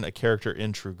Cogburn a character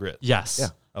in True Grit? Yes. Yeah.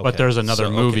 Okay. But there's another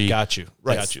So, movie. Okay, got you.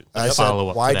 Right. Got you. I Yep. said,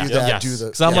 Follow-up why to do that. that? Yes. Do the.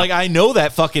 Because I'm yeah. like, I know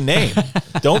that fucking name.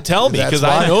 Don't tell me, That's because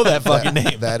why- I know that fucking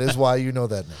name. That is why you know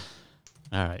that name.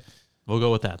 All right. We'll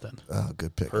go with that then. Oh,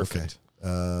 good pick. Perfect.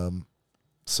 Okay.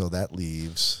 So that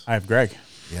leaves. I have Greg.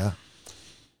 Yeah.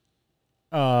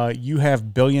 You have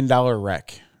 $1 Billion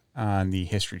Wreck on the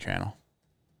History Channel.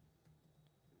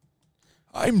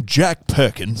 I'm Jack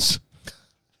Perkins.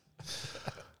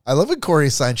 I love when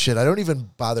Corey signs shit. I don't even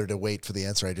bother to wait for the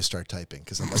answer. I just start typing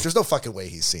because I'm like, there's no fucking way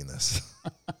he's seen this.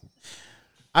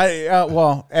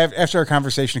 After our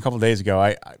conversation a couple of days ago,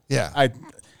 I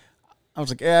was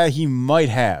like, yeah, he might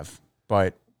have,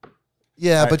 but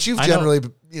Yeah, but you've I know. generally,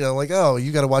 like, oh,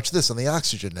 you got to watch this on the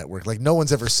Oxygen Network. Like, no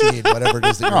one's ever seen whatever it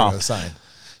is that you're Oh. going to sign.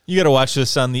 You got to watch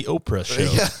this on the Oprah show.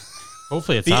 Yeah.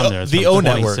 Hopefully it's The on O- there. It's the from O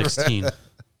Network. 2016.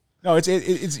 no, it's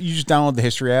you just download the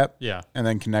History app, Yeah. and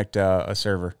then connect a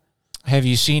server. Have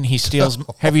you seen he steals?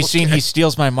 Have you seen he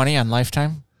steals my money on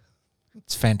Lifetime?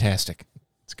 It's fantastic.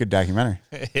 It's a good documentary.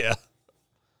 Yeah.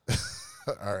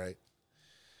 All right.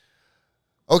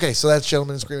 Okay, so that's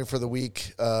Gentleman's Agreement for the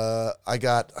week. I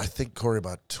think, Corey,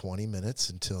 about 20 minutes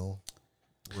until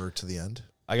we're to the end.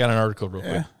 I got an article real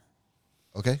quick.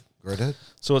 Okay, go right ahead.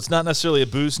 So it's not necessarily a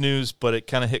booze news, but it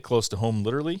kind of hit close to home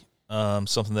literally.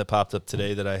 Something that popped up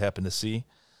today that I happened to see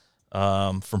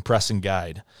from Press and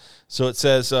Guide. So it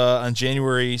says on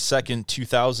January 2nd,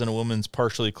 2000, a woman's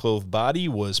partially clothed body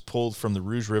was pulled from the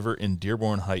Rouge River in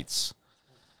Dearborn Heights.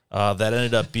 That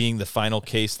ended up being the final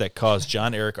case that caused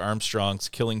John Eric Armstrong's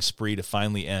killing spree to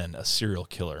finally end, a serial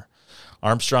killer.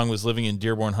 Armstrong was living in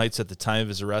Dearborn Heights at the time of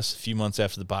his arrest, a few months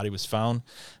after the body was found.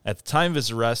 At the time of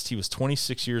his arrest, he was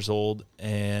 26 years old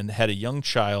and had a young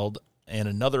child and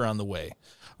another on the way.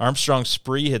 Armstrong's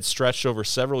spree had stretched over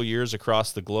several years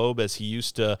across the globe as he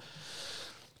used to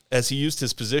as he used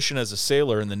his position as a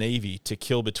sailor in the Navy to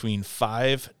kill between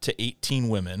 5 to 18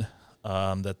 women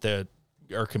that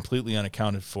are completely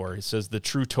unaccounted for. He says the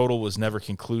true total was never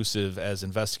conclusive as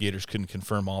investigators couldn't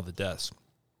confirm all the deaths.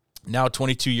 Now,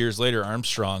 22 years later,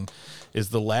 Armstrong is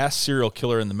the last serial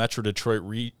killer in the Metro Detroit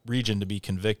region to be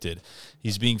convicted.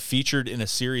 He's being featured in a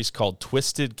series called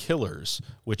Twisted Killers,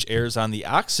 which airs on the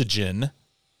Oxygen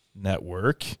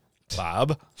Network,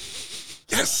 Bob.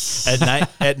 Yes.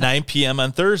 At 9 p.m.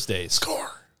 on Thursdays.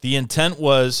 Score. The intent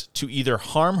was to either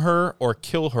harm her or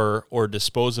kill her or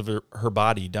dispose of her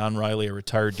body, Don Riley, a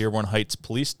retired Dearborn Heights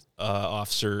police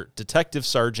officer, detective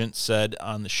sergeant, said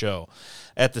on the show.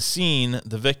 At the scene,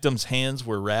 the victim's hands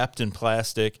were wrapped in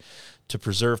plastic to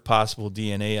preserve possible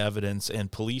DNA evidence,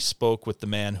 and police spoke with the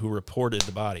man who reported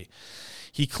the body.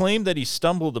 He claimed that he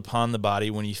stumbled upon the body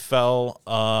when he fell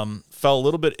a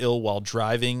little bit ill while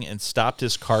driving and stopped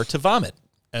his car to vomit,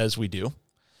 as we do.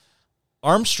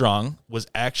 Armstrong was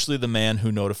actually the man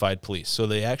who notified police. So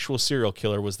the actual serial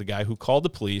killer was the guy who called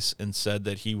the police and said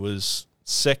that he was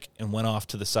sick and went off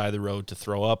to the side of the road to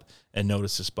throw up and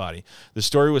notice his body. The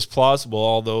story was plausible,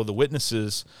 although the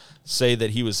witnesses say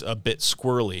that he was a bit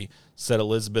squirrely, said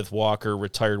Elizabeth Walker,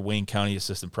 retired Wayne County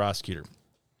assistant prosecutor.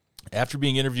 After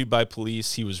being interviewed by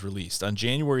police, he was released. On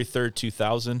January 3rd,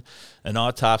 2000, an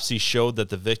autopsy showed that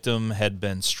the victim had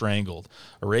been strangled.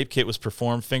 A rape kit was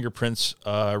performed. Fingerprints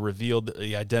revealed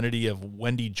the identity of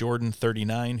Wendy Jordan,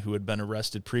 39, who had been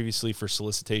arrested previously for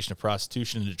solicitation of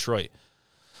prostitution in Detroit.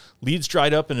 Leads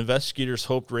dried up, and investigators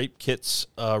hoped rape kit's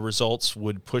results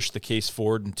would push the case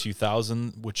forward in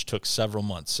 2000, which took several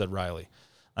months, said Riley.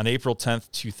 On April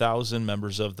 10th, 2000,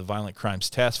 members of the Violent Crimes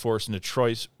Task Force in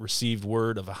Detroit received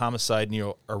word of a homicide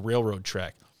near a railroad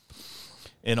track.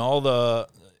 In all,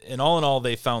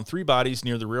 they found 3 bodies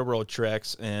near the railroad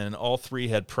tracks, and all 3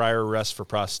 had prior arrests for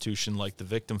prostitution, like the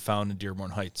victim found in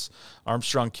Dearborn Heights.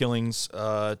 Armstrong killings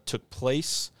took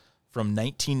place from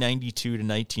 1992 to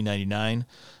 1999. It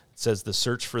says the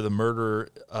search for the murderer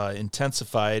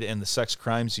intensified, and the Sex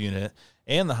Crimes Unit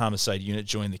and the Homicide Unit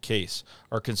joined the case.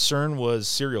 Our concern was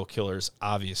serial killers,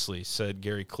 obviously, said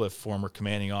Gary Cliff, former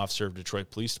commanding officer of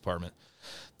Detroit Police Department.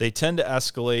 They tend to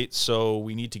escalate, so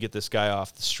we need to get this guy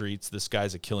off the streets. This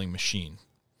guy's a killing machine.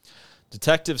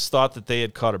 Detectives thought that they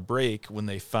had caught a break when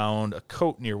they found a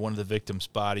coat near one of the victims'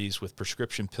 bodies with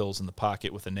prescription pills in the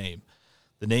pocket with a name.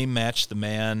 The name matched the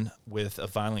man with a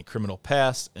violent criminal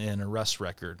past and arrest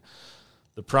record.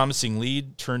 The promising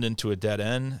lead turned into a dead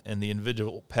end, and the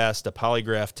individual passed a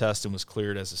polygraph test and was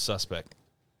cleared as a suspect.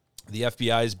 The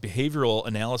FBI's Behavioral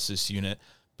Analysis Unit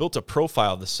built a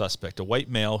profile of the suspect, a white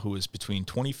male who was between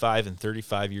 25 and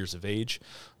 35 years of age,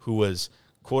 who was,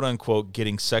 quote-unquote,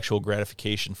 getting sexual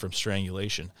gratification from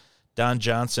strangulation. Don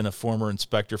Johnson, a former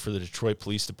inspector for the Detroit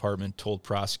Police Department, told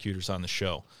prosecutors on the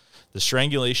show. The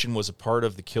strangulation was a part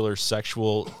of the killer's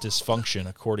sexual dysfunction,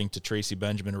 according to Tracy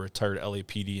Benjamin, a retired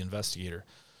LAPD investigator.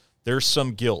 There's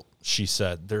some guilt, she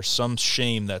said. There's some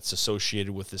shame that's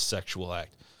associated with this sexual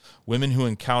act. Women who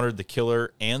encountered the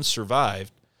killer and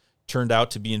survived turned out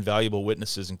to be invaluable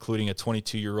witnesses, including a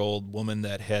 22-year-old woman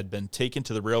that had been taken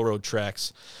to the railroad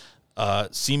tracks,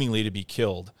 seemingly to be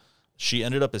killed. She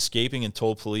ended up escaping and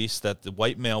told police that the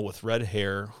white male with red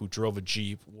hair who drove a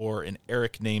Jeep wore an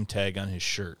Eric name tag on his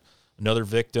shirt. Another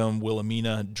victim,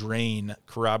 Wilhelmina Drain,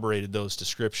 corroborated those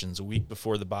descriptions. A week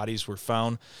before the bodies were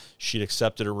found, she'd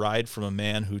accepted a ride from a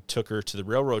man who took her to the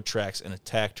railroad tracks and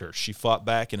attacked her. She fought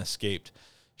back and escaped.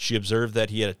 She observed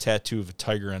that he had a tattoo of a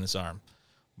tiger on his arm.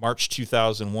 March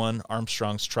 2001,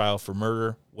 Armstrong's trial for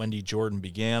murder. Wendy Jordan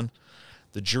began.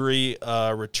 The jury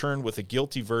returned with a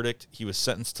guilty verdict. He was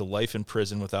sentenced to life in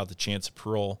prison without the chance of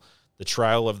parole. The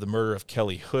trial of the murder of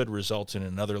Kelly Hood resulted in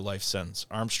another life sentence.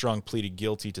 Armstrong pleaded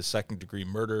guilty to second-degree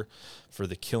murder for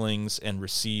the killings and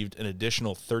received an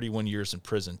additional 31 years in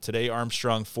prison. Today,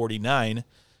 Armstrong, 49,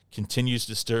 continues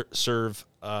to serve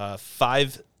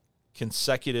 5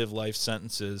 consecutive life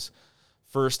sentences,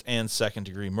 first and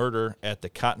second-degree murder, at the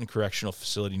Cotton Correctional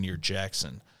Facility near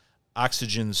Jackson.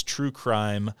 Oxygen's True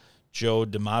Crime, Joe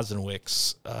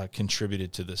Demazanowicz,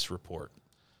 contributed to this report.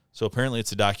 So apparently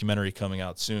it's a documentary coming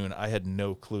out soon. I had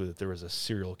no clue that there was a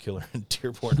serial killer in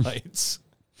Dearborn Heights.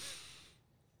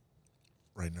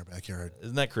 Right in our backyard.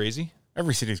 Isn't that crazy?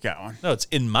 Every city's got one. No, it's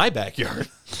in my backyard.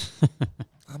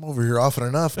 I'm over here often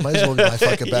enough. Might as well get my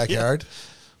fucking backyard.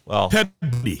 Well,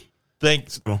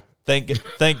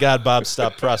 thank God Bob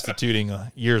stopped prostituting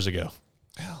years ago.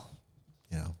 Hell,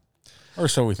 yeah. Or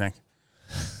so we think.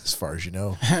 As far as you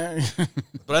know.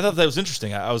 But I thought that was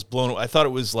interesting. I was blown. I thought it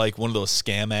was like one of those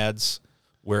scam ads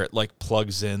where it like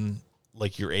plugs in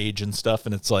like your age and stuff,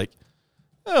 and it's like,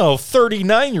 oh,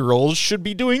 39-year-olds should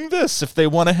be doing this if they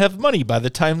want to have money by the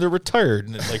time they're retired.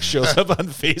 And it like shows up on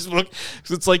Facebook.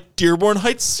 So it's like Dearborn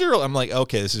Heights cereal. I'm like,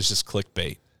 okay, this is just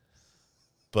clickbait.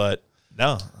 But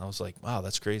no, I was like, wow,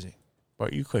 that's crazy.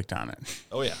 But you clicked on it.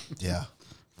 Oh, yeah. Yeah.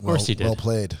 Of course he did. Well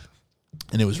played.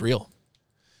 And it was real.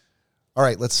 All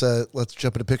right, let's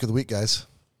jump into pick of the week, guys.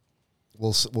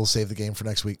 We'll save the game for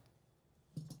next week.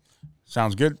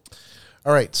 Sounds good.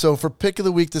 All right, so for pick of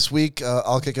the week this week,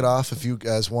 I'll kick it off if you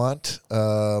guys want.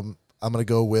 I'm going to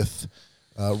go with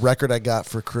a record I got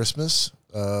for Christmas,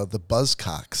 the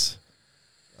Buzzcocks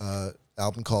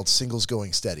album called Singles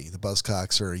Going Steady. The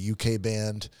Buzzcocks are a UK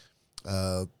band.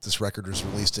 This record was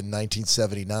released in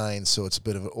 1979, so it's a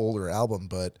bit of an older album,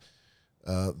 but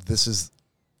this has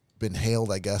been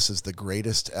hailed, I guess, as the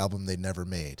greatest album they never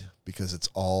made because it's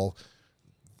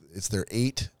their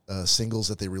 8 singles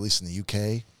that they released in the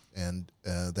UK, and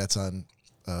that's on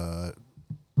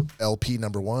LP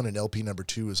number 1, and LP number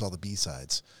 2 is all the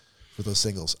B-sides for those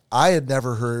singles. I had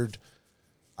never heard,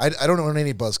 I don't know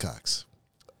any Buzzcocks.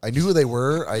 I knew who they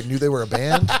were. I knew they were a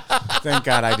band. Thank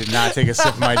God I did not take a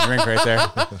sip of my drink right there.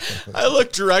 I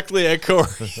looked directly at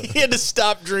Corey. He had to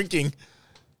stop drinking.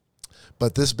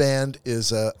 But this band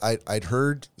is, I'd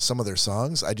heard some of their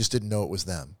songs. I just didn't know it was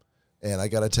them. And I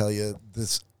got to tell you,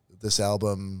 this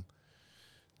album,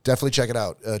 definitely check it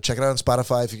out. Check it out on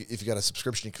Spotify. If you got a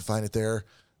subscription, you can find it there.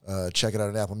 Check it out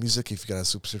on Apple Music. If you got a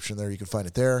subscription there, you can find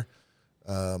it there.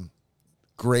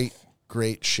 Great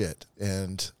shit.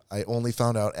 And I only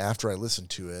found out after I listened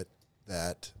to it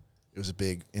that it was a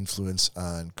big influence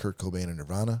on Kurt Cobain and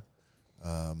Nirvana,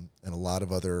 and a lot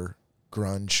of other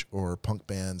grunge or punk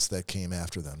bands that came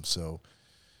after them. So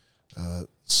I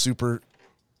was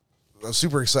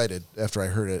super excited after I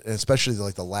heard it, and especially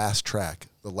like the last track,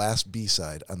 the last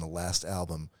B-side on the last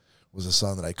album was a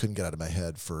song that I couldn't get out of my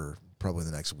head for probably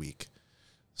the next week.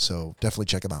 So definitely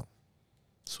check them out.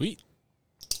 Sweet.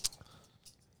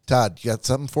 Todd, you got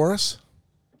something for us?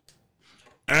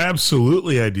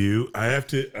 Absolutely, I do. I have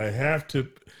to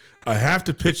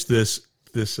pitch this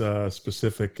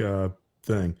specific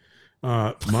thing.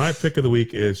 My pick of the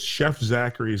week is Chef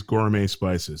Zachary's Gourmet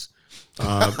Spices.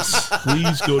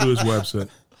 Please go to his website.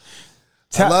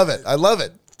 I love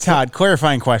it. Todd,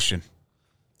 clarifying question.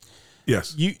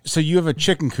 Yes. So you have a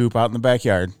chicken coop out in the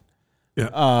backyard.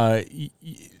 Yeah.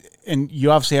 And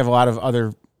you obviously have a lot of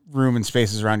other room and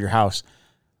spaces around your house.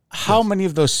 How many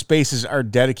of those spaces are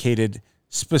dedicated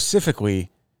specifically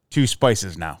to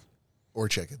spices now? Or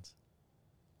chickens.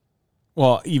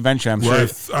 Well, eventually, I'm sure.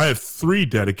 I have 3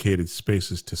 dedicated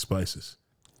spaces to spices.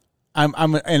 And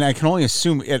I can only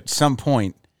assume at some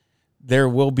point there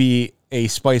will be a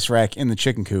spice rack in the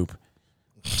chicken coop.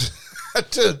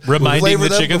 Reminding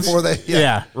the chickens before they,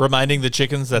 Yeah. Reminding the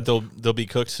chickens that they'll be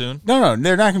cooked soon. No,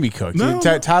 they're not going to be cooked. No.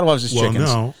 Todd loves his chickens.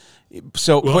 No.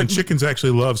 So, and chickens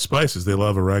actually love spices. They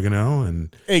love oregano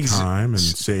and thyme and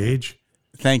sage.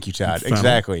 Thank you, Todd. Fennel.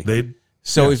 Exactly.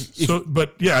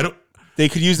 But yeah, I don't. They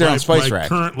could use their own spice my rack.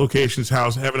 Current location's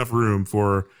house have enough room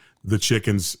for the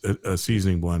chicken's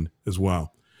seasoning blend as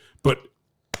well. But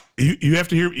you have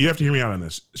to hear me out on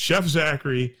this. Chef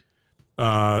Zachary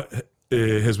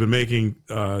has been making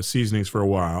seasonings for a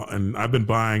while, and I've been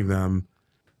buying them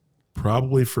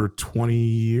probably for 20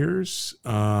 years.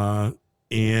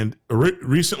 And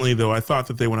recently, though, I thought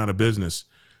that they went out of business.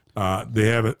 They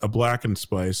have a blackened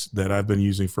spice that I've been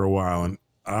using for a while, and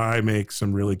I make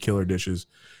some really killer dishes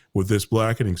with this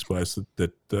blackening spice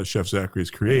that Chef Zachary has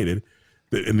created.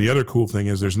 And the other cool thing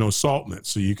is there's no salt in it,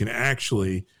 so you can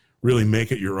actually really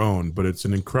make it your own. But it's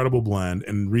an incredible blend.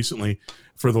 And recently,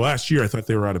 for the last year, I thought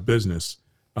they were out of business.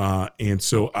 And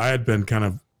so I had been kind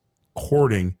of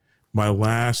hoarding my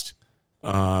last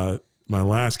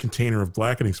container of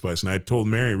blackening spice. And I had told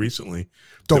Mary recently,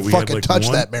 don't fucking touch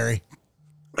that, Mary.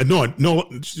 No,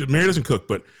 Mary doesn't cook,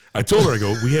 but I told her, I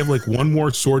go, we have like one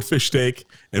more swordfish steak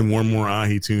and one more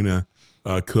ahi tuna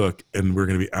cook, and we're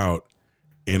going to be out.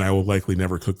 And I will likely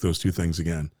never cook those 2 things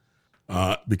again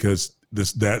because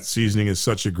that seasoning is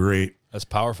such a great, that's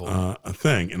powerful, a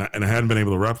thing, and I hadn't been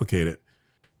able to replicate it.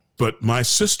 But my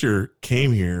sister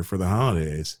came here for the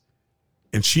holidays,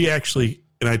 and she actually,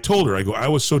 and I told her, I go, I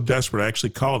was so desperate, I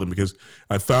actually called him because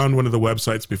I found one of the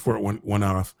websites before it went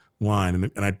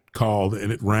offline, and I called,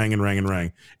 and it rang and rang and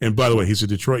rang. And by the way, he's a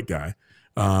Detroit guy,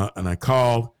 and I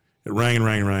called. It rang and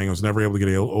rang and rang. I was never able to get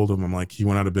a hold of him. I'm like, he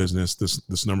went out of business.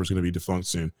 This number's going to be defunct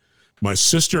soon. My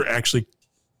sister actually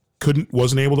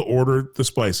wasn't able to order the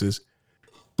spices,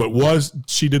 but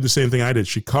she did the same thing I did.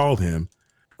 She called him,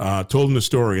 told him the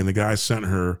story, and the guy sent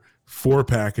her 4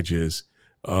 packages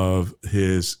of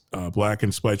his Black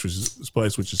and Spice,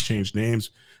 which has changed names,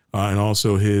 and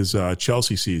also his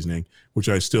Chelsea seasoning, which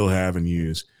I still have and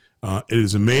use. It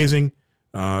is amazing.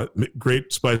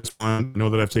 Great spice blend. I know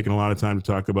that I've taken a lot of time to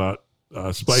talk about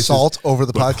spices. Salt over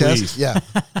the but podcast? please. Yeah.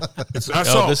 It's not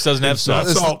No, salt. this doesn't have It's not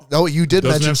salt. salt. No, you did Doesn't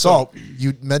mention have salt. salt.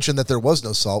 You mentioned that there was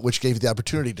no salt, which gave you the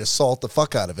opportunity to salt the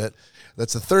fuck out of it.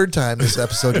 That's the third time this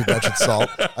episode you mentioned salt.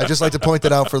 I just like to point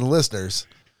that out for the listeners.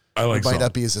 I like Who might salt.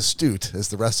 not be as astute as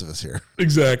the rest of us here.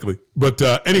 Exactly. But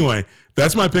anyway,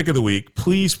 that's my pick of the week.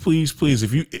 Please, please, please,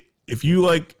 if you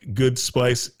like good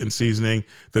spice and seasoning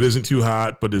that isn't too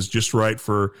hot but is just right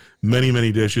for many,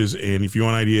 many dishes, and if you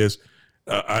want ideas,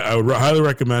 I would highly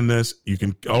recommend this. You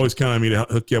can always count on me to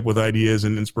hook you up with ideas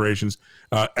and inspirations.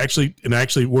 Actually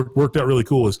worked out really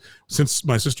cool. Is since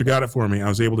my sister got it for me, I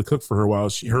was able to cook for her while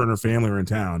her and her family were in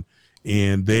town,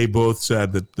 and they both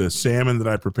said that the salmon that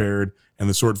I prepared and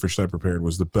the swordfish that I prepared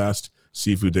was the best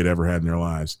seafood they'd ever had in their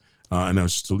lives. And I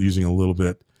was still using a little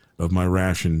bit of my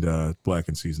rationed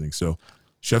blackened seasoning. So,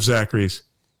 Chef Zachary's,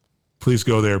 please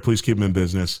go there. Please keep them in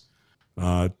business.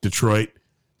 Detroit,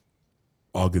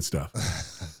 all good stuff.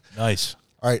 Nice.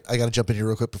 All right, I got to jump in here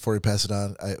real quick before we pass it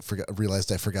on. I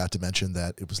realized I forgot to mention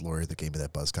that it was Lori that gave me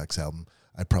that Buzzcocks album.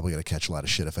 I'd probably going to catch a lot of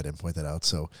shit if I didn't point that out.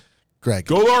 So, Greg.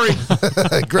 Go, Lori.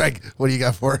 Greg, what do you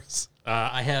got for us?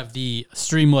 I have the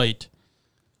Streamlight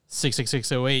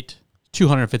 66608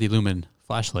 250 lumen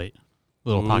flashlight,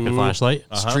 little pocket flashlight.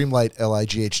 Streamlight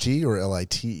Light or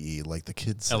Lite, like the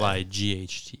kids say? Light.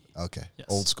 Okay, Yes.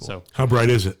 old school. So How bright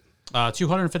is it?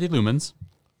 250 lumens.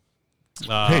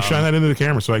 Hey, shine that into the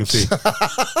camera so I can see.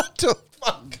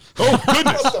 Fuck. Oh,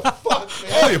 goodness.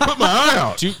 Oh, you put my eye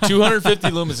out. 250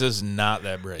 lumens is not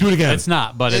that bright. Do it again. It's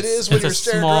not, but It it's is when it's you're a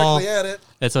staring small. directly at it.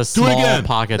 It's a it small again.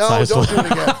 pocket No, size. don't do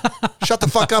it again. Shut the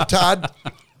fuck up, Todd.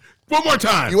 One more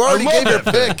time. You already I gave love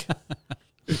your that. pick.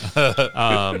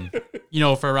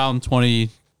 For around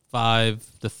 25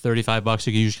 to 35 bucks,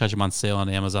 you can usually catch them on sale on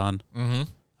Amazon.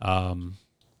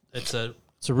 It's a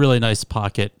really nice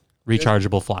pocket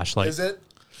rechargeable flashlight. Is it?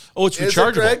 Oh, it's Is it,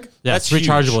 rechargeable. Greg? Yeah, That's it's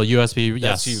rechargeable USB. That's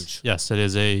Yes, huge. Yes, it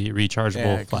is a rechargeable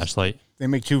Yeah, 'cause- flashlight. They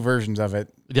make two versions of it.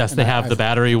 Yes, they have the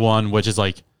battery one, which is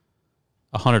like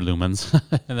 100 lumens,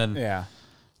 and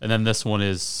then this one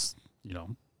is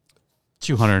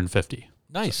 250.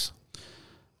 Nice.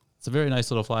 It's a very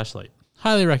nice little flashlight.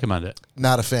 Highly recommend it.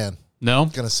 Not a fan. No,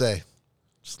 Gonna say.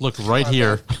 just look right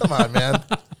here. Come on, man.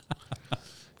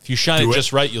 If you shine Do it it.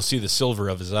 just right, you'll see the silver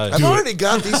of his eyes. I've already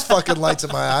got these fucking lights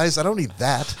in my eyes. I don't need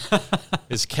that.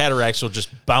 His cataracts will just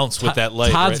bounce with that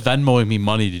light. Todd's right? Venmoing me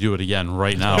money to do it again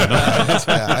right now.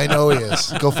 Yeah, I know he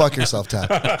is. Go fuck yourself, Todd.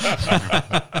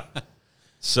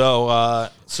 So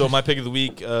my pick of the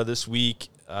week this week,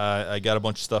 I got a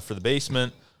bunch of stuff for the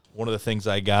basement. One of the things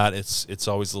I got, it's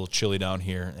always a little chilly down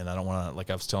here, and I don't want to, like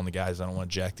I was telling the guys, I don't want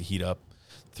to jack the heat up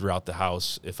throughout the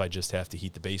house if I just have to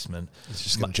heat the basement. It's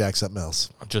just gonna jack something else.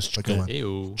 I'm just But go gonna on.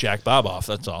 Ew. jack Bob off.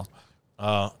 That's all.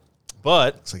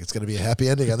 But Looks like it's gonna be a happy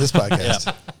ending on this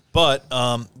podcast. But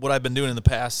what I've been doing in the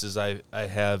past is I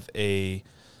have a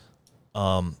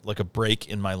like a break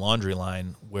in my laundry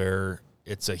line where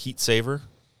it's a heat saver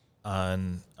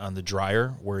on the dryer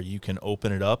where you can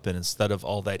open it up, and instead of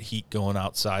all that heat going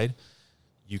outside,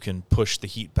 you can push the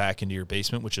heat back into your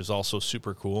basement, which is also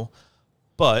super cool.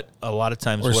 But a lot of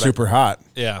times, Or super hot.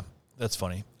 yeah, that's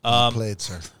funny. Played,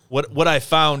 sir. What I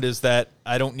found is that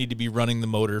I don't need to be running the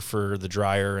motor for the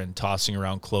dryer and tossing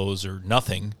around clothes or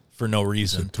nothing for no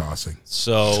reason. Tossing.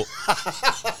 So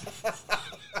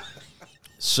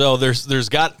there's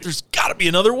got to be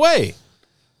another way.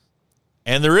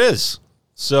 And there is.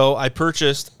 So I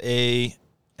purchased a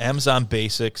Amazon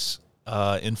Basics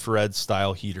infrared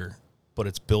style heater, but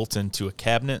it's built into a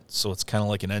cabinet, so it's kind of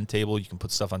like an end table. You can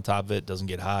put stuff on top of it, doesn't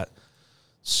get hot.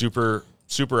 Super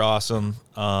awesome.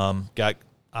 Got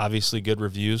obviously good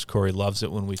reviews. Corey loves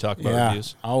it when we talk about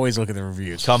reviews. I always look at the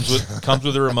reviews. Comes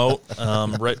with a remote,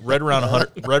 right around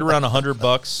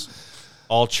 $100,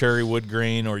 all cherry wood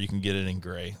grain, or you can get it in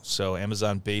gray. So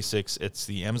Amazon Basics, it's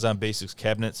the Amazon Basics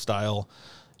cabinet style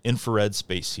infrared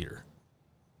space heater.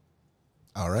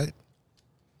 All right.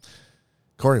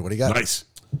 Corey, what do you got? Nice.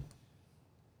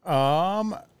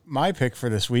 My pick for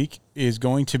this week is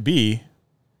going to be,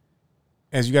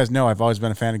 as you guys know, I've always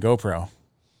been a fan of GoPro.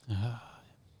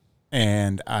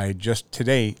 And I just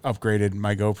today upgraded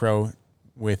my GoPro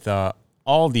with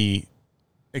all the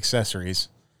accessories.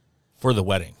 For the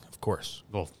wedding, of course.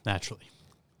 Well, naturally.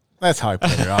 That's how I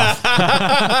put it off.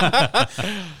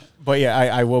 But yeah,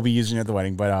 I will be using it at the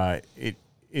wedding. But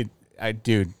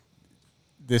dude,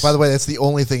 this. By the way, that's the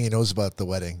only thing he knows about the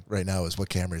wedding right now is what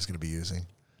camera he's going to be using.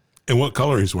 And what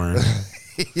color he's wearing.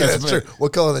 Yeah, that's true.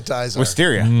 What color the ties are?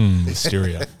 Wisteria.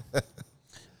 Hysteria.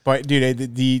 But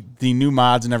dude, the new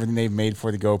mods and everything they've made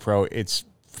for the GoPro, it's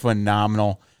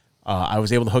phenomenal. I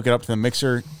was able to hook it up to the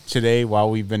mixer today while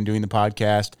we've been doing the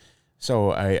podcast.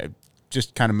 So I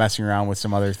just kind of messing around with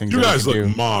some other things. You that guys we can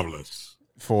look do marvelous.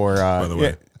 for by the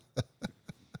way. yeah.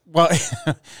 Well,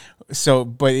 so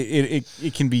but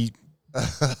it can be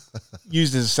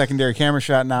used as a secondary camera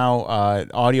shot now.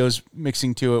 Audio's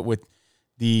mixing to it with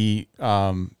the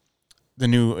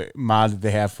new mod that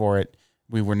they have for it.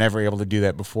 We were never able to do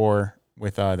that before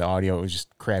with the audio. It was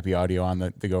just crappy audio on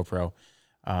the GoPro.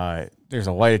 There's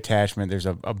a light attachment. There's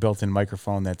a built-in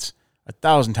microphone that's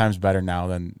 1,000 times better now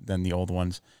than the old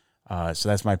ones. So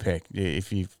that's my pick.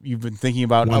 If you've been thinking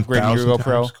about upgrading your 1,000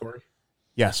 GoPro, times, Corey?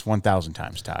 yes, 1,000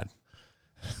 times, Todd.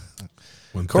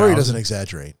 1,000. Corey doesn't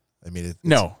exaggerate. I mean,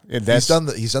 That's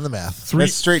he's done the math. Three,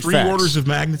 That's straight three facts. orders of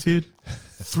magnitude.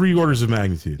 3 orders of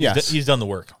magnitude. yes. He's done the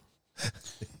work.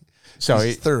 So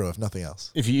He's thorough, if nothing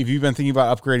else. if you've been thinking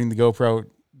about upgrading the GoPro,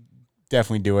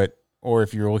 definitely do it. Or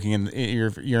if you're looking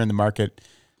you're in the market,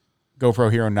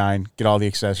 GoPro Hero 9, get all the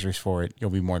accessories for it.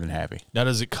 You'll be more than happy. Now,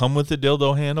 does it come with the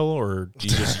dildo handle, or do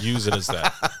you just use it as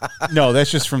that? No, that's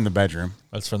just from the bedroom.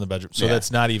 That's from the bedroom. So Yeah.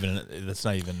 that's not even a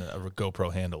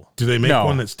GoPro handle. Do they make No.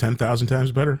 one that's 10,000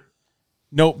 times better?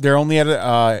 Nope, they're only at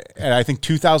I think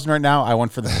 2,000 right now. I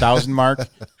went for the 1,000 mark.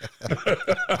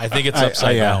 I think it's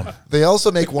upside yeah. down. They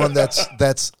also make one that's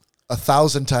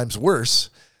 1,000 times worse,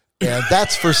 and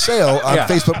that's for sale on Yeah.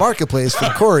 Facebook Marketplace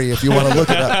from Corey if you want to look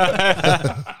it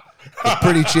up. It's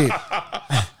pretty cheap.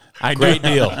 Great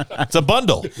deal. It's a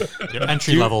bundle. Your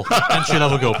entry level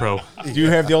GoPro. Do you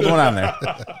have the old one on there?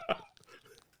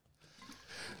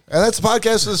 And that's the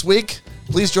podcast for this week.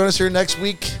 Please join us here next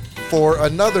week for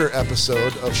another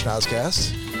episode of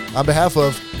Schnozcast. On behalf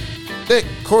of Nick,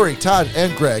 Corey, Todd,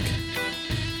 and Greg,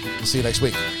 we'll see you next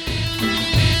week.